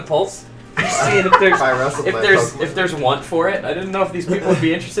checking the pulse. Just seeing if there's If I wrestled my Pokemon. if there's want for it. I didn't know if these people would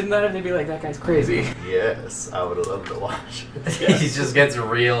be interested in that, and they'd be like, "That guy's crazy." Yes, I would have loved to watch. He just gets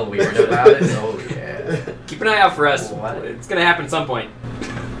real weird about it. Oh yeah. Keep an eye out for us. What? It's gonna happen at some point.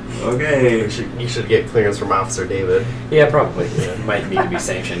 Okay. You should get clearance from Officer David. Yeah, probably. It might need to be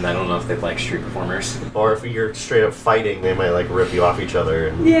sanctioned. I don't know if they like street performers. Or if you're straight up fighting, they might like rip you off each other.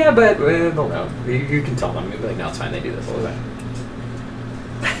 And Yeah, but they'll know. You can tell them. You'll be like, no, it's fine. They do this all the time.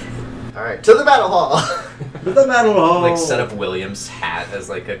 all right, to the battle hall. To the battle hall. Like set up William's hat as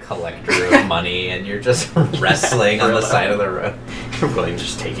like a collector of money, and you're just wrestling on the side of the road. William's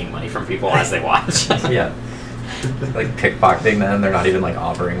just taking money from people as they watch. Yeah. Like pickpocketing them, they're not even like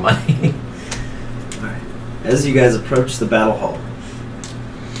offering money. Alright. As you guys approach the battle hall,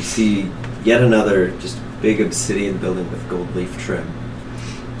 you see yet another just big obsidian building with gold leaf trim.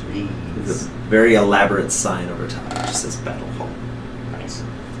 With a Jeez. very elaborate sign over top that just says battle hall. Nice.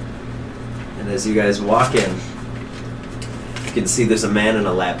 And as you guys walk in, you can see there's a man in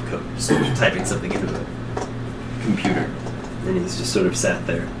a lab coat sort of typing something into a computer. And he's just sort of sat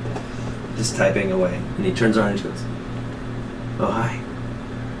there, just typing away. And he turns around and he goes, "Oh, hi.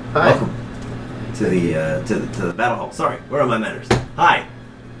 Hi. Welcome to the battle hall. Sorry, where are my manners? Hi.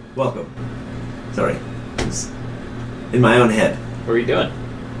 Welcome. Sorry. I was in my own head, What are you doing?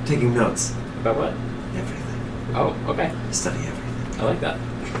 taking notes. About what? Everything. Oh, okay. Study everything." I like that.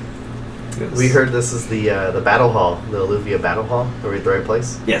 We heard this is the battle hall, the Alluvia battle hall. Are we at the right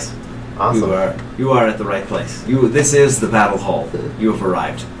place? Yes. Awesome. You are at the right place. This is the battle hall. You have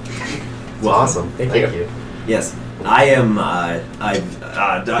arrived. It's awesome. Thank Thank you. you. Yes, I am.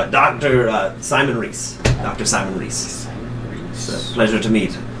 Dr. Simon Reese. Dr. Simon Reese. It's a pleasure to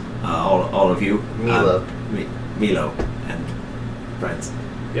meet all of you. Milo. Milo and friends.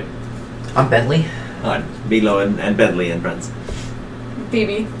 Yep. I'm Bentley. Milo and Bentley and friends.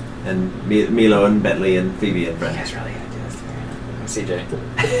 Phoebe. And Milo and Bentley and Phoebe and You friends. guys really gotta do this together. I'm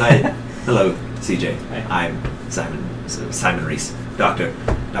CJ. Hi. Hello, CJ. Hi. I'm Simon Reese. Dr.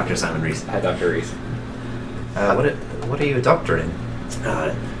 Simon Reese. Hi, Dr. Reese. What are you a doctor in?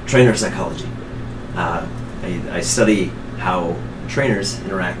 Trainer psychology. I study how trainers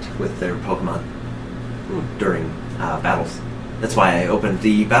interact with their Pokemon during battles. That's why I opened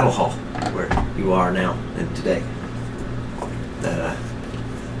the battle hall where you are now and today.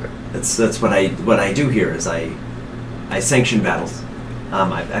 That's what I do here is I sanction battles.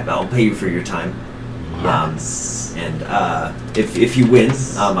 I'll pay you for your time. Yes. And if you win,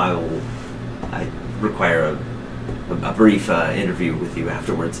 I require a brief interview with you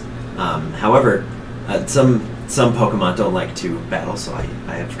afterwards. However, some Pokemon don't like to battle, so I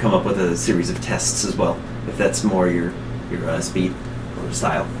have come up with a series of tests as well. If that's more your speed or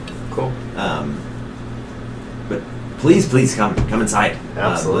style. Cool. But please come inside.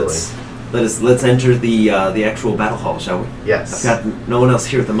 Absolutely. Let's enter the actual battle hall, shall we? Yes. I've got no one else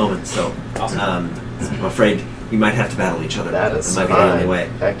here at the moment, so Awesome. I'm afraid you might have to battle each other. That is might be fine. the only way.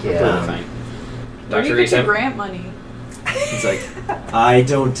 Heck Completely yeah. fine. Where do you Dr. Reese, get your grant money? It's like I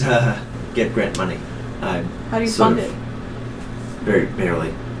don't get grant money. I'm How do you sort fund of it? Very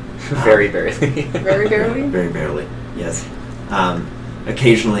barely. very barely. Very barely? Very barely. Yes.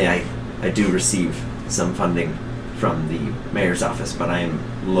 Occasionally, I do receive some funding from the mayor's office, but I am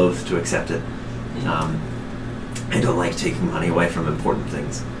loath to accept it. I don't like taking money away from important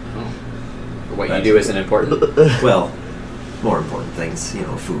things. What you do isn't important. Well, more important things,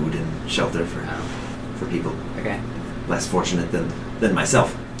 food and shelter Oh, for people okay. less fortunate than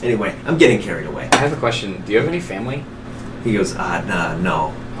myself. Anyway, I'm getting carried away. I have a question. Do you have any family? He goes,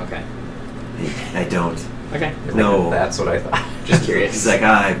 no, Okay. I don't. Okay. No. That's what I thought. Just curious. He's like,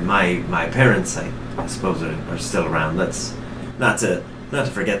 my parents, I suppose, are still around. Let's not to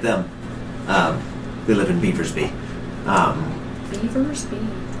forget them. They live in Beaversby. Beaver's Bee.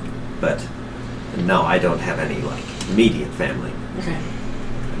 But no, I don't have any immediate family. Okay.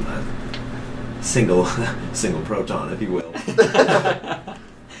 I'm a single proton, if you will.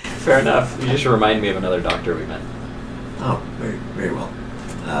 Fair enough. You just remind me of another doctor we met. Oh, very very well.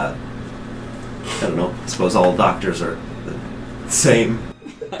 I don't know. I suppose all doctors are the same.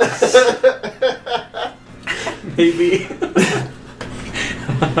 Maybe.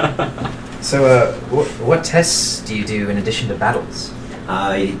 So, what tests do you do in addition to battles?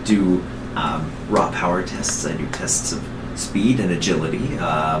 I do raw power tests. I do tests of speed and agility.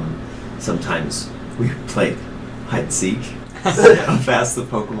 Sometimes we play hide and seek. See how fast the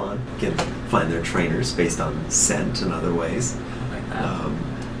Pokemon can find their trainers based on scent and other ways. Like that.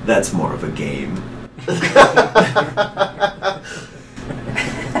 That's more of a game.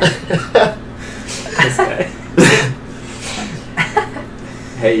 This guy.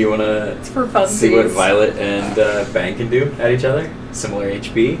 Hey, you wanna It's for fun. see what Violet and Bang can do at each other? Similar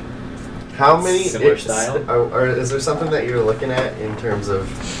HP. How many? Similar style? Or is there something that you're looking at in terms of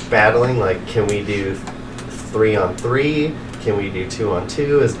battling? Like, can we do 3-on-3? Can we do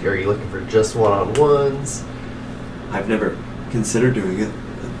 2-on-2? Are you looking for just 1-on-1s? I've never considered doing it.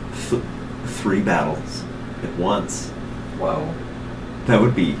 3 battles at once. Whoa. That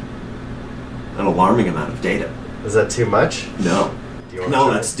would be an alarming amount of data. Is that too much? No. Do you want No,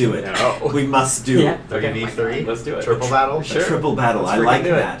 to let's do it. No. We must do Yeah. Okay. 3v3? Let's do it. Triple battle? a Sure. triple battle. Let's I freaking like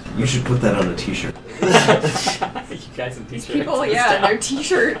do it. that. You should put that on a t-shirt. You guys in t-shirts. People, yeah, and their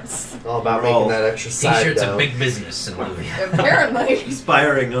t-shirts. All about We're all- making that extra side T-shirts dough. are big business in Olivia. Apparently.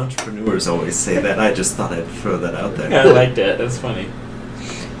 Aspiring entrepreneurs always say that. I just thought I'd throw that out there. I liked it. That's funny.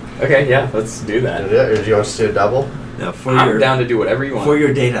 Okay, yeah, let's do that. Or do you want us to do a double? Now, I'm down to do whatever you want. for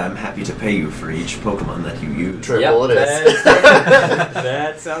your data, I'm happy to pay you for each Pokemon that you use. Triple it is.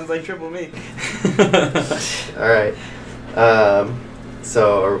 That sounds like triple me. Alright.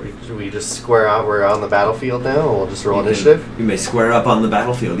 So, should we just square out? We're on the battlefield now, and we'll just roll You can- initiative? You may square up on the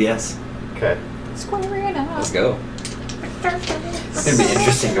battlefield, yes. Okay. Square it up. Let's go. It's gonna be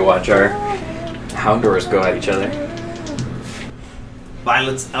interesting to watch our Houndours go at each other.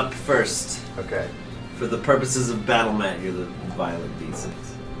 Violet's up first. Okay. For the purposes of battle mat, you're the Violet D6.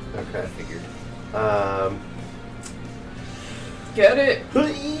 Okay. Figured. Get it.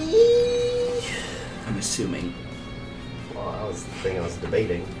 I'm assuming. Well, that was the thing I was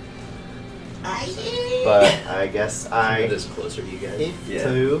debating. But I guess I This closer to you guys. hit Yeah.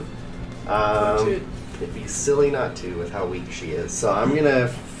 2. It'd be silly not to with how weak she is. So I'm gonna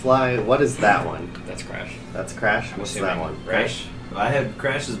fly. What is that one? That's Crash. That's Crash. I'm What's assuming. that one? Crash. I had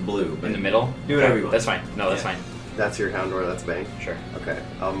Crash is blue, but In the middle? Do whatever you want. That's fine. No, that's Yeah. fine. That's your Houndor. That's Bang. Sure. Okay,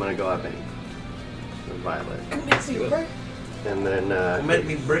 I'm gonna go at Bang. And Violet. Do it. And then. Let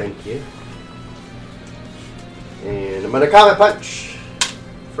me break. Thank you. And I'm gonna Comet Punch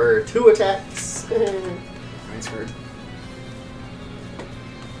for 2 attacks. Mine's hurt.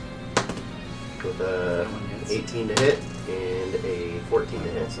 With a 18 to hit and a 14 to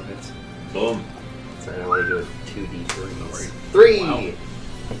hit. Also hits. Boom. So I only do a 2d3s. 3! Wow.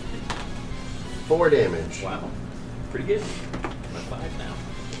 4 damage. Wow. Pretty good. I'm at 5 now.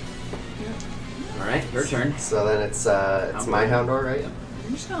 Alright, your turn. So then it's my Houndor, right?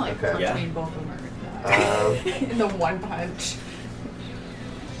 I'm just gonna like Okay. punch Yeah. me in both of them are in the one punch.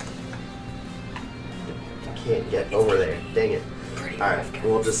 Can't get over there. Dang it. Pretty Alright, rough,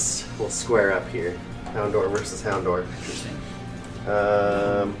 guys. we'll square up here. Houndor versus Houndor. Interesting.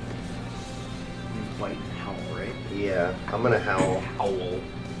 White and howl, right? Yeah, I'm gonna howl. Howl.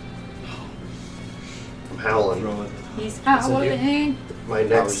 I'm howling. Throw it. He's What's it do? howling. My Powers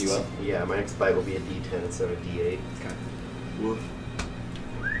next, you up? yeah, my next bite will be a D10 instead of a D8. Okay. Woof.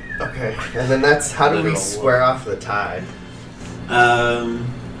 Okay, and then that's how do we Literal square off the tie?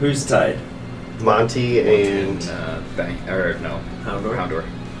 Who's tied? Monty and Bang. Or no. Houndor? Houndor.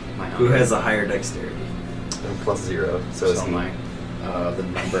 My Houndor. Who has a higher dexterity? I'm +0, so is So he. my the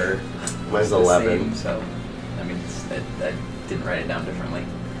number Mine's is the 11. same, so I mean I didn't write it down differently.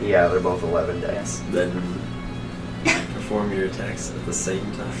 Yeah, they're both 11 dex. Then perform your attacks at the same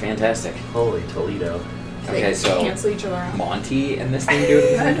time. Fantastic. Holy Toledo. Okay, They so cancel each other out. Monty and this thing do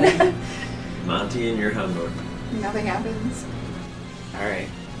it at the same time? Monty and your Houndor. Nothing happens. Alright.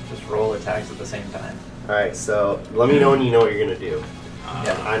 Just roll attacks at the same time. Alright, so let me know when you know what you're gonna do.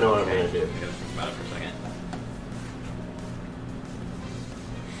 Yeah, I know what I'm gonna do. I gotta think about it for a second.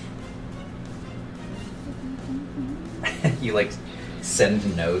 You like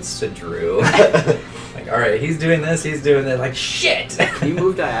send notes to Drew. Like, all right, he's doing this, he's doing that. Like, shit. Can you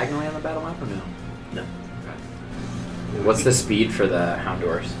move diagonally on the battle map or no? No. Okay. What's the speed for the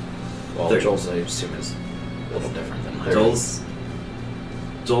Houndors? Well, 30. Joel's I assume is a little different than mine.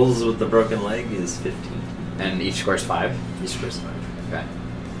 Joel's with the broken leg is 15. And each score's 5? Each score's 5. Okay.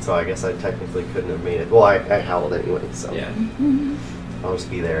 So I guess I technically couldn't have made it. Well, I howled anyway, so Yeah. I'll just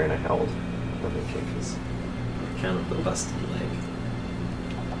be there and I howled. Nothing changes. Count of the busted leg.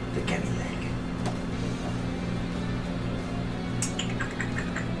 The Kenny leg.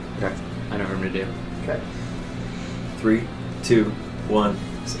 Okay. I know what I'm gonna do. Okay. 3, 2, 1,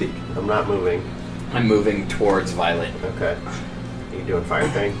 speak. I'm not moving. I'm moving towards Violet. Okay. You doing fire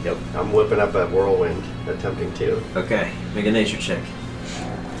thing? Yep. I'm whipping up a whirlwind, attempting to. Okay, make a nature check.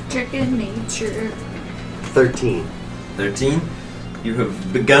 Chicken nature. 13. 13. You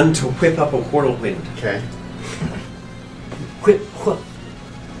have begun to whip up a whirlwind. Okay.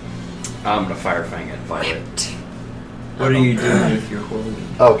 I'm gonna Fire Fang at Violet. What are you doing with your whirlwind?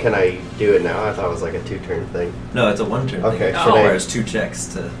 Oh, can I do it now? I thought it was like a 2-turn thing. No, it's a 1-turn thing. Okay, It should I- requires 2 checks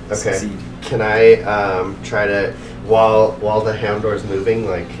to Okay. succeed. Can I try to, while the Houndor's moving,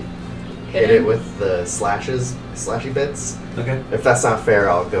 like hit it with the slashy bits? Okay. If that's not fair,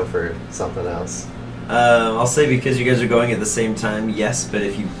 I'll go for something else. I'll say because you guys are going at the same time, yes, but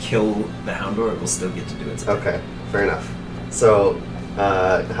if you kill the Houndor, it will still get to do its attack. Okay, fair enough. So,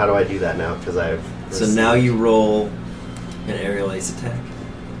 how do I do that now? Because I've. So now you roll an aerial ace attack.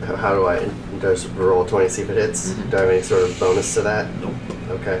 How do I just roll 20 see if it hits? Mhm. Do I have any sort of bonus to that? Nope.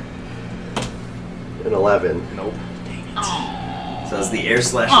 Okay. An 11. Nope. So as the air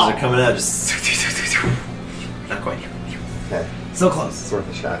slashes are coming out, just not quite. Okay, So close. it's worth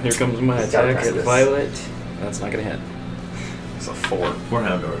a shot. Here comes my Just gotta attack at practice. Violet. That's not gonna hit. It's a 4. Poor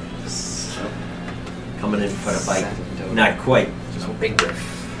Houndor. Coming in for a bite. 7 total. Not quite. Just a big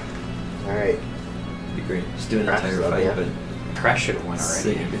riff. All right. Be great. Just do an Crash entire is up, fight, yeah. but Crash should have won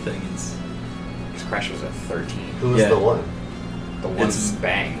say already. everything is. Because Crash was at 13. Who's Yeah. the one? The It's one's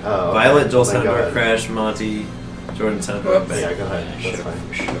Bang. Oh, okay. Violet, Joel Then go Houndor, ahead. Crash, Monty, Jordan Houndor, Whoops. Bang. Yeah, go ahead. I That's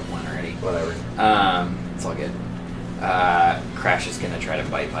fine. should have won already. Whatever. It's all good. Crash is gonna try to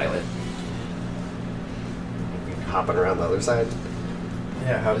bite Violet. Hopping around the other side.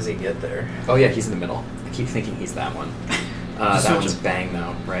 Yeah, how does he get there? Oh yeah, he's in the middle. I keep thinking he's that one. Just That switch one's him. Bang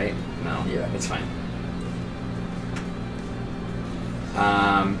though, right? No. Yeah. It's fine.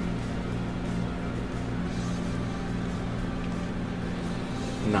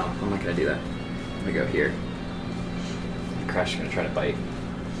 No, I'm not gonna do that. I'm gonna go here. And Crash is gonna try to bite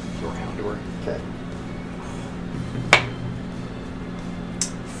your Houndor. Okay.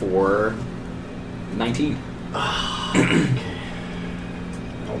 4 19. I'll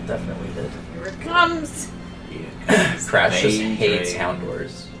definitely hit. Here it comes. Crash just Bane hates Drain. Hound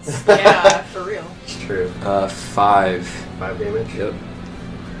Doors. Yeah, for real. It's true. 5. 5 damage. Yep.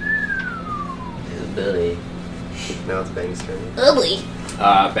 Billy. Now it's Bang's turn. Ugly.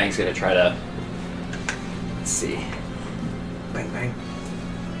 Bang's gonna try to. Let's see. Bang, bang.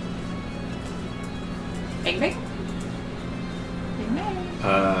 Bang bang. Bang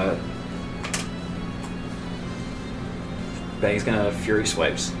bang. Bang's gonna Fury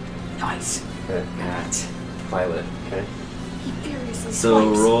Swipes Nice. Okay. at Violet. Okay. He furiously So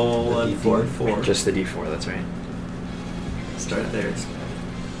swipes. roll The a D4. D4. Just the D4, that's right. Start there.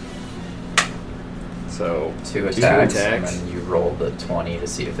 So, 2 attacks, and attacks. then you roll the 20 to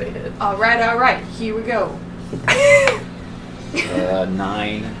see if they hit. All right. Here we go.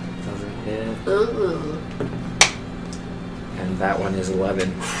 9 doesn't hit. Ooh. And that one is 11.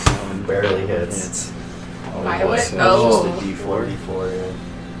 So one Barely hits. Oh, Violet? so Oh. just a D4. 4d4, yeah.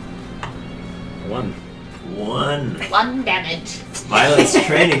 1. 1. 1 damage. Violet's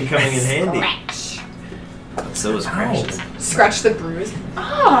training coming in handy. Scratch. So was Crash's. Scratch the bruise.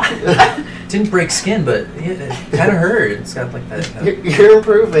 Ah. Didn't break skin, but it kind of hurt. It's got like that. You're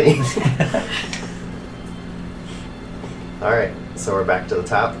improving. Alright, so we're back to the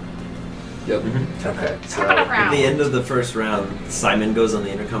top. Yep. Okay, so Top of the At round. the end of the first round, Simon goes on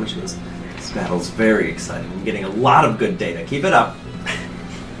the intercom and she goes, "This battle's very exciting. I'm getting a lot of good data. Keep it up."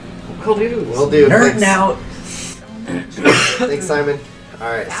 we'll do. Nerd Thanks. out. Thanks, Simon.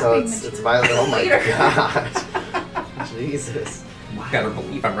 Alright, so Zapping it's material. Violet. Oh my Later. god. Jesus. I gotta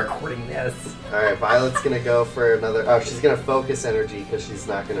believe I'm recording this. Alright, Violet's gonna go for another. Oh, she's gonna focus energy because she's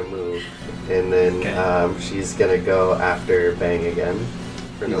not gonna move. And then Okay. she's gonna go after Bang again.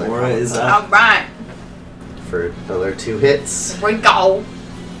 For The another aura combo is attack. up. All right. For another 2 hits. Here we go.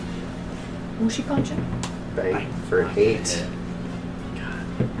 Who's she punching? Bang for 8.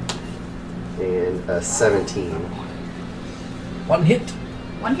 And a 17 1 hit.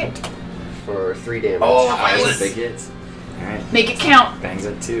 1 hit. for 3 damage. Oh, Nice. Those are big hits. Alright. Make it count. Bang's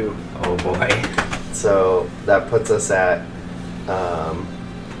at 2. Oh boy. So that puts us at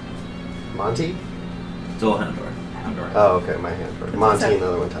Monty? Zol Houndor. Oh, okay, my hand. Monty and the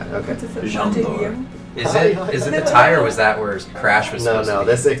other one tied. Okay. Jandor. Is it the tie or was that where Crash was No, supposed no. to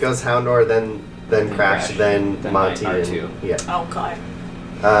be? This it goes Houndor, then Crash, Crash, then then Monty, my and R2. yeah. Okay.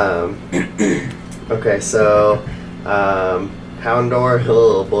 Okay, so Houndor.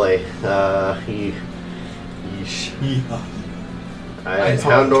 Oh boy.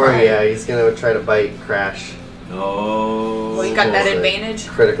 Houndor. try. Yeah, he's gonna try to bite Crash. Oh. Well, you got that Bullshit. advantage.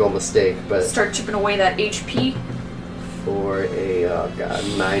 Critical mistake, but Start chipping away that HP. for a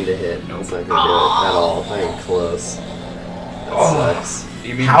 9 to hit. Nope. It's not gonna do it at all. I am close. That sucks.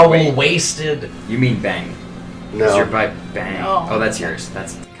 You mean Howl wait, wasted. You mean Bang? Because No. you're by Bang. No. Oh, that's yours.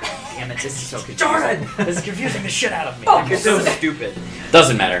 That's. God damn it! This is so confusing. Jordan! This is confusing the shit out of me. Oh, You're so stupid.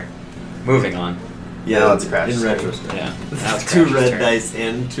 Doesn't matter. Moving on. Yeah, Now it's Crash's in turn. retrospect. Yeah. Now it's 2 Crash's red turn. dice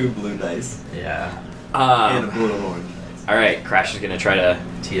and 2 blue dice. Yeah. And a blue and orange. All right. Crash is gonna try to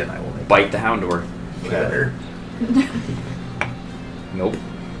Tia and I will make bite the Houndor. it better. Nope.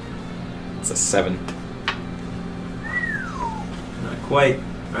 It's a 7. Not quite.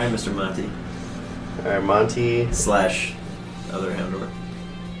 Alright, Mr. Monty. Alright, Monty. / other Houndor.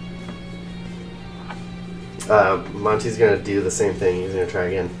 Monty's gonna do the same thing. He's gonna try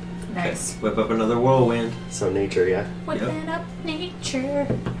again. Nice. Whip up another whirlwind. So nature, yeah, Whipping up nature.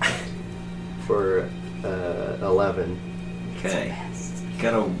 for 11. Okay.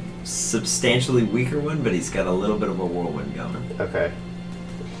 Got a substantially weaker one, but he's got a little bit of a whirlwind going. Okay.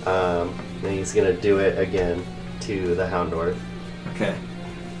 Then he's gonna do it again to the Houndor. Okay.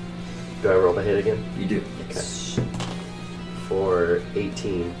 Do I roll the hit again? You do. Okay. For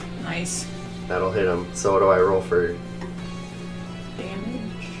 18. Nice. That'll hit him. So what do I roll for?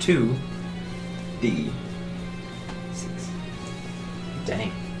 Damage. 2d6.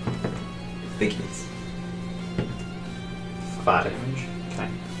 Dang. Big hits. 5. Damage. Okay.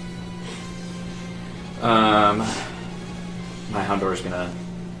 My Houndor's gonna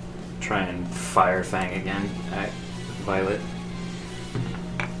try and fire Fang again at Violet.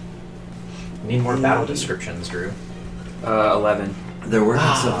 Need more battle descriptions, Drew. 11. They're working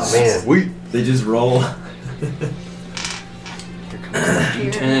Oh, so man. sweet. They just roll. Here comes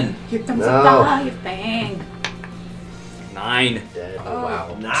the D10. Here comes No. a 5. Bang. 9. Dead. Oh,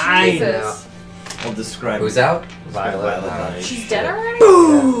 wow. 9! Jesus. I'll describe Who's it. out? Violet. dying. She's dead already?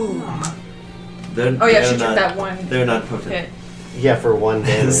 Boom! They're, Oh yeah, they're she took not, that one They're not potent. hit. Yeah, for 1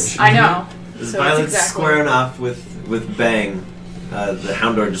 damage. I know. This So Violet's it's exactly- squaring off with Bang, The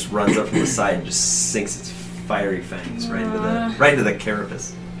Houndor just runs up from the side and just sinks its fiery fangs right into the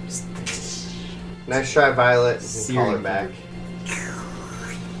carapace. Just Nice try, Violet. You can call her Searing back.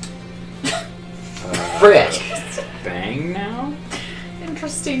 Frick! Bang now?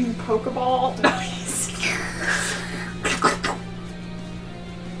 Interesting Pokeball.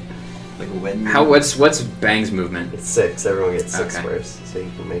 like when What's Bang's movement? It's 6. Everyone gets 6 Okay. squares, so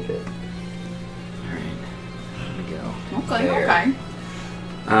you can make it. Alright. Here we go. Okay, There. okay.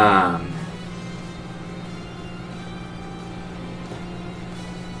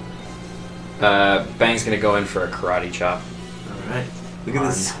 Bang's gonna go in for a karate chop. All right. Look at On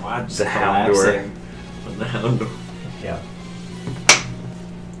this squad just the Houndor. collapsing on the Houndor. Yeah.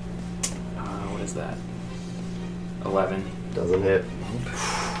 What is that? 11. Doesn't hit.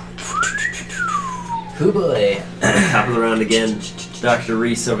 Hoo boy. Top of the round again. Dr.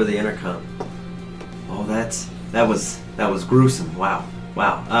 Reese over the intercom. Oh, that was gruesome. Wow.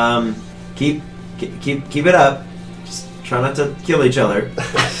 Keep it up. Just try not to kill each other.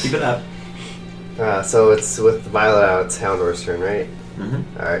 Keep it up. So it's with Violet out. It's Houndor's turn, right?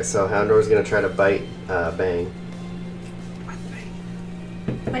 Mm-hmm. All right. So Houndor's gonna try to bite Bang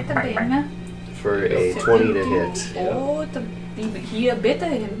Like the bang. for a 20 to hit. Oh, he bit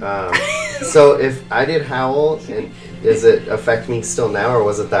him. So if I did Howl, does it affect me still now, or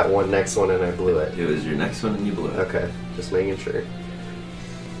was it that one next one and I blew it? It was your next one and you blew it. Okay, just making sure.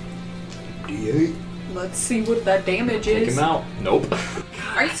 D8. Let's see what that damage Take is. him out. Nope.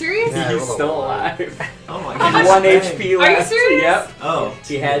 Are you serious? Yeah, I He's rolled a still one. alive. Oh my How god. much- 1 Bang. HP Are you left. serious? Yep. Oh,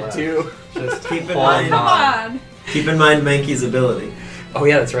 He had 2. just keep in Oh, mind. come on. Keep in mind Mankey's ability. Oh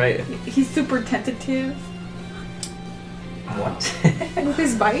yeah, that's right. He's super tentative What? with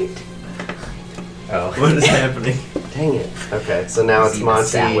his bite. Oh. What is happening? Dang it. Okay, so now it's Eating Monty.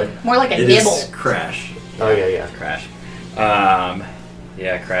 salad. More like a It nibble. is Crash. Oh yeah. Crash.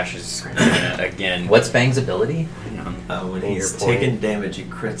 Yeah, Crash is again. What's Bang's ability? Hang on. When And he's your point. taking damage, he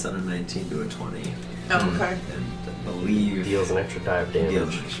crits on a 19 to a 20. Oh, okay. And I believe Deals an extra die of deals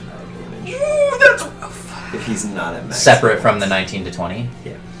damage. an extra damage. Ooh, that's rough. If he's not at max. Separate from the 19 to 20?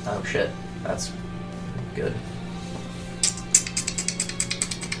 Yeah. Oh shit. That's good.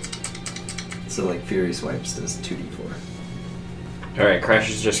 So like Fury Swipes does 2d4. All right, Crash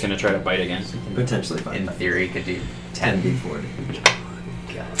is just gonna try to bite again. Potentially 5. In theory, could do 10. 10d4 damage.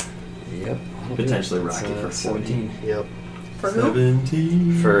 Yep. Potentially Rocky for 14. Yep. For who?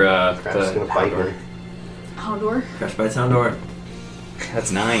 17. For Crash is the gonna bite Houndor. me. Houndor. Crash by Houndor.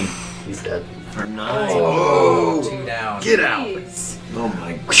 That's 9. He's dead. For 9. Oh, 2 down. Get out! Jeez. Oh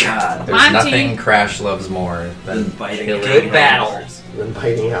my god. There's Monty. nothing Crash loves more Then than biting killing Good battle. Houndors. Then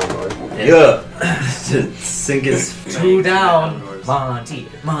biting Houndor. Yeah. To sink his 2 down. Houndors.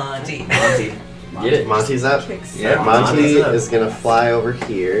 Monty. Get it? Monty's up. Kicks. Yeah, Monty Monty's up. is gonna fly over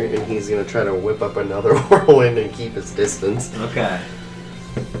here, and he's gonna try to whip up another whirlwind and keep his distance Okay.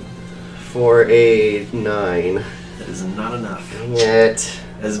 for a 9. That is not enough. Dang it.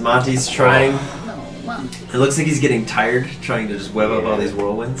 As Monty's trying, No, Mom. it looks like he's getting tired trying to just web up all these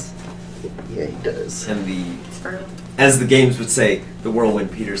whirlwinds. Yeah, he does. And It's for as the games would say, the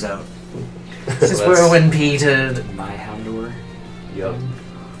whirlwind peters out. This is whirlwind peated. My Houndor. Yup.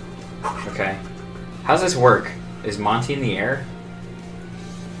 Okay. How's this work? Is Monty in the air?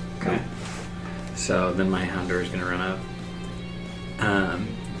 Okay. So then my Houndor is gonna run up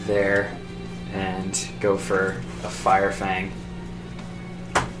there and go for a Fire Fang.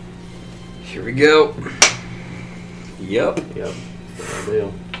 Here we go. Yup. Yep. I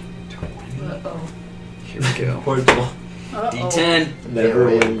do. Uh-oh. Here we go. Portal Uh-oh. D10. never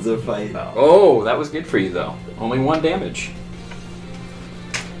win. wins a fight. Oh, that was good for you though. Only 1 damage.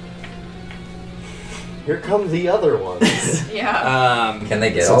 Here come the other ones. Yeah. Can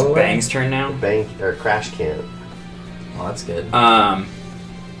they get so all it's the way? Bang's turn now. Bang or Crash can't. Well, that's good.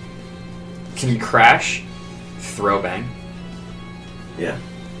 Can Crash throw Bang? Yeah.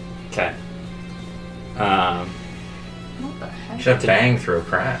 Okay. What the heck? Should have Bang through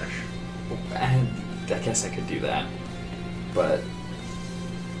Crash. I guess I could do that, but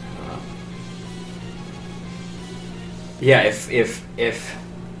yeah. If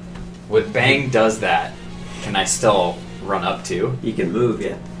Would Bang does that, can I still run up too? He can move,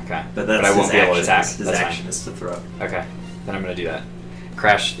 yeah. Okay, But that's I won't his be able to action. attack. His That's action is to throw. fine. Okay, then I'm gonna do that.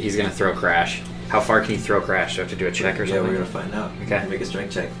 Crash. He's gonna throw Crash. How far can he throw Crash? Do I have to do a check or Yeah, something? we're gonna find out. Okay. Make a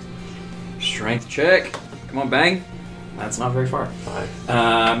strength check. Strength check. Come on, Bang. That's not very far.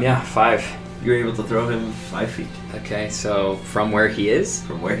 5. Yeah, 5. You're able to throw him 5 feet Okay, so from where he is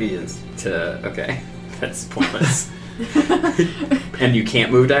from where he is. to okay, that's pointless. And you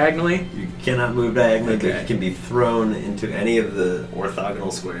can't move diagonally. You cannot move diagonally, but Okay. you can be thrown into any of the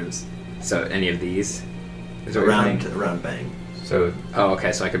orthogonal squares So any of these? Is what you're around saying? Bang. So Oh,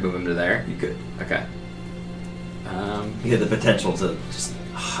 okay. So I could move him to there. You could. Okay. You have the potential to just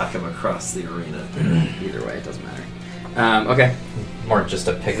huck him across the arena. Either way, it doesn't matter. Okay. more just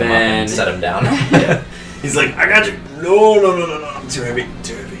to pick him up Then- and set him down. Yeah. He's like, I got you. No, no, no, no, no. I'm too heavy.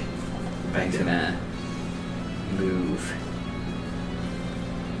 Too heavy. Bang I'm down. gonna move.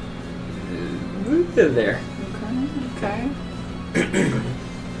 Move to there. Okay.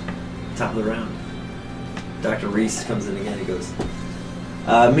 Top of the round. Dr. Reese comes in again. He goes,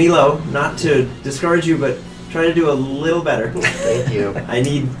 Milo, not to discourage you, but try to do a little better. Thank you. I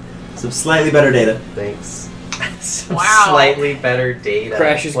need some slightly better data. Thanks. Some Wow. slightly better data.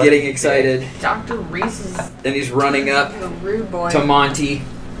 Crash is What- getting excited, Dr. Reese is and he's running up a rude boy. to Monty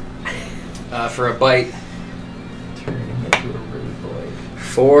for a bite. Turning into a rude boy.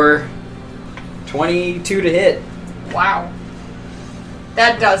 For 22 to hit. Wow.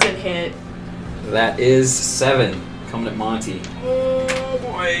 That doesn't hit. That is 7. Coming at Monty. Oh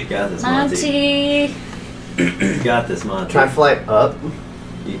boy. You got this, Monty. Monty. You got this, Monty. Can I fly up?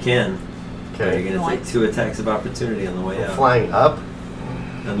 You can. But Okay. you're going to take 2 attacks of opportunity on the way out. Flying up?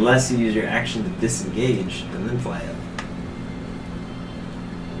 Unless you use your action to disengage and then fly up.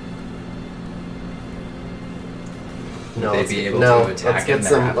 No, they let's, be able no, to attack let's him get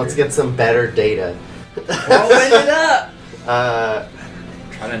some. thereafter? Let's get some better data. Rolling it up!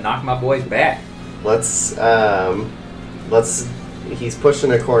 Trying to knock my boys back. Let's. He's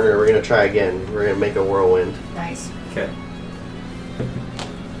pushing a corner. We're gonna try again. We're gonna make a whirlwind. Nice. Okay.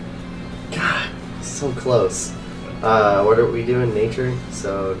 God, so close. What are we doing? Nature.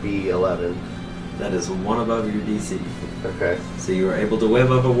 So it'd be 11. That is 1 above your DC. Okay. So you are able to web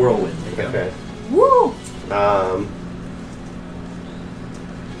up a whirlwind. There you go. Okay. Woo!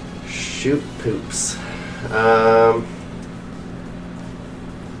 Shoot poops. I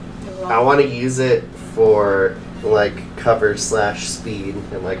want to use it for like cover / speed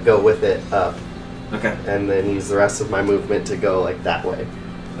and like go with it up, Okay. and then use the rest of my movement to go like that way.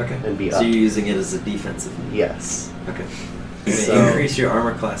 Okay. And be so up. you're using it as a defensive move. Yes. Okay. You're going to So- increase your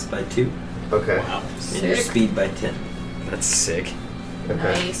armor class by 2 Okay. Wow. and your Sick. speed by 10. That's sick.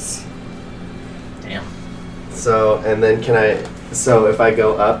 Okay. Nice. Damn. So and then can I? So if I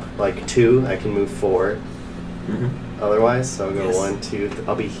go up like 2, I can move 4. Mm-hmm. Otherwise, so I'll go Yes. 1, 2.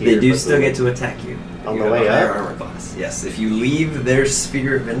 I'll be here. They do but still the- get to attack you. On You the have way a higher up? armor class. Yes. If you leave their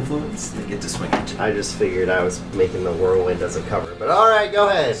sphere of influence, they get to swing at you. I just figured I was making the whirlwind as a cover, but all right, go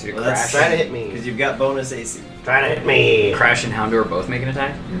ahead. So you're Well, that's Try to hit me. Because you've got bonus AC. Try to hit me. Crash and Houndor both make an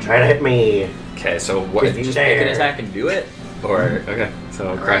attack? Try to hit me. Okay, so what? If you Just make an dare. attack and do it? Or, okay.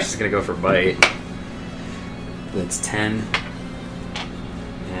 So Crash is going to go for bite. That's 10.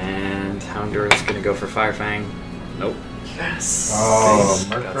 And Houndor is going to go for Fire Fang. Nope. Yes. Oh,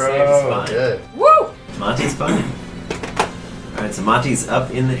 God Murkrow. saves fine. Good. Woo! Monty's fine. Alright, so Monty's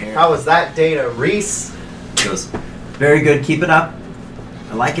up in the air. How was that data, Reese? He goes, very good, keep it up.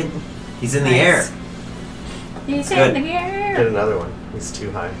 I like it. He's in the air. Nice. He's Good. in the Get air. another one. He's too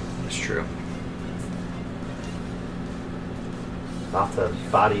high. That's true. Off the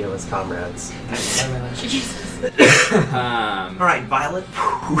body of his comrades. Jesus. Alright, Violet.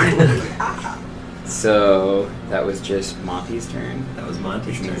 So that was just Monty's turn, That was Monty's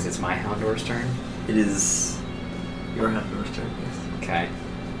which turn. means it's my Houndor's turn. It is your Houndor's turn, yes. Okay.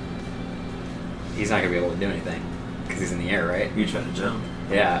 He's not going to be able to do anything because he's in the air, right? You try to jump.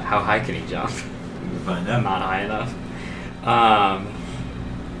 Yeah, how high can he jump? You can find I'm out. not high enough.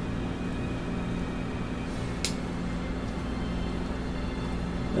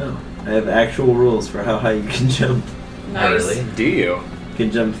 No. I have actual rules for how high you can jump. Nice. Really? Do you? You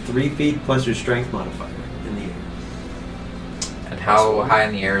can jump 3 feet plus your strength modifier in the air. And how high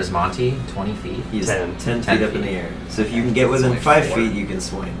in the air is Monty? 20 feet? He's 10. 10 10 feet up in the feet. air. So if you can get That's within only 5 4. feet, you can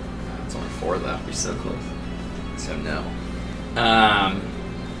swing. It's only 4 though. You're so close. So no.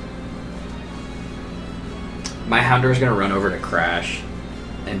 My Houndor's gonna run over to Crash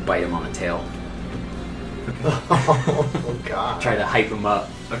and bite him on the tail. Oh God. Try to hype him up.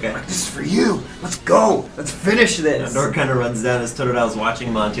 Okay. This is for you. Let's go. Let's finish this. Houndor kind of runs down as Totodile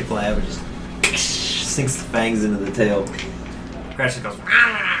watching Monty fly up and just sinks the fangs into the tail. Crash just goes.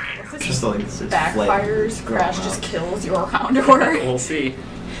 Just like this. Backfires. Crash just kills your Houndor. We'll see.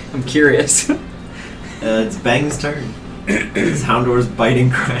 I'm curious. It's Bang's turn. It's Houndor's biting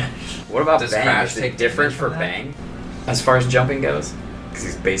Crash. What about Does Bang? Crash Is it take different damage for from that? Bang as far as jumping goes? Because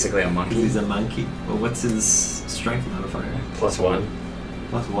he's basically a monkey. He's a monkey. Well, what's his strength modifier? +1.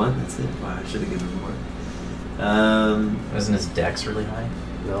 +1. That's it. Wow, I should have given him more. Isn't his dex really high?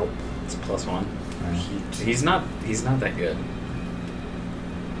 Nope. It's +1. He's not that good.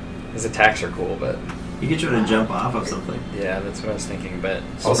 His attacks are cool, but You can try to jump off of something. yeah, that's what I was thinking. But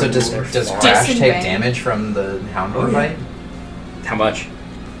Also, does far. Crash take Disadvantage. damage from the Houndor Oh, yeah. bite? How much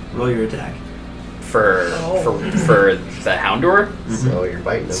Roll your attack. for the Houndor? So you're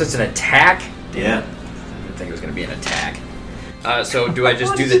biting him. So it's an attack. Yeah. I didn't think it was gonna be an attack. So do I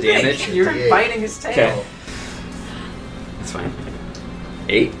just What do did the you think? damage? You're Yeah. biting his tail. Okay. That's fine.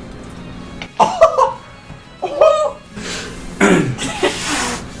 8.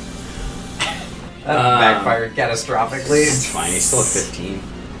 That backfired catastrophically. It's fine. He's still at 15.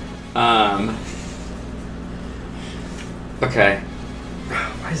 Okay.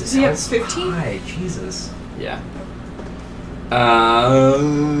 Why is it Does he have so 15? high? Jesus. Yeah.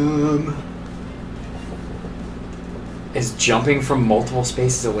 Is jumping from multiple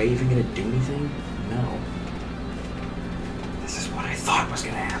spaces away even gonna do anything? No. This is what I thought was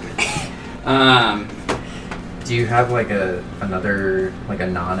gonna happen. Do you have like another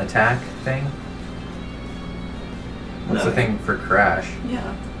non-attack thing? What's the No. thing for Crash?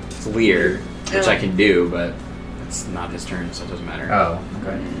 Yeah. It's Leer, which Yeah. I can do, but it's not his turn, so it doesn't matter. Oh,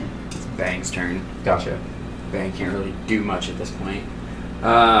 okay. It's Bang's turn. Gotcha. Bang can't really do much at this point.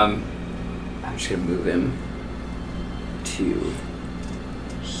 I'm just gonna move him to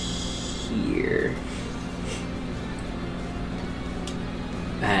here.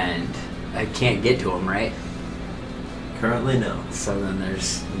 And I can't get to him, right? Currently, no. So then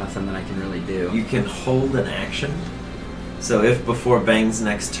there's nothing that I can really do. You can hold an action. So if before Bang's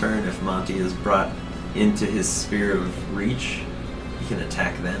next turn, if Monty is brought into his sphere of reach, he can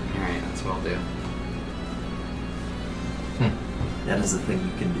attack then. Alright, that's what I'll do. That is the thing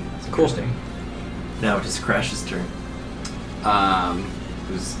you can do. Cool. Interesting. Now it is Crash's turn.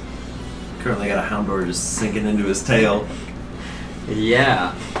 Who's currently got a Houndor just sinking into his tail.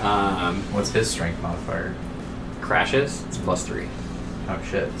 Yeah. What's his strength modifier? Crashes, it's +3. Oh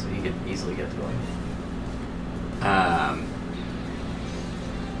shit! So you could easily get to him.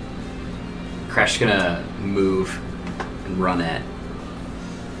 Crash is gonna move and run at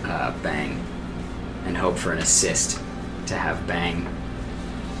Bang and hope for an assist to have Bang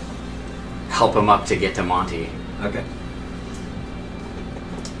help him up to get to Monty. Okay.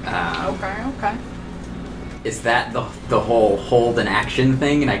 Okay. Is that the whole hold and action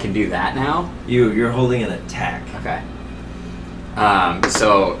thing, and I can do that now? You're holding an attack. Okay.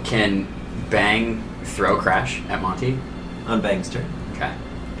 So can Bang throw Crash at Monty? On Bang's turn. Okay.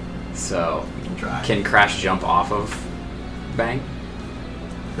 So You can try. can Crash jump off of Bang?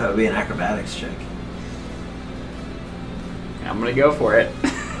 That would be an acrobatics check. I'm gonna go for it.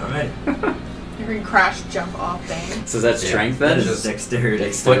 Alright. You're going to Crash jump off Bang, So that's Yeah. strength That then? is Just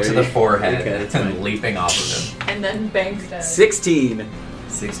dexterity. Foot to the forehead Okay, that's and fine. leaping off of him. and then Bang's dead. 16.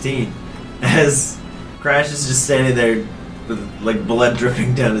 16. As Crash is just standing there with like blood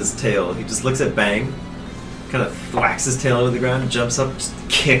dripping down his tail, he just looks at Bang, kind of thwacks his tail into the ground, jumps up, just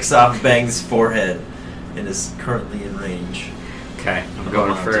kicks off Bang's forehead, and is currently in range. Okay, I'm On going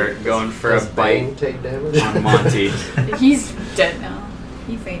Monty. for a Does Bang bite take damage? on Monty. He's dead now.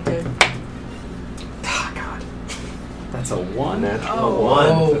 He fainted. Oh, God. That's a 1. Natural Oh. One.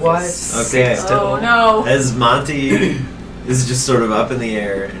 Oh, what? Okay. Oh no. As Monty is just sort of up in the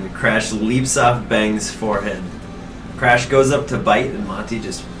air, and Crash leaps off Bang's forehead. Crash goes up to bite, and Monty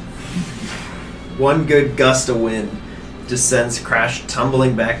just one good gust of wind just sends Crash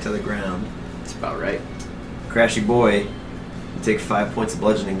tumbling back to the ground. That's about right. Crashy boy, you take 5 points of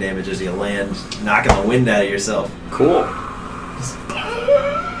bludgeoning damage as you land, knocking the wind out of yourself. Cool.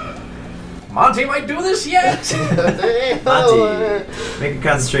 Monty might do this yet. Monty, make a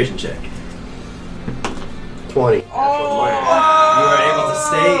concentration check. 20. You are able to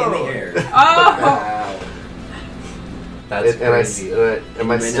stay in the air. Oh. Wow. That's And I crazy. You am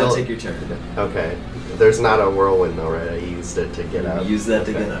I may still now take your turn. okay? There's not a whirlwind though, right? I used it to get up. Use that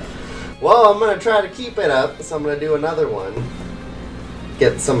to Okay. get up. Well, I'm gonna try to keep it up, so I'm gonna do another one.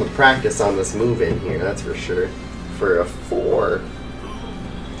 Get some practice on this move in here, that's for sure. For a 4.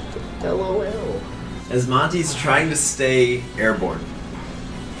 LOL. As Monty's trying to stay airborne,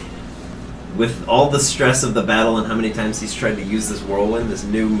 with all the stress of the battle and how many times he's tried to use this whirlwind, this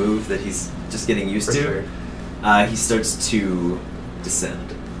new move that he's just getting used For to, sure. he starts to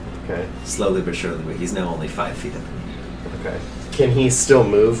descend. Okay. Slowly but surely, but he's now only 5 feet up in the air. Okay. Can he still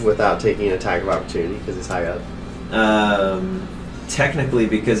move without taking an attack of opportunity because he's high up? Technically,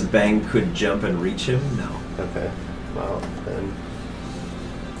 because Bang could jump and reach him, no. Okay. Well, then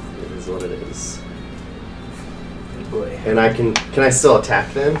it is what it is. Boy. And I can I still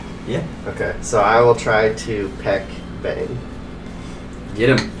attack then? Yeah. Okay. So I will try to peck Bang. Get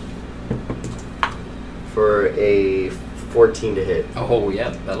him. For a 14 to hit. Oh, yeah,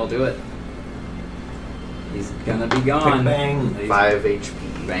 that'll do it. He's gonna be gone. Bang. 5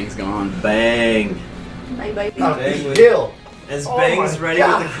 HP. Bang's gone. Bang. Bye bye. Oh, Bang. kill! As Oh Bang's my ready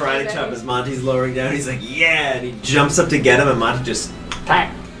God. with the karate chop, as Monty's lowering down, he's like, yeah! And he jumps up to get him, and Monty just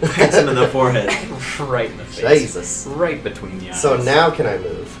hits him in the forehead. Right in the face. Jesus. Right between the eyes. So now can I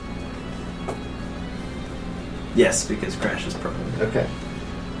move? Yes, because Crash is prone. Okay.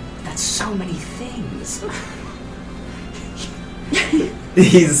 That's so many things.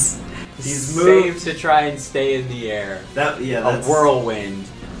 He's moved. Safe to try and stay in the air. That's A whirlwind,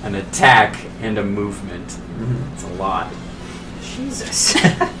 an attack, and a movement. Mhm. It's a lot. Jesus.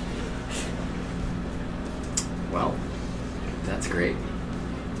 Well, that's great.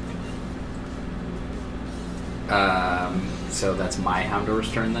 So that's my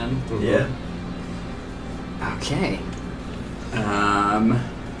Houndour's turn then? Yeah. Okay.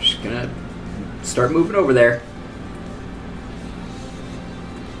 Just gonna start moving over there.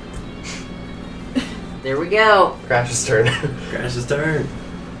 There we go. Crash's turn. Crash's turn.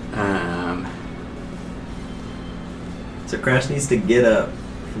 So Crash needs to get up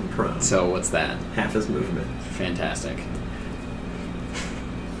from prone. So what's that? Half his movement. Fantastic.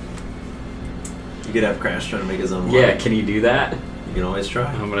 You could have Crash trying to make his own water. Yeah, can you do that? You can always try.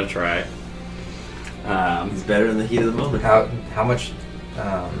 I'm gonna try. He's better in the heat of the moment. How much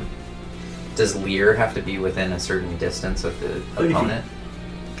does Lear have to be within a certain distance of the 30 feet. opponent?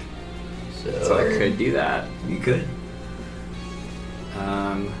 So I could do that. You could.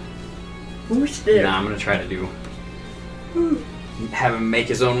 Who's there? Nah, I'm gonna try to do. Have him make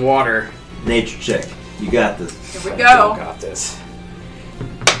his own water. Nature check. You got this. Here we I go. got this.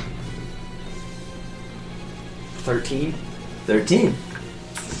 13. 13.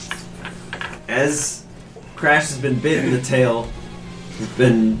 As Crash has been bit in the tail, he's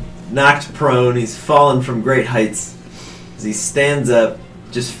been knocked prone, he's fallen from great heights. As he stands up,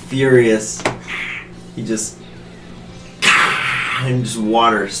 just furious, he just... and just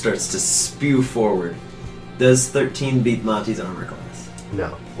water starts to spew forward. Does 13 beat Monty's armor class?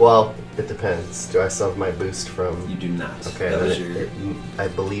 No. Well, it depends. Do I still have my boost from... You do not. Okay, That then was your... I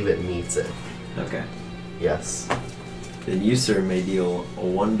believe it meets it. Okay. Yes. Then you, sir, may deal a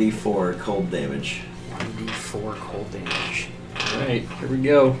 1d4 cold damage. 1d4 cold damage. Alright, here we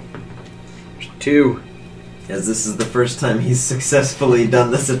go. There's 2. As this is the first time he's successfully done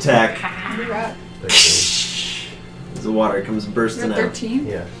this attack. You're at, 13. As the water comes you're bursting at out. 13?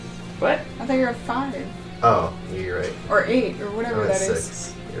 Yeah. What? I thought you were at 5. Oh, you're right. Or 8, or whatever I'm that at is.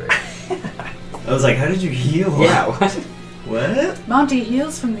 6. You're right. I was like, how did you heal? Yeah, what? What? Monty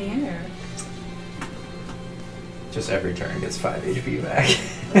heals from the air. Just every turn gets 5 HP back.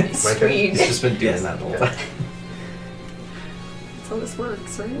 That'd be My turn? sweet. He's just been doing Yes. that the whole Yeah. time. That's how this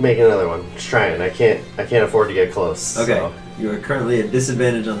works, right? Make another one. Just trying. I can't afford to get close. Okay. So. You are currently at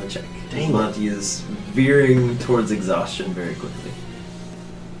disadvantage on the check. Dang it. Monty is veering towards exhaustion very quickly.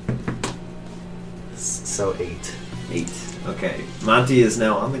 So 8. 8. Okay. Monty is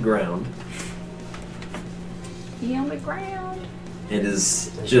now on the ground. He on the ground. It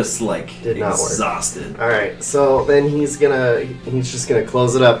is just like Did not work. exhausted. All right. So then he's just gonna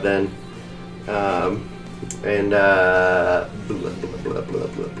close it up then, and blah, blah, blah, blah, blah,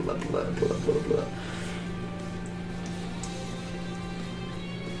 blah, blah, blah, blah,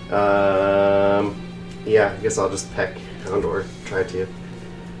 blah. Yeah, I guess I'll just peck Houndour. Try to.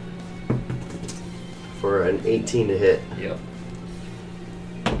 For an 18 to hit Yep.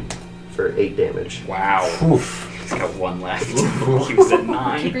 for 8 damage. Wow. He's got 1 left. He was at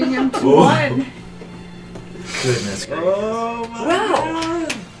 9. Keeping him to Ooh. 1. Goodness gracious. Oh my Wow.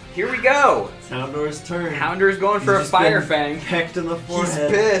 god! Here we go. It's Houndour's turn. Houndour's going for He's a just fire been fang. Pecked in the He's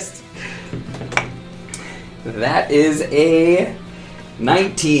forehead. pissed. That is a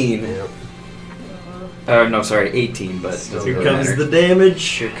 19. Yep. No, sorry, 18, but Still Here doesn't comes matter. the damage.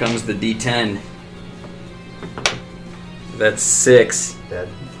 Here comes the D10. That's 6. Dead.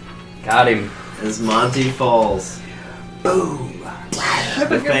 Got him. As Monty falls. Boom. The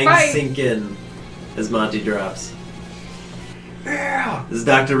Good fangs fight. sink in as Monty drops. As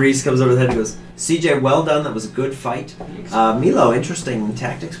Dr. Reese comes over the head and goes, CJ, well done. That was a good fight. Milo, interesting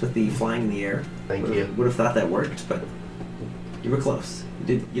tactics with the flying in the air. Thank you. Would have thought that worked, but you were close.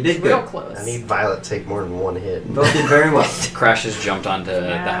 You did Real good. close. I need Violet to take more than 1 hit. You both did very well. Crash has jumped onto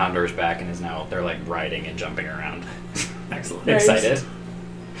Yeah. the Houndour's back and is now, they're like riding and jumping around. Excellent. Nice. Excited.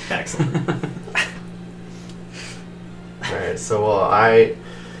 Excellent. Alright, so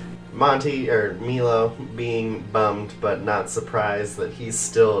Monty, or Milo, being bummed but not surprised that he's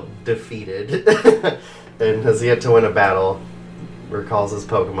still defeated and has yet to win a battle, recalls his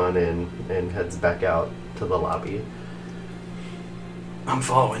Pokemon in and heads back out to the lobby. I'm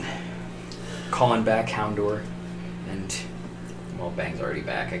following. Calling back Houndour. And, well, Bang's already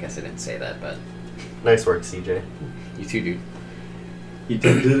back. I guess I didn't say that, but Nice work, CJ. you too, dude. You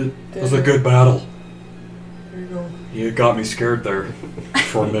did it. It was a good battle. You got me scared there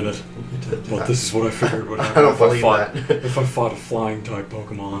for a minute. But this is what I figured would happen I don't if believe fought, that. if I fought a flying type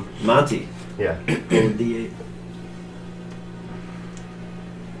Pokemon. Monty. Yeah. Roll a D8.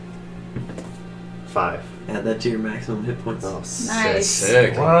 5. Add that to your maximum hit points. Oh, Nice.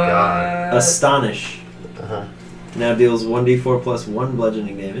 Sick. God. Astonish. Uh-huh. Now deals 1d4 plus 1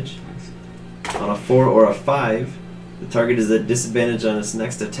 bludgeoning damage. On a 4 or a 5, the target is at disadvantage on its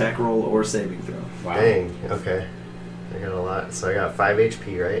next attack roll or saving throw. Wow. Dang. Okay. I got a lot. So I got 5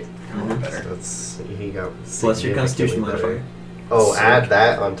 HP, right? Mhm. Better. So that's he got Plus your constitution significantly better. modifier. Oh, Sick. add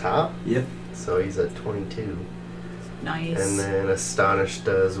that on top. Yep. So he's at 22. Nice. And then Astonish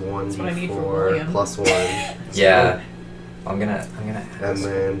does what I need from 1d4 William. plus 1. Yeah. I'm gonna And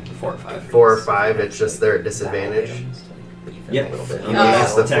then 4 or 5. 4 or 5, it's just they're at disadvantage. Yep. A little bit. On Oh. the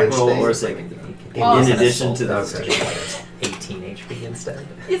next The attack flinch roll thing. or saving throw. Well, in it's an addition to assault. that. Okay. 18 HP instead.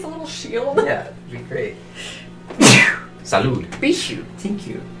 He's a little shield. Yeah, it'd be great. Salud. Bishu. Thank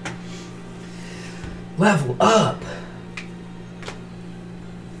you. Level up.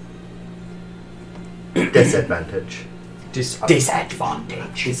 Disadvantage.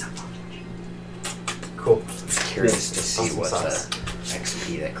 Disadvantage. Cool. Curious to see Awesome what sauce. the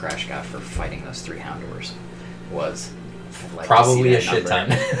XP that Crash got for fighting those 3 Houndours was. I'd like to Probably see a that shit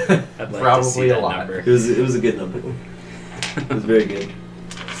number. ton. I'd like Probably to see a that lot. number. It was a good number. It was very good.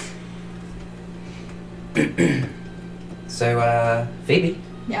 So, Phoebe,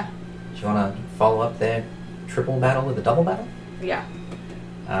 Yeah. do you want to follow up their triple battle with a double battle? Yeah.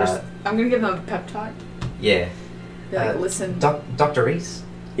 First, I'm gonna give them a pep talk. Yeah. Be like, Uh, listen. Dr. Reese?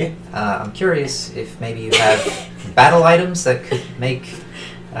 Yeah. I'm curious if maybe you have battle items that could make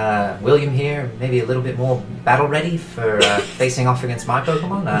William here maybe a little bit more battle ready for facing off against my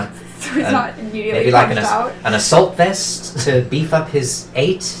Pokemon. so he's not immediately Maybe like punched out. an assault vest to beef up his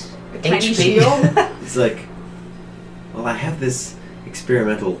 8 A tiny HP. shield. It's like, well, I have this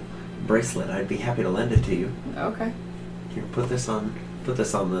experimental bracelet. I'd be happy to lend it to you. Okay. Here, put this on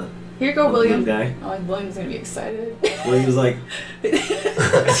the Here you go, on the William. guy. Oh, William's gonna be excited. William's like,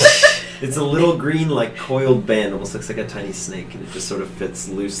 it's a little green, like coiled band, almost looks like a tiny snake, and it just sort of fits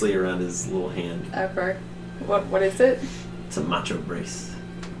loosely around his little hand. Ever. What is it? It's a macho brace.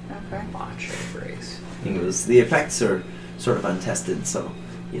 Okay. Macho brace. I think it was the effects are sort of untested, so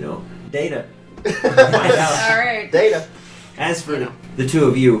data. Find out. All right. Data. As for the two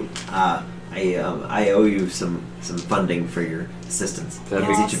of you, I owe you some funding for your assistance. That'd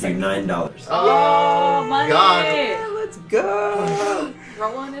Hands be each of you $9. Oh, money! God. Let's go!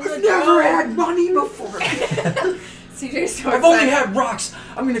 Rolling in the Never dough. had money before. CJ's so I've only excited. had rocks.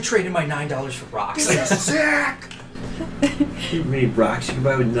 I'm gonna trade in my $9 for rocks. Sick. You many rocks you can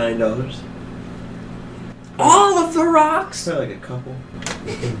buy with $9? All of the rocks. Probably like a couple.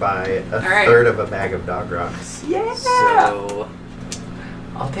 You can buy a right. third of a bag of dog rocks. Yeah. So,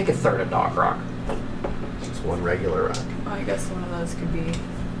 I'll take a third of Dog Rock. Just one regular rock. Oh, I guess one of those could be.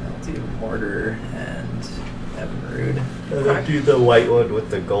 I'll do Mortar and Evinrude. And then do the white one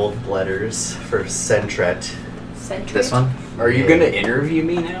with the gold letters for Sentret. Sentry. This one? Are you Yeah. gonna interview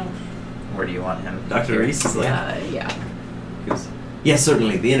me now? Where do you want him? Dr. Reese is like, Yeah. he goes, yes,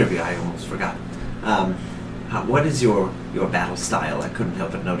 certainly, the interview, I almost forgot. What is your battle style? I couldn't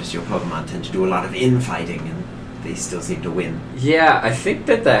help but notice your Pokemon tend to do a lot of infighting, and they still seem to win. Yeah, I think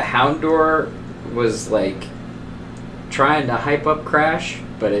that the Houndour was like trying to hype up Crash,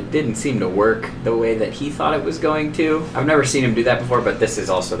 but it didn't seem to work the way that he thought it was going to. I've never seen him do that before, but this is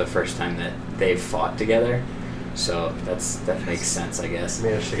also the first time that they've fought together. So that makes sense, I guess.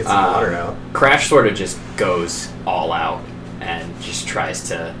 Managed to get some water out. Crash sort of just goes all out and just tries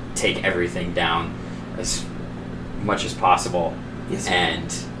to take everything down as much as possible. Yes, sir.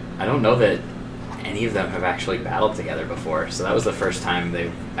 And I don't know that any of them have actually battled together before, so that was the first time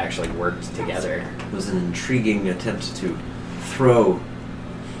they've actually worked together. It was an intriguing attempt to throw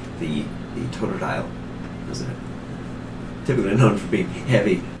the Totodile. Was it typically known for being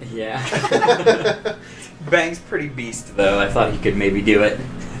heavy? Yeah. Bang's pretty beast, though. I thought he could maybe do it.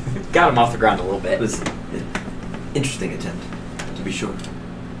 Got him off the ground a little It bit. was an interesting attempt, to be sure.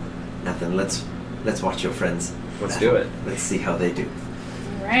 Nothing. Let's watch your friends. Let's do it. Let's see how they do.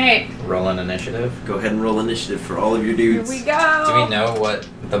 All right. Roll an initiative. Go ahead and roll initiative for all of your Here dudes. we go. Do we know what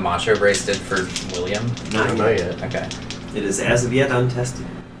the Macho Brace did for William? Not Not yet. yet. Okay. It is as of yet untested.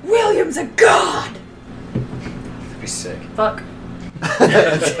 William's a god. That'd be sick. Fuck.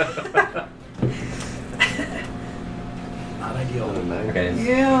 Not ideal. Okay.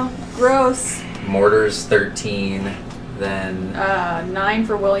 Yeah, gross. Mortar's 13, then 9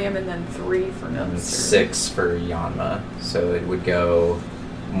 for William, and then 3 for Nubster. 6 for Yanma. So it would go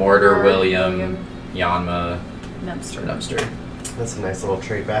Mortar, Mortar, William, Yanma, Nubster. Nubster. That's a nice little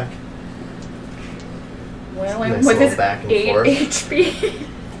trade back. William Nice with little his back and 8 forth. HP.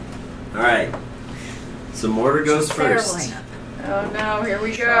 Alright. So Mortar goes Terrible first. lineup. Oh no, here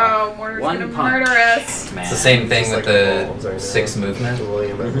we go. Mortar's One gonna punch. murder us. Man. It's the same thing Just with like the wolves right now. 6 movement. The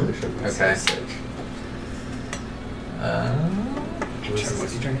William evolution. It's Okay. so sick.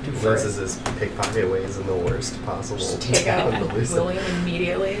 What's he trying to do Loses his pickpocket ways in the worst possible. Just take out to lose it. William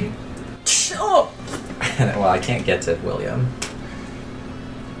immediately. Oh! Well, I can't get to William.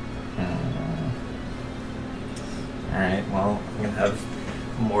 Alright, well, I'm gonna have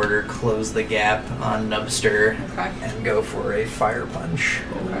Mortar close the gap on Nubster Okay. and go for a fire punch.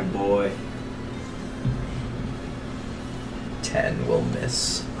 Oh boy. 10 will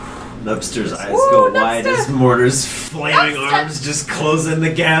miss. Nubster's eyes Woo, go wide Nubster! as Mortar's flaming Nubster! arms just close in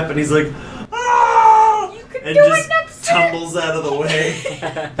the gap, and he's like, ah! You can And do just it, Nubster! tumbles out of the way.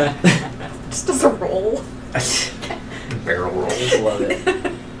 Just does a roll. Barrel rolls, love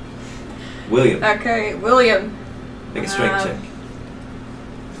it. William, Okay, William. make a strength Um, check.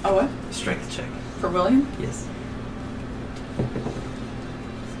 Oh, what? Strength check. For William? Yes.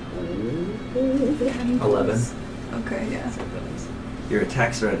 11. Okay, yeah. Your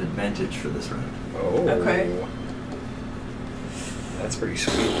attacks are at advantage for this round. Oh. Okay. That's pretty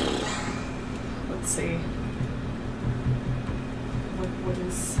sweet. Let's see. What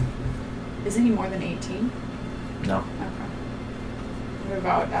is... Isn't he more than 18? No. Okay. What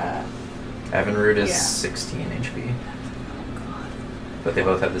about, Evinrude is Yeah. 16 HP, oh god. but they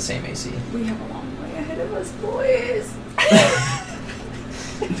both have the same AC. We have a long way ahead of us, boys.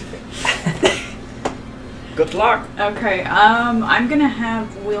 Good luck. Okay, I'm gonna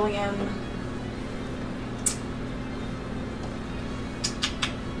have William.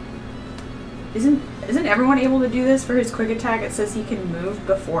 Isn't everyone able to do this for his quick attack? It says he can move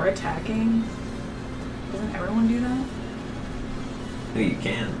before attacking. Doesn't everyone do that? No, you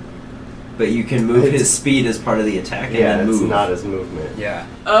can. But you can move It's- his speed as part of the attack and Yeah, then it's move. not his movement. Yeah.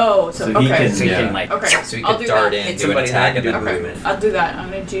 Oh, so So he okay. can- So you Yeah. can like. Okay, So you I'll could do dart that. in, Hit do an somebody attack, and and then do Okay, movement. I'll do that. I'm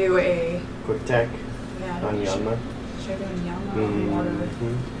gonna do a. Quick attack Yeah. on Yanma. Should I do a Yama or Mm-hmm.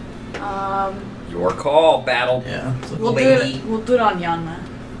 Mortar? Your call, battle. Yeah. We'll do it. We'll do it on Yanma.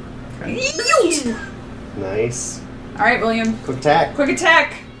 Nice. All right, William. Quick attack. Quick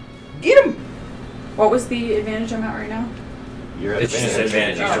attack. Get him. What was the advantage I'm at right now? You're at It's just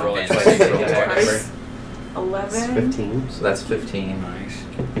advantage. advantage. You should roll it Advantage. twice. Roll Roll it it twice. twice. 11. It's 15. So that's 15. Nice.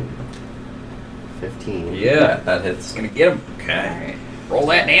 15. Yeah, that hits. Gonna get him. All Okay. right. Roll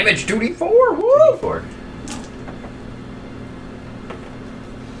that damage. 2d4. Woo. 4.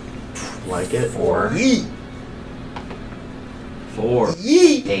 Like it. 4. Yeet. 4.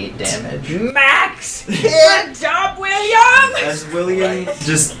 Yeet. 8 damage. Max. Good job, William. As William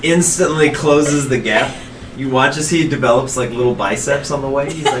just instantly closes the gap, you watch as he develops like little biceps on the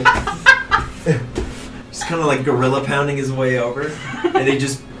way. He's like, just kind of like gorilla pounding his way over, and he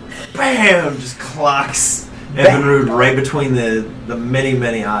just, bam, just clocks Evinrude right between the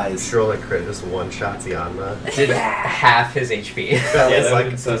many eyes. Sure, like crit just one shots Yanma. Did half his HP. That Yeah, was that like, would've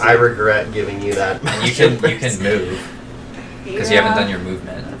been so I sick. regret giving you that. And you can move because you haven't done your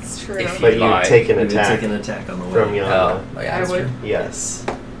movement. That's true. If But you Bye. take an You would attack take an attack on the way. from Yanma. Oh, yeah, I that's would. true. Yes.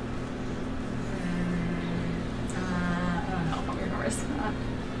 I don't know if I'm gonna risk that.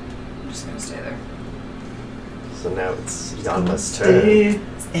 I'm just gonna stay there. So now it's Yanma's turn.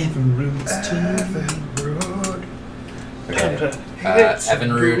 It's Evinrude's turn. Okay.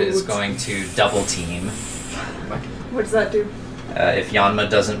 Evinrude is going to double team. What does that do? If Yanma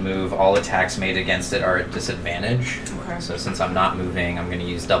doesn't move, all attacks made against it are at disadvantage. Okay. So since I'm not moving, I'm going to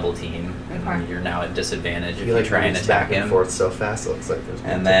use double team. And Okay. you're now at disadvantage if He you like try and moves attack back and him. forth so fast. It looks like there's.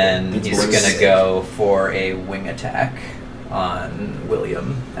 And then It's he's worse. going to go for a wing attack on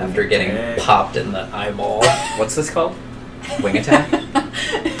William after getting Okay. popped in the eyeball. What's this called? Wing attack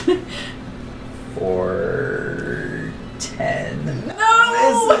for 10.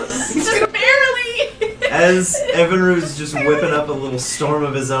 No! Just barely! As Evinrude's just whipping up a little storm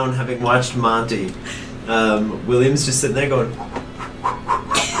of his own, having watched Monty, William's just sitting there going,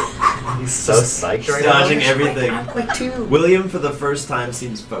 He's so psyched right now. dodging everything. Quick too. William, for the first time,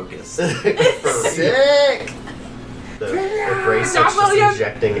 seems focused. Sick. The bracelet's Stop, just William.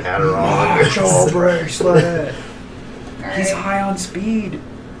 injecting Adderall. in bracelet. All He's right. high on speed.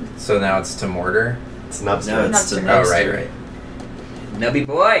 So now it's to Mortar. It's Nubster. No, it's to Nubster. Oh, Nubster. right, right. Nubby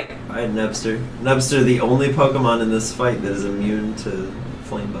boy. Alright, Nubster. Nubster, the only Pokemon in this fight that is immune to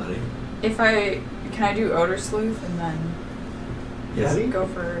Flame Body. Can I do Odor Sleuth and then Yes. go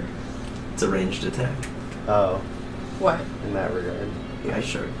for It's a ranged attack. Oh, what? in that regard. Yeah,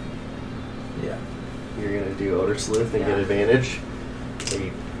 sure. Yeah. You're gonna do Odor Sleuth and get Yeah. advantage. Are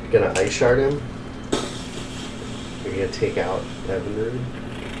you gonna Ice Shard him? You're gonna take out Evinrude?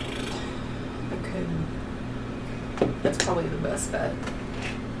 I could. That's probably the best bet.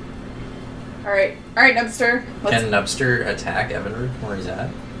 All right, Nubster. Can Nubster attack Evinrude where he's at?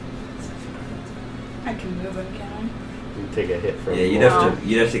 I can move him, can You take a hit from Yeah, you'd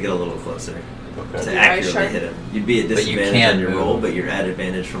have to get a little closer Okay. to Yeah, accurately sure. hit him. You'd be at But you disadvantage can't on your move. roll, but you're at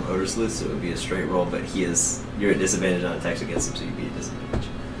advantage from Odor Sleuth, so it would be a straight roll. But you're at disadvantage on attacks against him, so you'd be at disadvantage.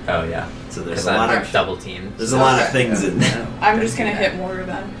 Oh yeah. So there's Because a lot I'm of double teamed. there's a lot of Okay. things in there. I? I'm just gonna hit Mortar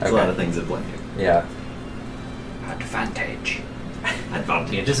then. There's a lot of things at play here. Yeah. Advantage.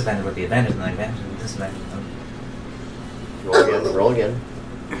 Be a disadvantage with the advantage and the advantage and the disadvantage. Roll again.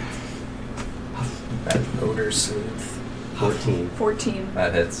 That Odor Sleuth. 14. 14.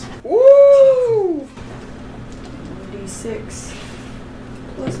 That hits. Woo! 1d6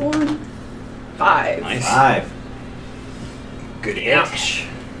 plus 1. 5. Nice. 5. Good ouch.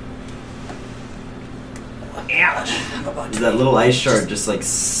 That little ice shard just like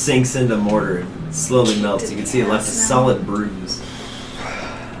sinks into Mortar and slowly melts. You can see it left a solid bruise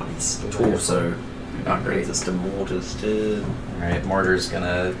on his torso. Not great. Brings us to Mortar's turn. Alright, Mortar's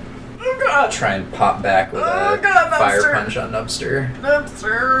gonna Oh god! try and pop back with Oh, a God, fire Nubster. punch on Nubster.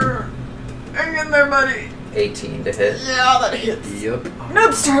 Nubster! Hang in there, buddy! 18 to hit. Yeah, that hits. Yep.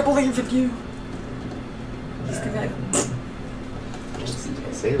 Nubster, I believe in you! He's gonna.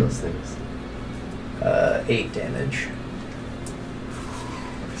 Say those things. 8 damage.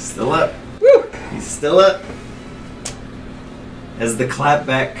 Still up. Woo! He's still up. As the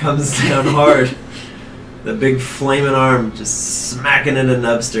clapback comes down hard, the big flaming arm just smacking into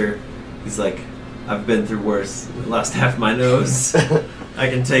Nubster. He's like, I've been through worse. I lost half my nose. I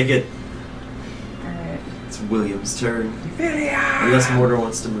can take it. Alright. It's William's turn. Unless Mortar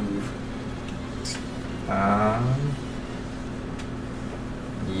wants to move.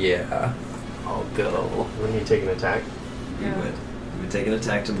 Yeah. I'll go. When you take an attack, You Yeah. would. You would take an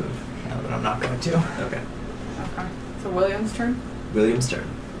attack to move. No, but I'm not going to. Okay. Okay. So William's turn. William's turn.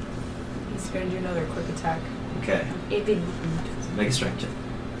 He's gonna do another quick attack. Okay. Avid. So make a strength check.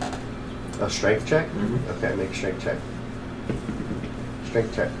 a strength check? Mhm. Okay, make a strength check.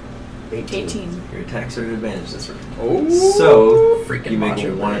 Strength check. 18. 18. Your attacks are at advantage this round. Oh. So Freaking you make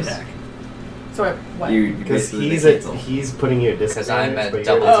macho one brace. attack. So what? You Because basically he's cancel. he's putting you at 'Cause I'm disadvantage, at but you're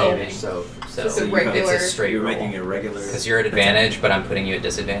double at teaming. advantage, so So Just a you- regular. it's a straight You're roll. making a regular. Because you're at advantage, but I'm putting you at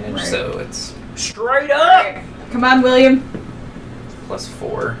disadvantage, Right. so it's Straight up. Alright. Come on, William. plus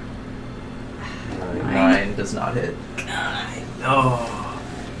 4. 9. 9 does not hit. Oh.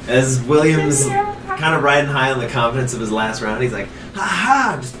 As Williams kind of riding high on the confidence of his last round, he's like, ha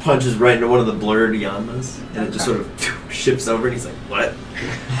ha! Just punches right into one of the blurred Yanmas, and it just sort of shifts over, and he's like, what?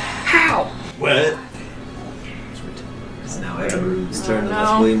 How? What? It's now Evanrude's turn, Oh, no.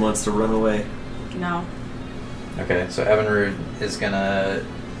 unless William wants to run away. No. Okay, so Evinrude is gonna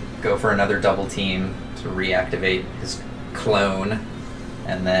go for another double team to reactivate his clone,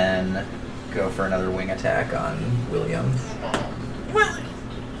 and then go for another wing attack on William.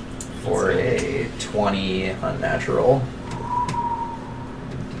 For a 20 unnatural.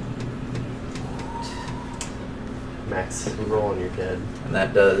 Max, roll on your dead. And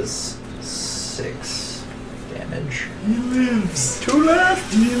that does 6 damage. He lives! Two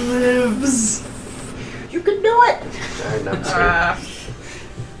left! He lives! You can do it! Alright, Nubster.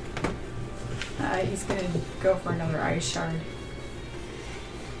 He's gonna go for another ice shard.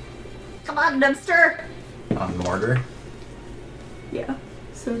 Come on, Dempster! On Mortar. Yeah.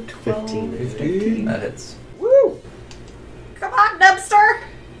 So 12. 15. That hits. Woo! Come on, Dempster!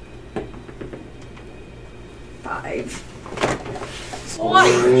 5.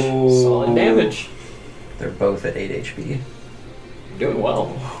 Solid damage. They're both at 8 HP. Doing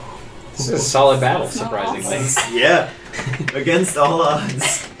well. This is a solid battle, surprisingly. Yeah. Against all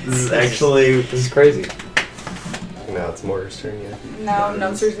odds. This is actually. This is crazy. Now it's Mortar's turn, yeah. Now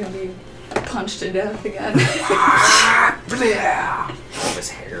Dempster's gonna be punched to death again. All his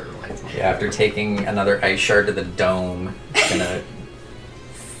hair, like. Yeah, after taking another ice shard to the dome, gonna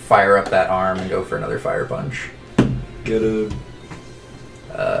fire up that arm and go for another fire punch. Get a.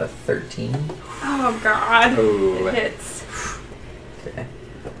 13. Oh god. Oh. It hits. Okay.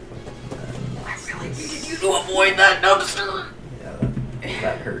 I really needed you to avoid that, Dempster! Yeah,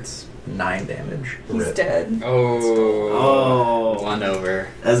 that hurts 9 damage. He's Rip. dead. Oh. Oh. One over.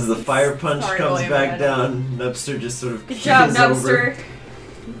 As the fire punch Sorry, comes William, back man. down, Nubster just sort of Good job, keels over.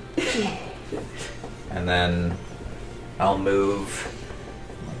 Nubster. And then I'll move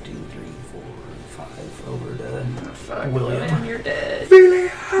 1, 2, 3, 4, 5 over to Oh, fuck, William. You're dead. You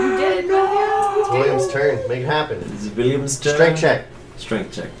dead, William? William's turn. Make it happen. It's William's turn. Strength check.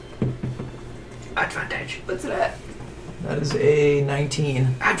 Strength check. Advantage. What's it at? That is a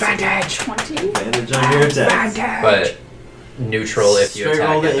 19. Advantage. 20? Advantage on your attacks. Advantage. But neutral if you Straight attack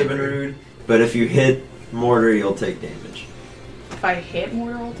roll to Evan Evan Rude. Rude, but if you hit Mortar, you'll take damage. If I hit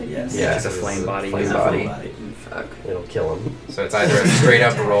Mortal, I'll take Yes. this? Yeah, It's a flame body. Flame He's a body. full body. Fuck. It'll kill him. So it's either a straight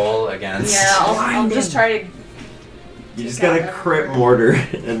up roll against. Yeah, I'll just try to. You just Take out gotta crit Evan Mortar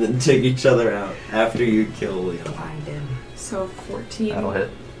and then take each other out after you kill Leon. Blind him. So 14. That'll hit.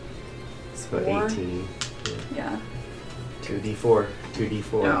 It's about 4. 18. Yeah. 2d4.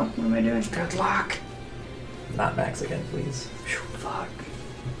 2d4. No, what am I doing? Good luck. Not max again, please. Fuck.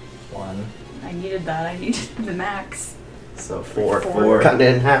 1. I needed that. I needed the max. So 4. 4. Cutting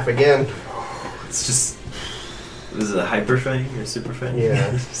it in half again. It's just. Was it a hyper fang or super fang?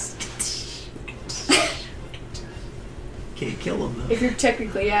 Yeah. Can't kill him though. If you're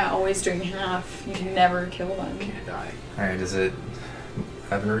technically, always doing half, you can never kill them. Can't die. Alright, is it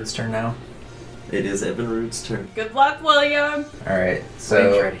Evan Rude's turn now? It is Evan Rude's turn. Good luck, William. Alright, Flame's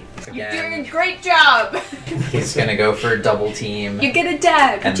so ready. You're doing a again, great job. he's gonna go for a double team. You get a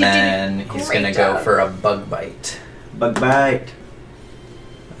dab. And but you then did a he's great gonna go job. for a bug bite. Bug bite.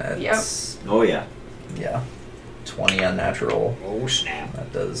 That's, Oh yeah. yeah, 20 unnatural. Oh snap.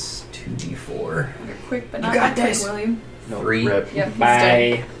 That does 2d4. You're quick, but You not got that quick, this. William. 3. Rip. Yep, he's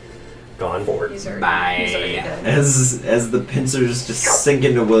dead. Bye. Gone. He's already, he's already Bye. dead. As the pincers just sink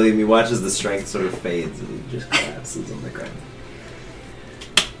into William, he watches the strength sort of fades and he just collapses on the ground.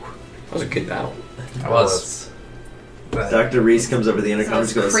 That was a good battle. I was. Dr. Reese comes over the intercom and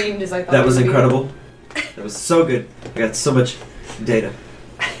As goes, creamed as I thought "That it was would be." incredible. That was so good. I got so much data.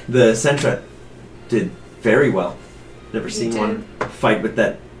 The Sentra did very well. Never He seen one fight with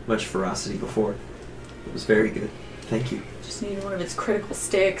that much ferocity before. It was very good. Thank you." Just needed one of its critical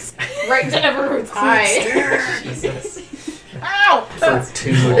sticks right to everyone's eye. Jesus. Ow! For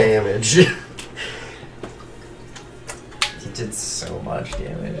 2 damage. He did so much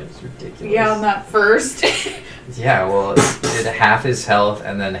damage. It's ridiculous. Yeah, on that first. Yeah, well, it did half his health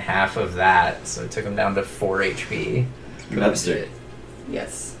and then half of that, so it took him down to 4 HP. Webster,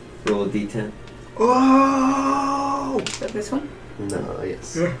 Yes. roll a d10. Oh! Is that this one? No,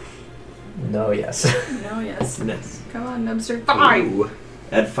 yes. No, yes. No, yes. Nice. Come on, Nubster. 5! Ooh.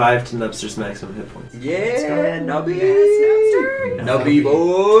 Add 5 to Nubster's maximum hit points. Yeah, Nubby. Yes, Nubster. Nubby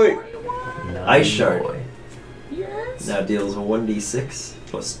boy. 41. Ice shard. Boy. Yes. Now deals 1d6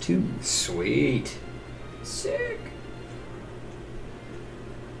 plus 2. Sweet. Sick.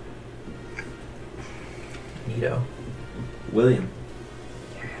 Neato. William,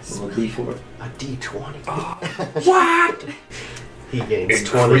 Yes. roll a d4. A d20. What? He gains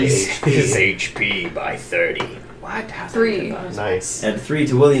 20 Increase his HP. HP by 30. What? How's 3. that? Nice. Add 3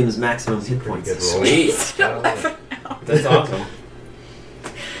 to William's maximum hit Pretty points. good roll. Sweet. Still 11 now. That's awesome.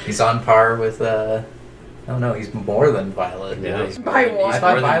 He's on par with, oh no, he's more than Violet. Yeah, he's By more- one. I He's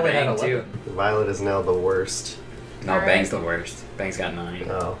thought more than Violet had Bang, 11. too. Violet is now the worst. No, Alright. Bang's the worst. Bang's got 9.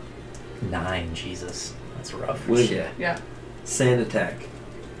 Oh. 9, Jesus. That's rough. William, Yeah. Yeah. sand attack.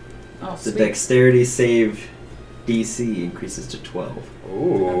 Oh, The sweet. dexterity save DC increases to 12.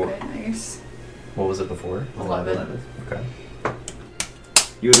 Ooh. Okay, nice. What was it before? 11. Okay.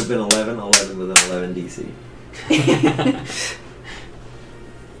 You would have been 11 with an 11 DC.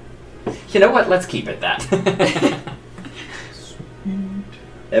 You know what? Let's keep it that.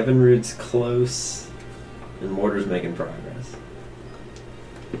 Evan Rude's close, and Mortar's making progress.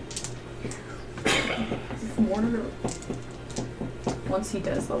 Mortar. Once he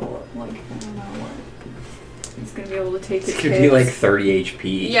does level up, like, I don't know what. He's gonna be able to take It his could be hits. like 30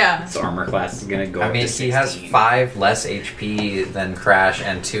 HP. Yeah. His armor class is gonna go I up mean, to he has 16. 5 less HP than Crash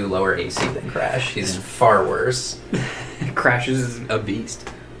and 2 lower AC than Crash. He's far worse. Crash is a beast.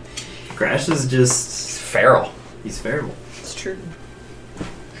 Crash is He's just... feral. he's feral. It's true.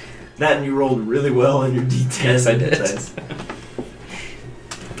 That and you rolled really well on your D10. Yes, I did. dice.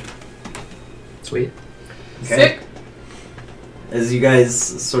 Sweet. Okay. Sick. As you guys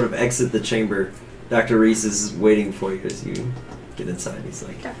sort of exit the chamber, Dr. Reese is waiting for you as you get inside. He's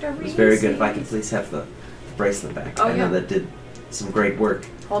like, Dr. it was Reese. very good. If I could please have the bracelet back. Oh, I know yeah. that did some great work.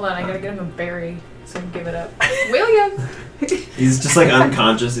 Hold on, I gotta get him a berry so I can give it up. William! He's just like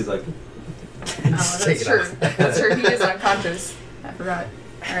unconscious. He's like, Oh, that's Take it true. off. That's true. He is unconscious. I forgot.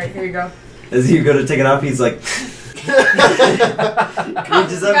 Alright, here you go. As you go to take it off, he's like, reaches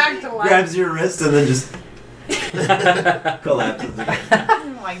up, back to life. grabs your wrist, and then just collapses again.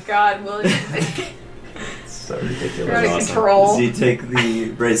 Oh my god, William. So You're out ridiculous. of control. So you take the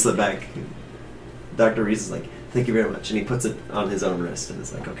bracelet back. Dr. Reese is like, thank you very much. And he puts it on his own wrist and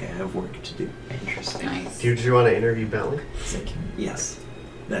is like, okay, I have work to do. Interesting. Nice. Did you want to interview Bentley? It's like, yes,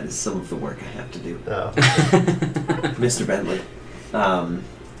 that is some of the work I have to do. Oh. Mr. Bentley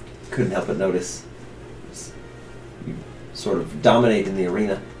couldn't help but notice you sort of dominate in the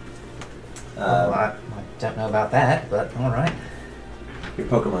arena. Well, I don't know about that, but all right. Your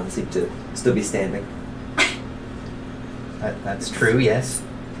Pokemon seem to still be standing. That's true. Yes.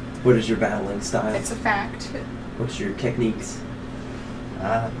 What is your battling style? It's a fact. What's your techniques?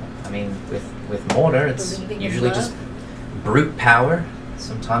 I mean, with mortar, it's Believing in usually love? just brute power.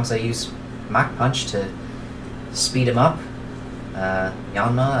 Sometimes I use Mach Punch to speed him up.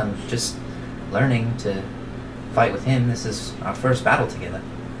 Yanma, I'm just learning to fight with him. This is our first battle together.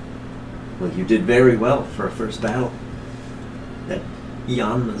 Well, you did very well for a first battle. That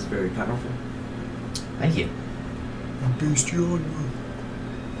Yanma is very powerful. Thank you.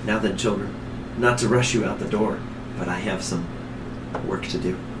 Now then, children, not to rush you out the door, but I have some work to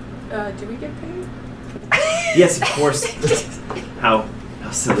do. Do we get paid? Yes, of course. How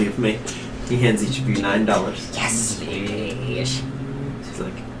silly of me. He hands each of you $9. Yes, please. He's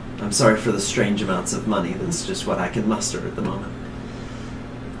like, I'm sorry for the strange amounts of money. That's just what I can muster at the moment.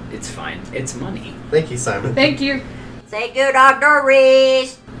 It's fine. It's money. Thank you, Simon. Thank you. Thank you, Dr.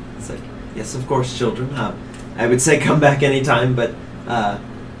 Reese. It's like, yes, of course, children. I would say come back anytime, but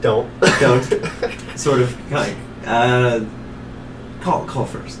Don't. don't. Sort of like call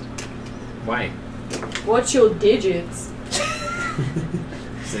first. Why? What's your digits?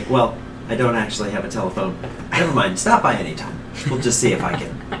 He's like, well, I don't actually have a telephone. Never mind. Stop by anytime. We'll just see if I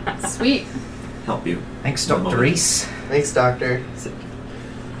can Sweet. help you. Thanks, One Dr. moment. Reese. Thanks, Doctor. He's like,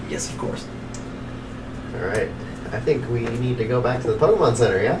 yes, of course. All right. I think we need to go back to the Pokemon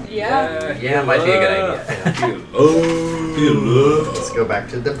Center, yeah? Yeah, might be a good idea. Let's go back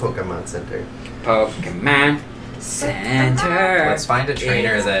to the Pokemon Center. Pokemon Center. Let's find a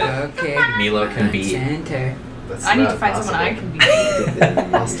trainer that Milo can beat. Center. That's I need not to find someone I possible. can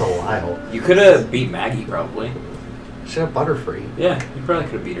beat. Lost a Lyle. You could have beat Maggie, probably. Should have Butterfree. Yeah, you probably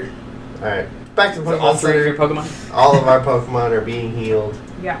could have beat her. All right. Back to the So Pokemon all three of Center. your Pokemon? All of our Pokemon are being healed.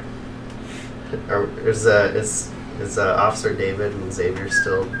 Yeah. Is Officer David and Xavier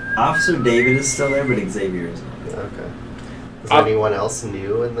still? Officer David is still there, but Xavier is not. Okay. Is there anyone else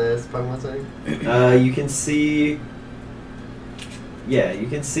new in this Pokemon Center? You can see. Yeah, you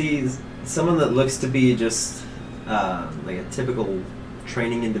can see someone that looks to be just like a typical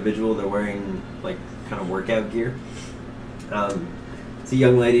training individual. They're wearing like kind of workout gear. It's a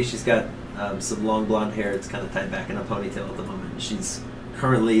young lady. She's got some long blonde hair. It's kind of tied back in a ponytail at the moment. She's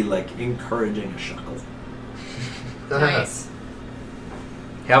currently like encouraging a Shuckle. Nice.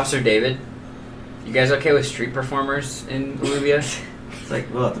 Hey, Officer David. You guys okay with street performers in Olivia? It's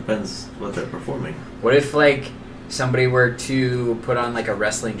like, well, it depends what they're performing. What if, like, somebody were to put on, like, a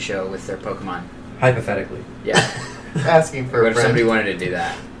wrestling show with their Pokemon? Hypothetically. Yeah. Asking for What a if somebody friend. wanted to do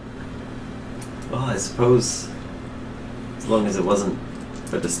that? Well, I suppose as long as it wasn't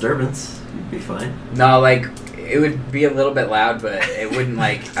a disturbance, you'd be fine. No, like, it would be a little bit loud, but it wouldn't,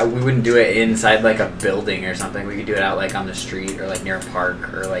 like, we wouldn't do it inside, like, a building or something. We could do it out, like, on the street or, like, near a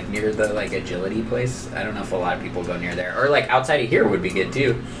park or, like, near the, like, agility place. I don't know if a lot of people go near there. Or, like, outside of here would be good,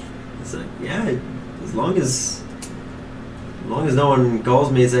 too. It's like, yeah, as long as no one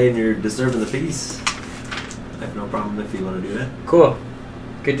calls me saying you're disturbing the peace, I have no problem if you want to do that. Cool.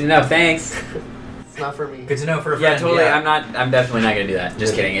 Good to know. Thanks. It's not for me. Good to know for a Yeah, friend. totally. I'm definitely not gonna do that.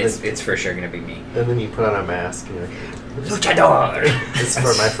 Just Yeah. kidding. It's for sure gonna be me. And then you put on a mask and you're like, Luchador. it's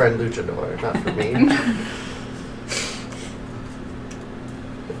for my friend Luchador, not for me.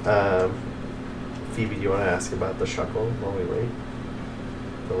 Phoebe, do you want to ask about the Shuckle while we wait?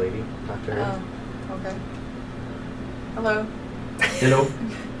 The lady, Dr. Ed? Oh, okay. Hello. Hello,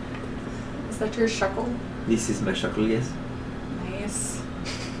 Is that your Shuckle? this is my Shuckle, yes. Nice.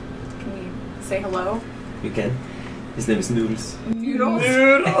 Can you say hello? You can. His name is Noodles. Noodles.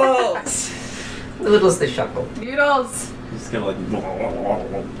 Noodles. Noodles the Shuckle. Noodles. He's kind of like,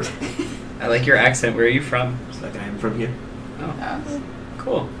 I like your accent. Where are you from? it's like I am from here. Oh, Oh.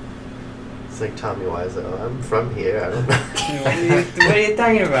 cool. It's like Tommy Wiseau. I'm from here. I don't know. What are you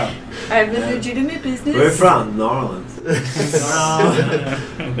talking about? I have a legitimate business. Where from? New Orleans. I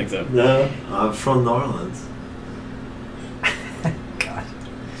don't think so. No, I'm from New Orleans. God.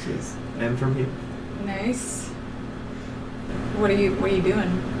 Jeez. I am from here. Nice. What are you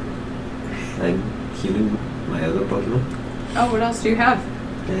doing? I'm healing my other Pokemon. Oh, what else do you have?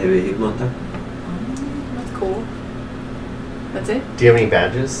 I have a Hitmontop. Oh, that's cool. That's it? Do you have any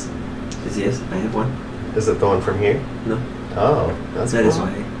badges? Yes, I have one. Is it the one from here? No. Oh, that's That cool. is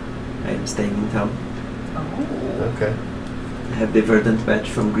why I am staying in town. Oh. Okay. I have the Verdant badge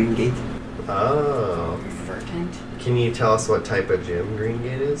from Green Gate. Oh. Verdant. Can you tell us what type of gym Green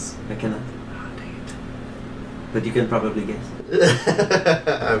Gate is? I cannot. But you can probably guess.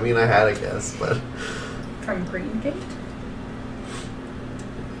 I mean, I had a guess, but From Green Gate?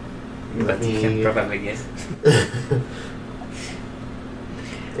 But you can probably guess.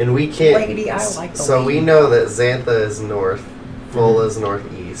 And we can't. Lady, I like the So we lead. know that Xantha is north, Fola is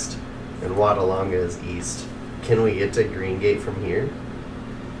northeast, and Wadalonga is east. Can we get to Green Gate from here?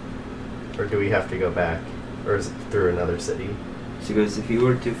 Or do we have to go back? Or is it through another city? She goes, if you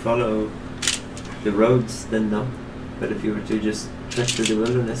were to follow the roads, then no. But if you were to just trek through the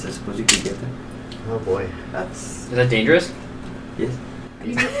wilderness, I suppose you could get there. Oh boy. That's. Is that dangerous? Yes.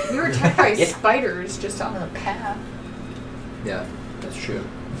 We were attacked by Yeah. spiders just on the path. Yeah, that's true.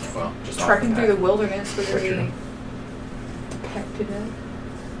 Well, just Trekking through the wilderness were For sure. really pecked to death.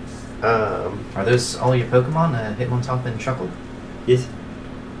 Are those all your Pokemon? Hitmontop and Chuckle? Yes.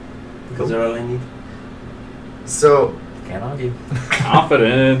 Those are all I need. So Can't argue.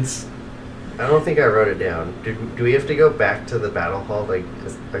 confidence. I don't think I wrote it down. Do we have to go back to the battle hall, like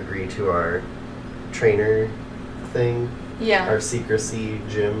agree to our trainer thing, Yeah. our secrecy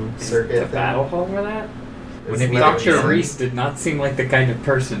gym Is circuit the thing? battle hall for that? It's it be Dr. literally- Reese did not seem like the kind of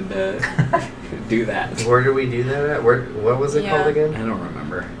person to do that. Where do we do that at? What was it Yeah. called again? I don't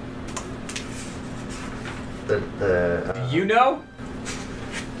remember. The Do you know?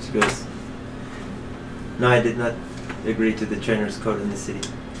 She goes, no, I did not agree to the trainer's code in the city.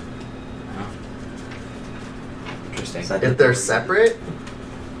 Oh. Interesting. So I If don't they're know. separate,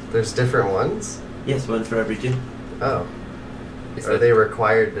 there's different ones. Yes, one for every gym. Oh, Is are that- they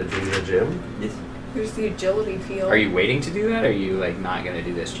required to do the gym? Yes. There's the agility field. Are you waiting to do that, or are you like not gonna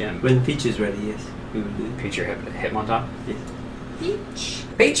do this gym? When Peach is ready, yes, we will do it. Peach your Hitmontop? Yes. Peach?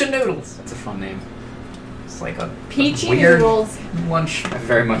 Peach and Noodles. That's a fun name. It's like a Peachy weird Noodles. lunch. I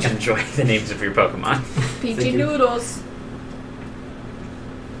very much enjoy the names of your Pokemon. Peachy Thank you. Noodles.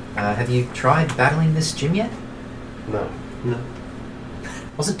 Have you tried battling this gym yet? No. No.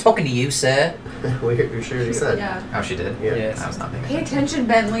 Wasn't talking to you, sir. we sure you said. Yeah. Oh, she did? Yeah. Yes. I was not paying Pay attention. attention,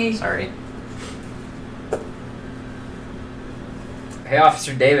 Bentley. Sorry. Hey,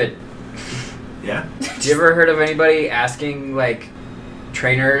 Officer David. Yeah? Do you ever heard of anybody asking like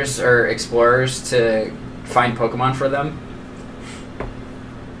trainers or explorers to find Pokemon for them?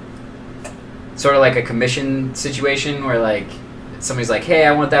 Sort of like a commission situation where like somebody's like, "Hey,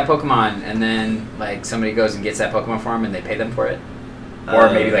 I want that Pokemon," and then like somebody goes and gets that Pokemon for them and they pay them for it. Or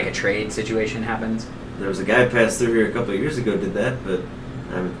maybe like a trade situation happens. There was a guy passed through here a couple of years ago did that, but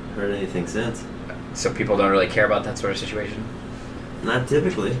I haven't heard anything since. So people don't really care about that sort of situation. Not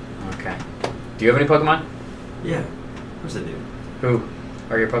typically. Okay. Do you have any Pokemon? Yeah, of course I do. Who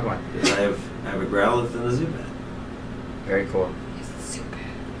are your Pokemon? Yes, I have a Growlithe and a Zubat. Very cool.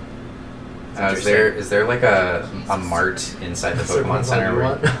 Is there like a mart inside the Is there Pokemon one Center you where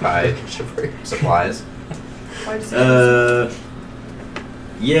want? you buy supplies? Why'd you say this?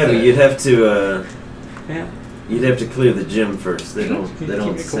 Yeah, but you'd have to Yeah. you'd have to clear the gym first. They don't Keep it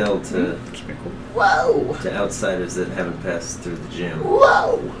cool. sell to Keep it cool. Whoa! outsiders that haven't passed through the gym.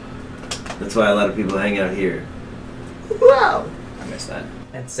 Whoa! That's why a lot of people hang out here. Whoa! I missed that.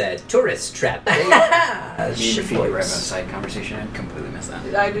 That's a tourist trap. I mean, if you were having a side conversation, I completely missed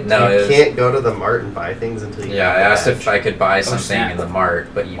that. I did No, not. it You was- can't go to the mart and buy things until you Yeah, I get the asked if badge. I could buy something snap. in the mart,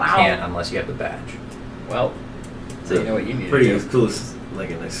 but you Wow. can't unless you have the badge. Well, so you know what you need Pretty to do. exclusive,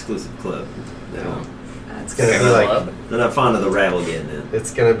 like an exclusive club. They don't, That's It's gonna be Favorite like club? they're not fond of the rabble getting in.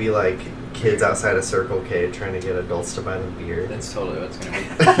 it's gonna be like kids outside of Circle K trying to get adults to buy them beer. That's totally what it's gonna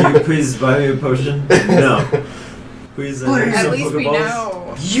be. Can you please buy me a potion? No. Please, At some least we Pokeballs?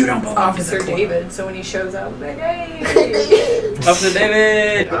 know You don't belong Officer to that David, so when he shows up, like, hey! Officer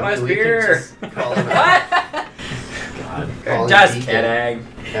David, put my We can beer. just call him out. God. Call him Just Deacon. kidding.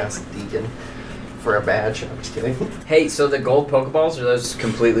 Ask Deacon for a badge. I'm just kidding. Hey, so the gold Pokeballs, are those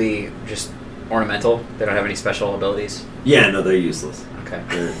completely just ornamental? They don't have any special abilities? Yeah, no, they're useless. Okay.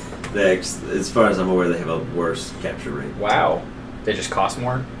 As far as I'm aware, they have a worse capture rate. Wow. They just cost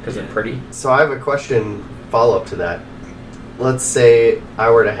more because they're pretty? So I have a question follow up to that. Let's say I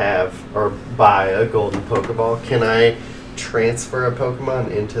were to have or buy a golden Pokeball. Can I transfer a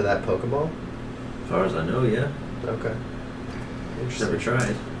Pokemon into that Pokeball? As far as I know, yeah. Okay. Never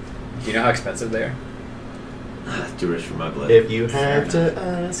tried. Do you know how expensive they are? Too rich for my blood. If you have to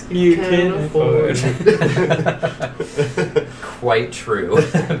ask, you can afford. Quite true.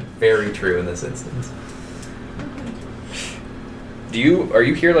 Very true in this instance. Are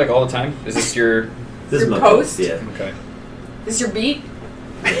you here like all the time? Is this your This is Your my post? Yeah. okay? This your beat?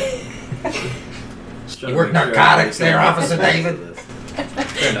 You work narcotics there, Officer David.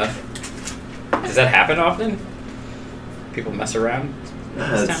 Fair enough. Does that happen often? People mess around in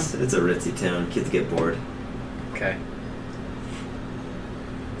this town? It's a ritzy town. Kids get bored. Okay.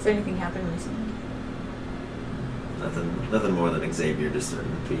 Has anything happened recently? Nothing more than Xavier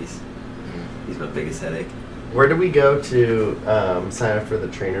disturbing the peace. He's my biggest headache. Where do we go to sign up for the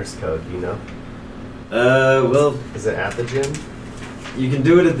trainer's code? Do you know? Well, Is it at the gym? you can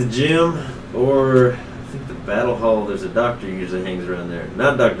do it at the gym, or I think the battle hall. There's a doctor who usually hangs around there.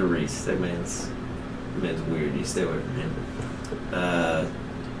 Not Dr. Reese. That man's weird. You stay away from him. I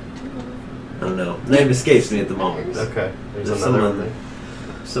don't know. Name escapes me at the moment. Okay. There's There's another someone- one there.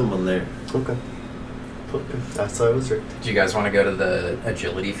 Someone there. Okay. That's how I was right. Do you guys want to go to the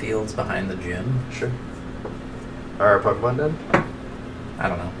agility fields behind the gym? Sure. Are our Pokemon done? I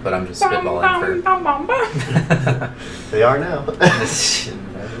don't know, but I'm just spitballing for. They are now.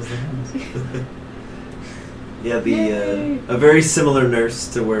 Yeah, a very similar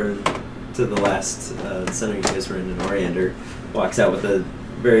nurse to the last center you guys were in Oriander walks out with a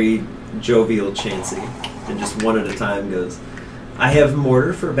very jovial Chansey, and just one at a time goes, "I have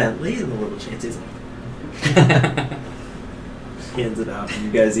mortar for Bentley," and the little Chansey's like, hands it out, and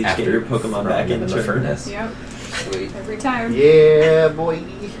you guys each get your Pokemon back in in the turn. furnace. Yep. Sweet. Every time. Yeah, boy.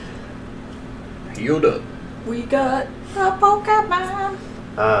 Healed up. We got a Pokemon.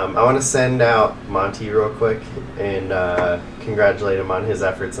 I want to send out Monty real quick and congratulate him on his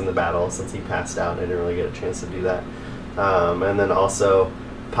efforts in the battle since he passed out. I didn't really get a chance to do that. And then also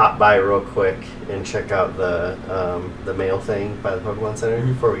pop by real quick and check out the mail thing by the Pokemon Center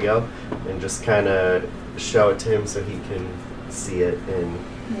before we go, and just kind of show it to him so he can see it. And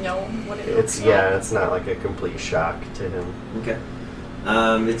No, what it looks it's like. it's not like a complete shock to him. Okay.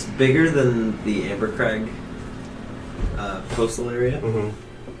 It's bigger than the Ambercrag coastal area. Mm-hmm.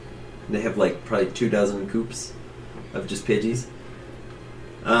 They have like probably 24 coops of just Pidgeys.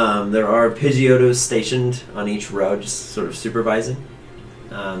 There are Pidgeotos stationed on each row, just sort of supervising.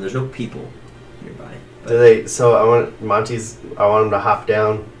 There's no people nearby. Do they? So I want him to hop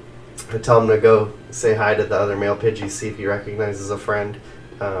down. I tell him to go say hi to the other male Pidgeys, see if he recognizes a friend.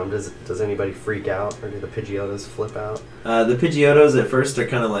 Does anybody freak out, or do the Pidgeotos flip out? The Pidgeotos at first are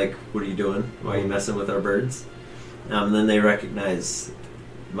kind of like, "What are you doing? Why are you messing with our birds?" And then they recognize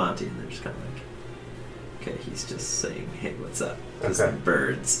Monty, and they're just kind of like, "Okay, he's just saying, hey, what's up?" Because Okay. they're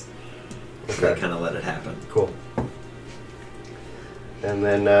birds. So Okay. they kind of let it happen. Cool. And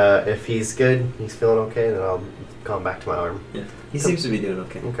then if he's good, he's feeling okay, then I'll call him back to my arm. Yeah, he seems to be doing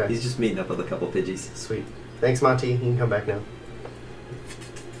okay. Okay. He's just meeting up with a couple Pidgeys. Sweet. Thanks, Monty. You can come back now.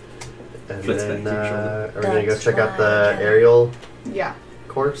 And Flips then back to your shoulder. are we gonna go That's check out the why I aerial Yeah.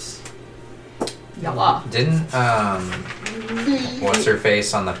 course? Yalla. Didn't what's her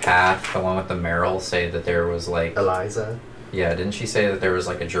face on the path, the one with the Meryl, say that there was like Eliza. yeah? Didn't she say that there was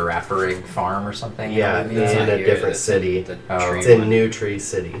like a Giraffe farm or something? Yeah, I believe? it's It's in not a here, different that's city. the Oh, tree It's in one. New Tree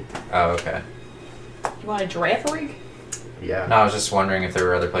City. Oh, okay. You want a giraffe rig? Yeah. No, I was just wondering if there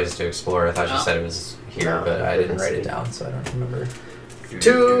were other places to explore. I thought she No. said it was here, No, but I didn't different write it city. down, so I don't remember.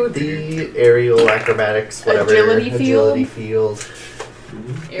 To the aerial acrobatics, whatever. Agility field.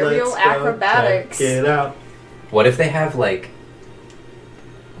 Aerial Let's go acrobatics. check it out. What if they have like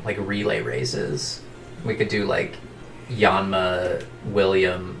relay races? We could do like Yanma,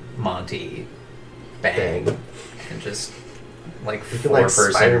 William, Monty, bang, Bang. and just like We could, like,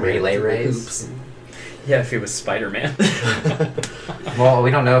 4-person Spider-Man relay through the race. hoops. Yeah, if it was Spider-Man. Well, we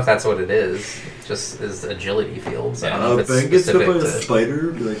don't know if that's what it is. It just is agility fields. I don't know if it's specific to.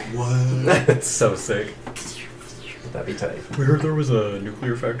 spider. Be like, what? That's so sick. That'd be tight. We heard there was a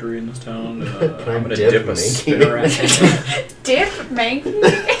nuclear factory in this town. Can I I'm gonna dip dip a Mankey? spinner at him. Dip, Mankey?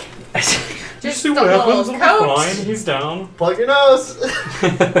 Just See a what little happens? It'll be coat. fine. He's down. Plug your nose.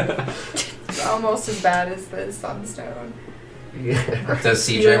 It's almost as bad as the Sunstone. Yeah. Does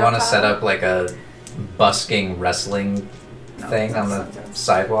CJ want to set up like a busking wrestling No, thing on the that's Sunstone.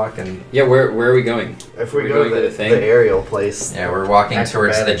 sidewalk? And Yeah, where are we going? If we We're go to going to the, the thing? the aerial place. yeah, we're walking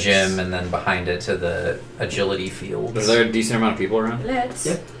towards the Acrobatics. gym and then behind it to the agility fields. Is there a decent amount of people around? Let's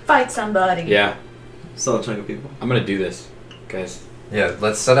Yeah. fight somebody. Yeah, Solid chunk of people. I'm gonna do this, guys. Yeah,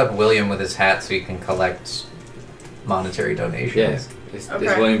 let's set up William with his hat so he can collect monetary donations. Yeah. Is Okay.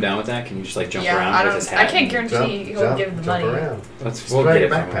 William down with that? Can you just like jump Yeah, around I with don't. his I hat? can't guarantee he'll give the jump money. around. Let's Just we'll put it get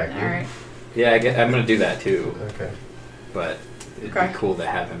in it your from backpack. him. All right. Yeah, I'm gonna do that too. Okay. But it'd Okay. be cool to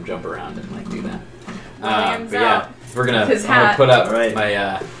have him jump around and like do that. William's But yeah, out we're gonna, with his I'm gonna hat. put up Right.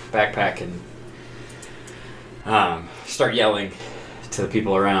 my backpack and start yelling to the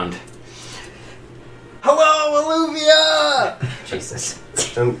people around. Hello, Alluvia! Jesus.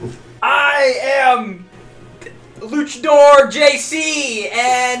 I am Luchador JC,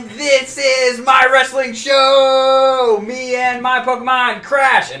 and this is my wrestling show. Me and my Pokemon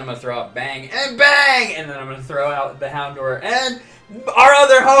Crash, and I'm gonna throw out Bang and Bang, and then I'm gonna throw out the Houndour and our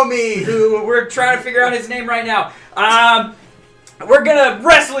other homie, who we're trying to figure out his name right now. We're gonna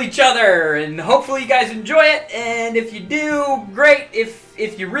wrestle each other, and hopefully you guys enjoy it. And if you do, great.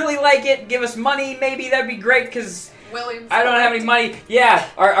 If you really like it, give us money. Maybe that'd be great because William's I don't have any money. Yeah,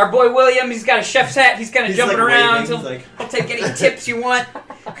 our boy William, he's got a chef's hat. He's kind of He's, jumping like, around. waving. He'll, He's like- he'll take any tips you want.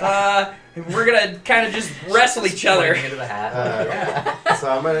 And we're gonna kind of just wrestle each other. Pointing into the hat.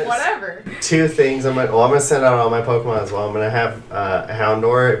 So I'm gonna Whatever. two things. I'm gonna send out all my Pokemon as well. I'm gonna have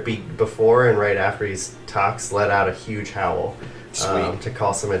Houndour before and right after he talks, let out a huge howl Sweet. to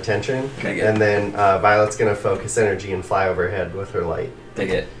call some attention. Okay, good. And then Violet's gonna focus energy and fly overhead with her light. Dig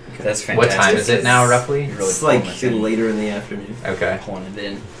it. That's What fantastic. time is it now, roughly? You're really It's like pulling this in. later in the afternoon. Okay. Pulling it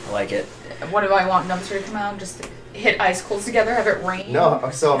in. I like it. What do I want Nubster to come out? Just hit icicles together, have it rain? No,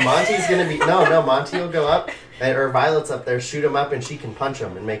 so Monty's gonna be no. Monty will go up, or Violet's up there, shoot him up, and she can punch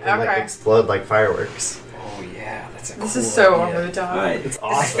him and make them like Okay. explode like fireworks. Oh yeah, that's a This cool is so idea. over the top. All right. It's This is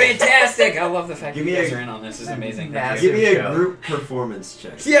awesome. fantastic. I love the fact Give that you me guys a- are in on this. This is amazing. Massive Give me a show. group performance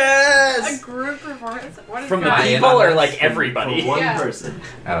check. A Yes. group performance? What is From the that? I- people or like everybody? For one Yeah. person.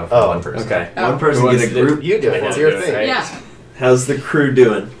 Oh, Oh, one person. Okay. One person Who get wants a to do- group. You do it. I It's know, your do it, thing. right? Yeah. How's the crew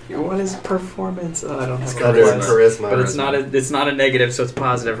doing? What is performance? Oh, I don't have That is charisma. But it's not a negative, so it's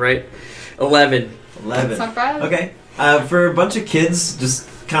positive, right? 11. 11. That's not bad. Okay. For a bunch of kids, just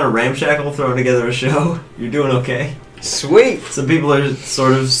kind of ramshackle throwing together a show, you're doing okay. Sweet. Some people are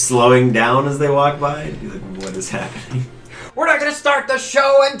sort of slowing down as they walk by. And you're like, what is happening? We're not gonna start the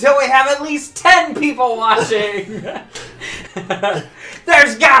show until we have at least 10 people watching.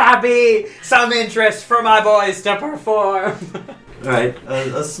 There's gotta be some interest for my boys to perform. All right.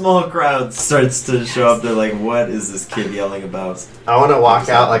 A small crowd starts to show up. They're like, what is this kid yelling about? I want to walk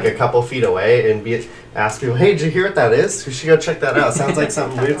out like a couple feet away and ask people, "Hey, did you hear what that is? We should go check that out. Sounds like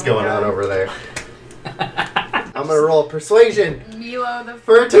something weird's going on over there." I'm gonna roll persuasion Milo the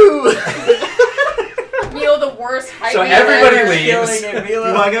for 2. Milo the worst hype So man everybody ever. leaves. You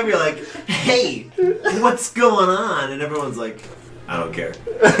walk up, you're like, hey, what's going on? And everyone's like, I don't care.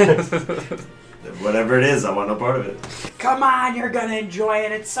 Whatever it is, I want no part of it. Come on, you're gonna enjoy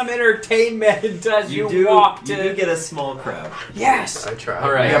it. It's some entertainment as you, do, walk to. you do get a small crowd. Yes. I tried. All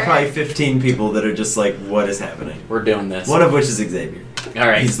You right. got probably 15 people that are just like, what is happening? We're doing this. One of which is Xavier. All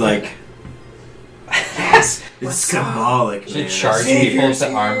right. He's like, yes. it's symbolic, Should man. charge Xavier's people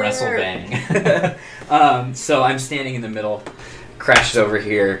to arm here. wrestle Bang. So I'm standing in the middle. Crash is over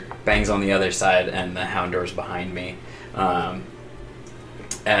here. Bang's on the other side, and the Houndour's behind me.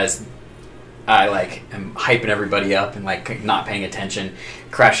 As I am hyping everybody up and not paying attention.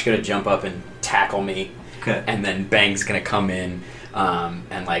 Crash is gonna jump up and tackle me, Okay. and then Bang's gonna come in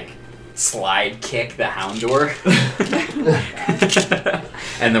and slide kick the Houndour,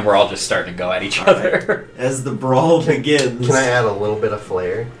 and then we're all just starting to go at each other. As the brawl begins. Can I add a little bit of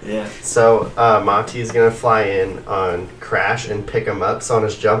flair? Yeah. So Monty's gonna fly in on Crash and pick him up. So on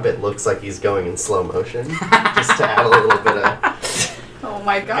his jump, it looks like he's going in slow motion, just to add a little bit of. Oh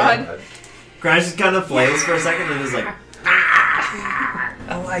my god. Crash just kind of flails for a second and is like,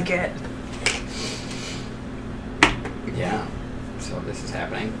 I like it. Yeah. So this is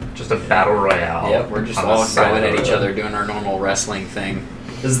happening. Just a battle royale. Yep, we're just on the all side going of at the each road. other, doing our normal wrestling thing.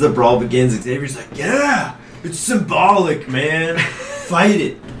 as the brawl begins, Xavier's like, yeah, it's symbolic, man. Fight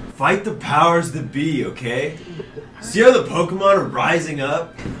it. Fight the powers that be, okay? See how the Pokemon are rising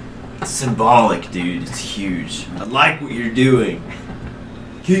up? It's symbolic, dude. It's huge. I like what you're doing.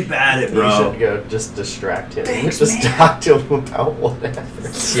 Keep at it, You bro. should go just distract him. Thanks, just man. talk to him about whatever.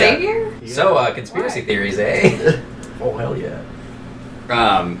 Xavier? So, conspiracy theories, eh? Oh hell yeah!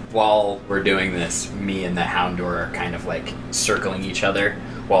 While we're doing this, me and the Houndour are kind of circling each other,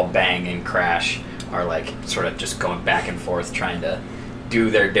 while Bang and Crash are sort of just going back and forth, trying to do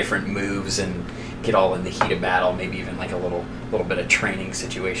their different moves and get all in the heat of battle. Maybe even a little bit of training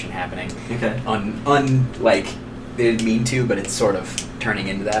situation happening. Okay. They didn't mean to, but it's sort of turning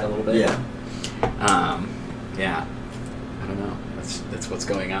into that a little bit. Yeah. Yeah. I don't know. That's what's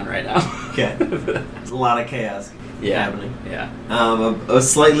going on right now. Okay. There's a lot of chaos happening. Yeah. A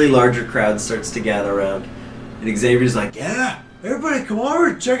slightly larger crowd starts to gather around. And Xavier's like, yeah, everybody come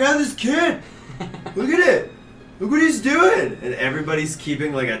over, check out this kid. Look at it. Look what he's doing. And everybody's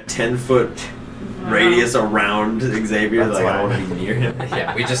keeping like a 10-foot radius around Xavier. That's like, why I don't want to be near him.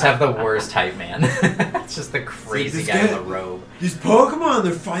 Yeah, we just have the worst hype man. It's just the crazy This guy in guy- the robe. These Pokemon,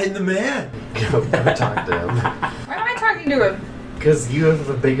 they're fighting the man. Go talk to him. Why am I talking to him? Because you have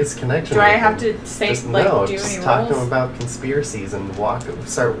the biggest connection. Do I with have him. to say, Just like, no, do just any talk to him roles? about conspiracies and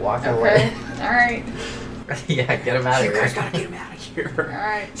start walking Okay. away. Alright. Yeah, get him out of You here. guys gotta get him out of here.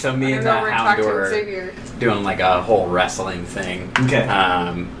 Alright. So me and I'm gonna the go over and talk to Houndor Xavier. doing like a whole wrestling thing.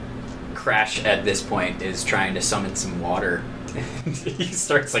 Okay. Crash at this point is trying to summon some water. He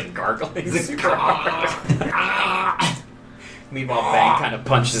starts like gargling super hard. Meanwhile, Bang kind of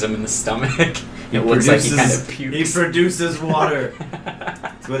punches him in the stomach. It looks like he kind of He pukes. produces water.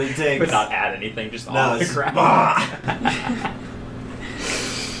 That's what it takes. But not add anything, just No, all the it's crap.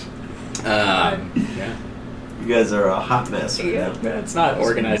 Yeah. You guys are a hot mess right Yeah, now. it's not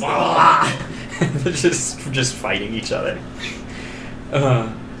organized at all. They're just fighting each other.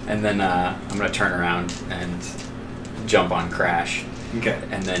 And then I'm gonna turn around and jump on Crash, Okay.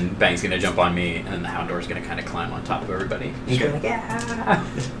 and then Bang's gonna jump on me, and then the Houndor's gonna kind of climb on top of everybody. Okay. Like, yeah.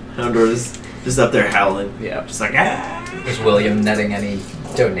 Houndor's just up there howling. Yeah. Just like, ah! Is William netting any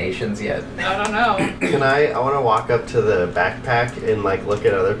donations yet? I don't know. Can I want to walk up to the backpack and like look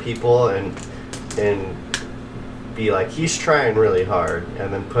at other people and be like, he's trying really hard,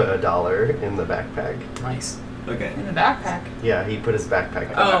 and then put $1 in the backpack. Nice. Okay. In the backpack. Yeah, he put his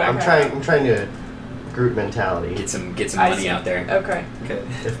backpack. Oh, I'm okay. trying to group mentality. Get some I money see. out there. Okay. Okay.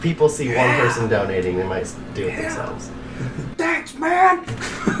 If people see one person donating, they might do it themselves. Thanks, man.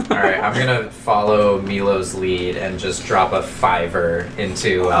 Alright, I'm gonna follow Milo's lead and just drop a $5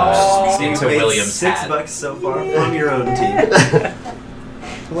 into Oh. into Made William's hat. $6 so far from your own team.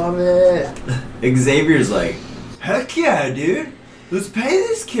 Love it. Xavier's like, heck yeah, dude. Let's pay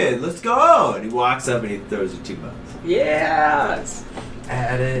this kid. Let's go. And he walks up and he throws you $2. Yes.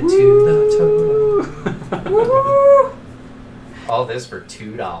 Add it to the total. All this for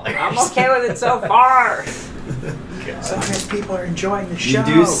 $2. I'm okay with it so far. As long as people are enjoying the You show.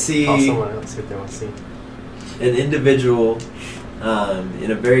 do see Call someone else if they want to see. an individual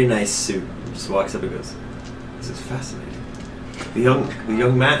in a very nice suit just walks up and goes, "This is fascinating. The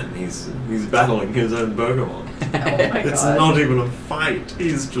young man, he's battling his own Pokemon. Oh my It's god. not even a fight.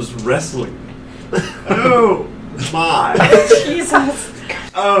 He's just wrestling me. Oh my! Jesus.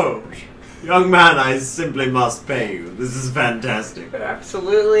 Oh, young man, I simply must pay you. This is fantastic."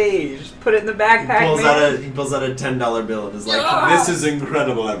 Absolutely. Just put it in the He backpack, pulls out a $10 bill and is like, "This is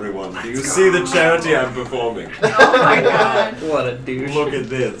incredible, everyone. Do you see the charity I'm performing? Oh my god. What a douche. Look at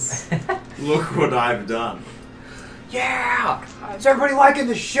this. Look what I've done." Yeah! Is everybody liking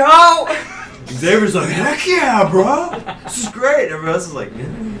the show? Xavier's like, "Heck yeah, bro! This is great." Everyone else is like, "Yeah."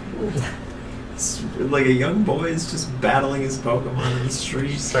 It's like a young boy is just battling his Pokemon in the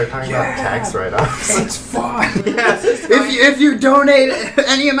street. Start talking about tax write-offs. It's fun. Yeah. If you donate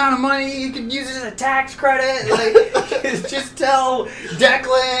any amount of money, you can use it as a tax credit. Like, just tell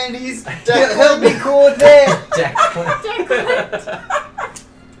Declan he'll be cool with it.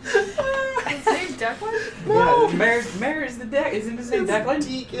 His name Declan? No. Mayor is the deck. Isn't his name Declan?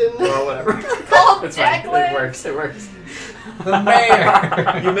 Deacon. Well, whatever. Called It's fine. Declan. It works. It works. The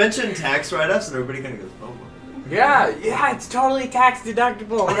mayor. You mentioned tax write-offs, and everybody kind of goes, "Oh." Yeah, it's totally tax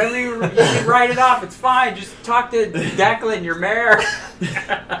deductible. Whatever you can write it off, it's fine. Just talk to Declan, your mayor.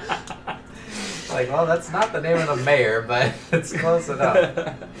 Like, well, that's not the name of the mayor, but it's close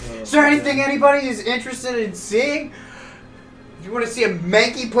enough. Is there anything anybody is interested in seeing? You want to see a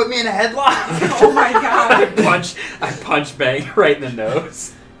Mankey put me in a headlock? Oh my god. I punch Bang right in the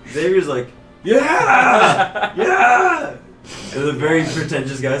nose. Xavier's like, "Yeah, yeah." And the very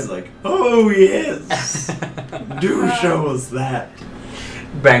pretentious guy's like, "Oh yes, do show us that."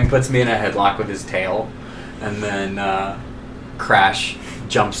 Bang puts me in a headlock with his tail, and then Crash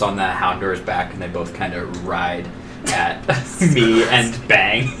jumps on the Houndor's back, and they both kind of ride at me and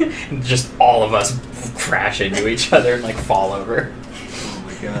Bang, and just all of us crash into each other and like fall over. Oh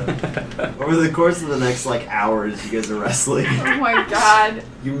my god! Over the course of the next like hours, you guys are wrestling. Oh my god.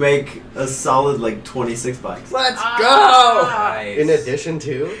 You make a solid like $26, Let's go! Ah. Nice. In addition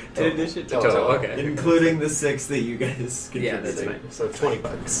to, In addition to Total. okay. including the 6 that you guys Yeah, contributed. that's so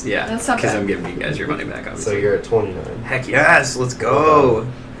 $20. Yeah, That's not because bad. I'm giving you guys your money back, So obviously. you're at 29. Heck yes, let's go.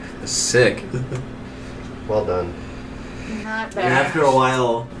 Sick. Well done. Not And bad. after a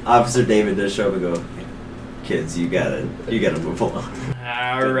while, Officer David does show up and go, "Kids, you gotta move along."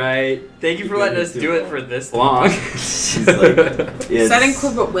 All right. Thank you for letting us do it for this long. She's like, Does that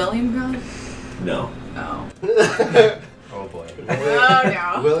include what William got? No. Oh. Oh boy.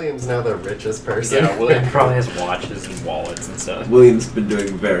 Oh no. William's now the richest person. Yeah, William probably has watches and wallets and stuff. William's been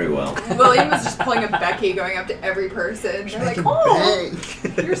doing very well. William was just pulling a Becky, going up to every person. They're like, "Oh,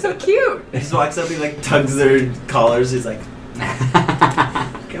 you're so cute." He just walks up, he like tugs their collars. He's like,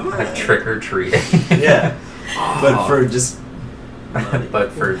 "Come on." Like trick or treating. Yeah, but for just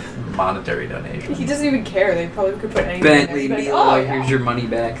But for monetary donations. He doesn't even care. They probably could put anything. Bentley, in there. He'd be Milo, like, here's your money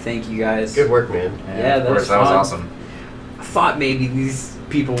back. Thank you guys. Good work, man. Yeah, of that course, was that was fun. awesome. I thought maybe these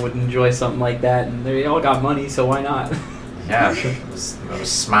people would enjoy something like that, and they all got money, so why not? Yeah, it was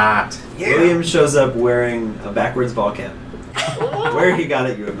smart. William shows up wearing a backwards ball cap. Where he got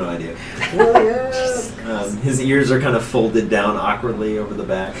it, you have no idea. His ears are kind of folded down awkwardly over the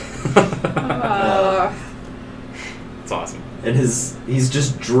back, It's awesome. and he's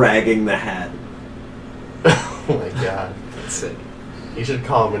just dragging the hat. Oh my god. That's sick. You should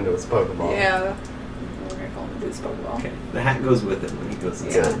call him into his Pokeball. Yeah. We're gonna call him this Pokeball. Okay, the hat goes with him when he goes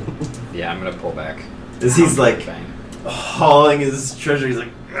Yeah. inside. Yeah, I'm gonna pull back. As he's like Bang. hauling his treasure, he's like,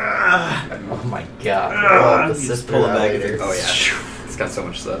 "Ah." Oh my god. Ah, the you just sister pull it back. alligator. Oh yeah, it's got so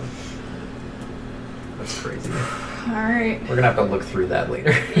much stuff. That's crazy. All right. We're gonna have to look through that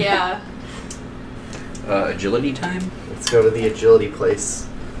later. Yeah. Agility time. Let's go to the agility place.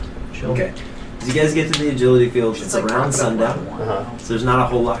 Okay. As you guys get to the agility field, Just it's like around talk about sundown, one. Uh-huh. so there's not a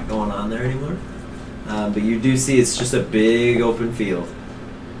whole lot going on there anymore. But you do see it's just a big open field.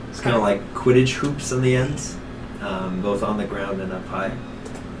 It's kind of like Quidditch hoops on the ends, both on the ground and up high.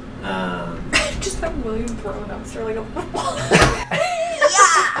 Just have William throw an dumpster like a football.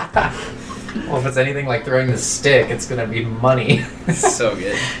 Well, if it's anything like throwing the stick, it's gonna be money. So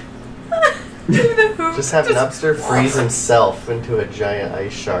good. Maybe the hoop. Just have Nupster freeze himself into a giant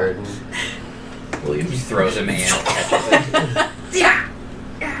ice shard. And William just throws him and catches it. Yeah.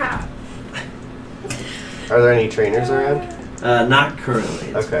 Yeah. are there any trainers around? Not currently.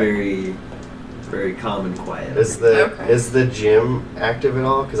 It's Okay. very, very calm and quiet. Is the Okay. is the gym active at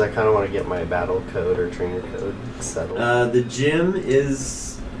all? Because I kind of want to get my battle code or trainer code settled. The gym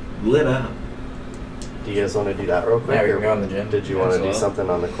is lit up. Do you guys want to do that real quick? Yeah, we or can go in the gym. Did you Might want as to do well. something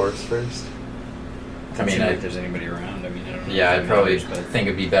on the course first? I mean, Seems I- like there's anybody around. I mean, I don't know. Yeah, if I'd it probably matters, but think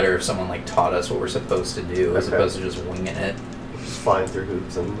it'd be better if someone like taught us what we're supposed to do as Okay. opposed to just winging it. Just flying through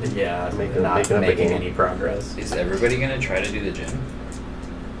hoops and Yeah, Making- not making up a making game. any progress. is everybody gonna try to do the gym?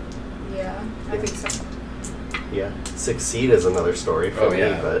 Yeah, I think so. yeah, succeed is another story for Oh me.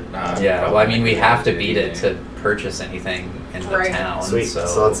 yeah, But Yeah, well, I mean, we have to beat it anything. to purchase anything in the Right. town. sweet. So,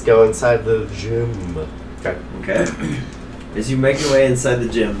 So let's go inside the gym. Okay. Okay. As you make your way inside the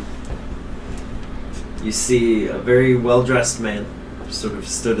gym, you see a very well-dressed man, just sort of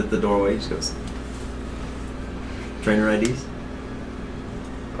stood at the doorway. He just goes, "Trainer IDs."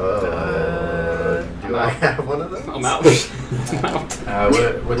 Do I have one of those? I'm out. I'm out.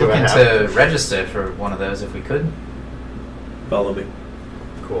 We're Do I looking have- to register for one of those if we could. Follow me.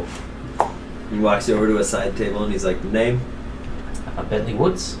 Cool. He walks you over to a side table and he's like, "Name, Bentley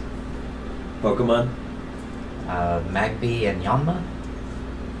Woods, Pokemon." Magby, and Yanma.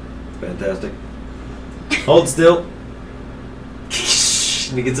 Fantastic. Hold still.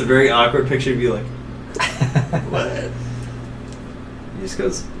 And he gets a very awkward picture of you, like, what? He just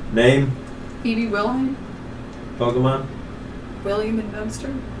goes, "Name, Phoebe Wilhelm, Pokemon, William and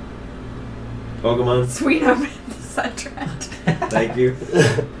Webster. Pokemon." Sweet up in the sunset. Thank you.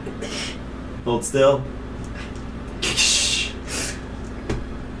 Hold still.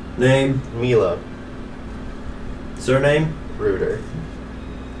 Name, Mila, surname, Rooter,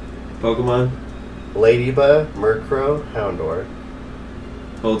 Pokemon. Ladybug, Murkrow, Houndour.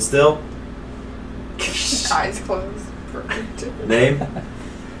 Hold still. Eyes closed. Perfect. Name,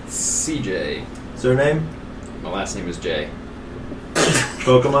 CJ. surname, My last name is Jay.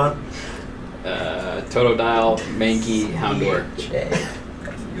 Pokemon. Totodile, Mankey, Houndour.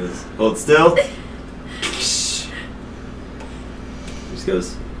 He goes, hold still. Just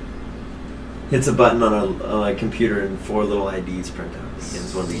goes, hits a button on a computer and 4 little IDs print out.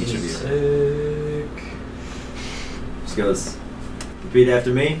 Gives one to each of you. Sick. Just goes, repeat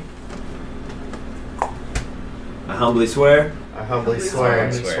after me. I humbly swear I humbly Humbly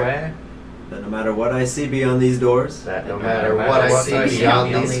swear Swear. that no matter what I see beyond these doors, that no matter what I see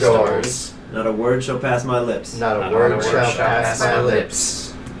beyond these doors, not a word shall pass my lips. not a word shall pass my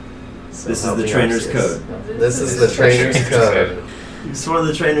lips. So This is help the me trainer's Arceus. code. This is the trainer's code. You've sworn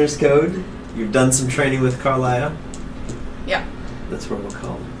the trainer's code. You've done some training with Carlisle. Yeah. That's what we'll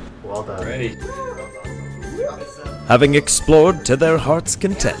call him. Well done. Ready? Having explored to their heart's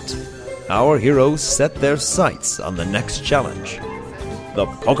content, our heroes set their sights on the next challenge, the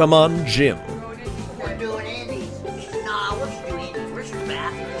Pokemon Gym.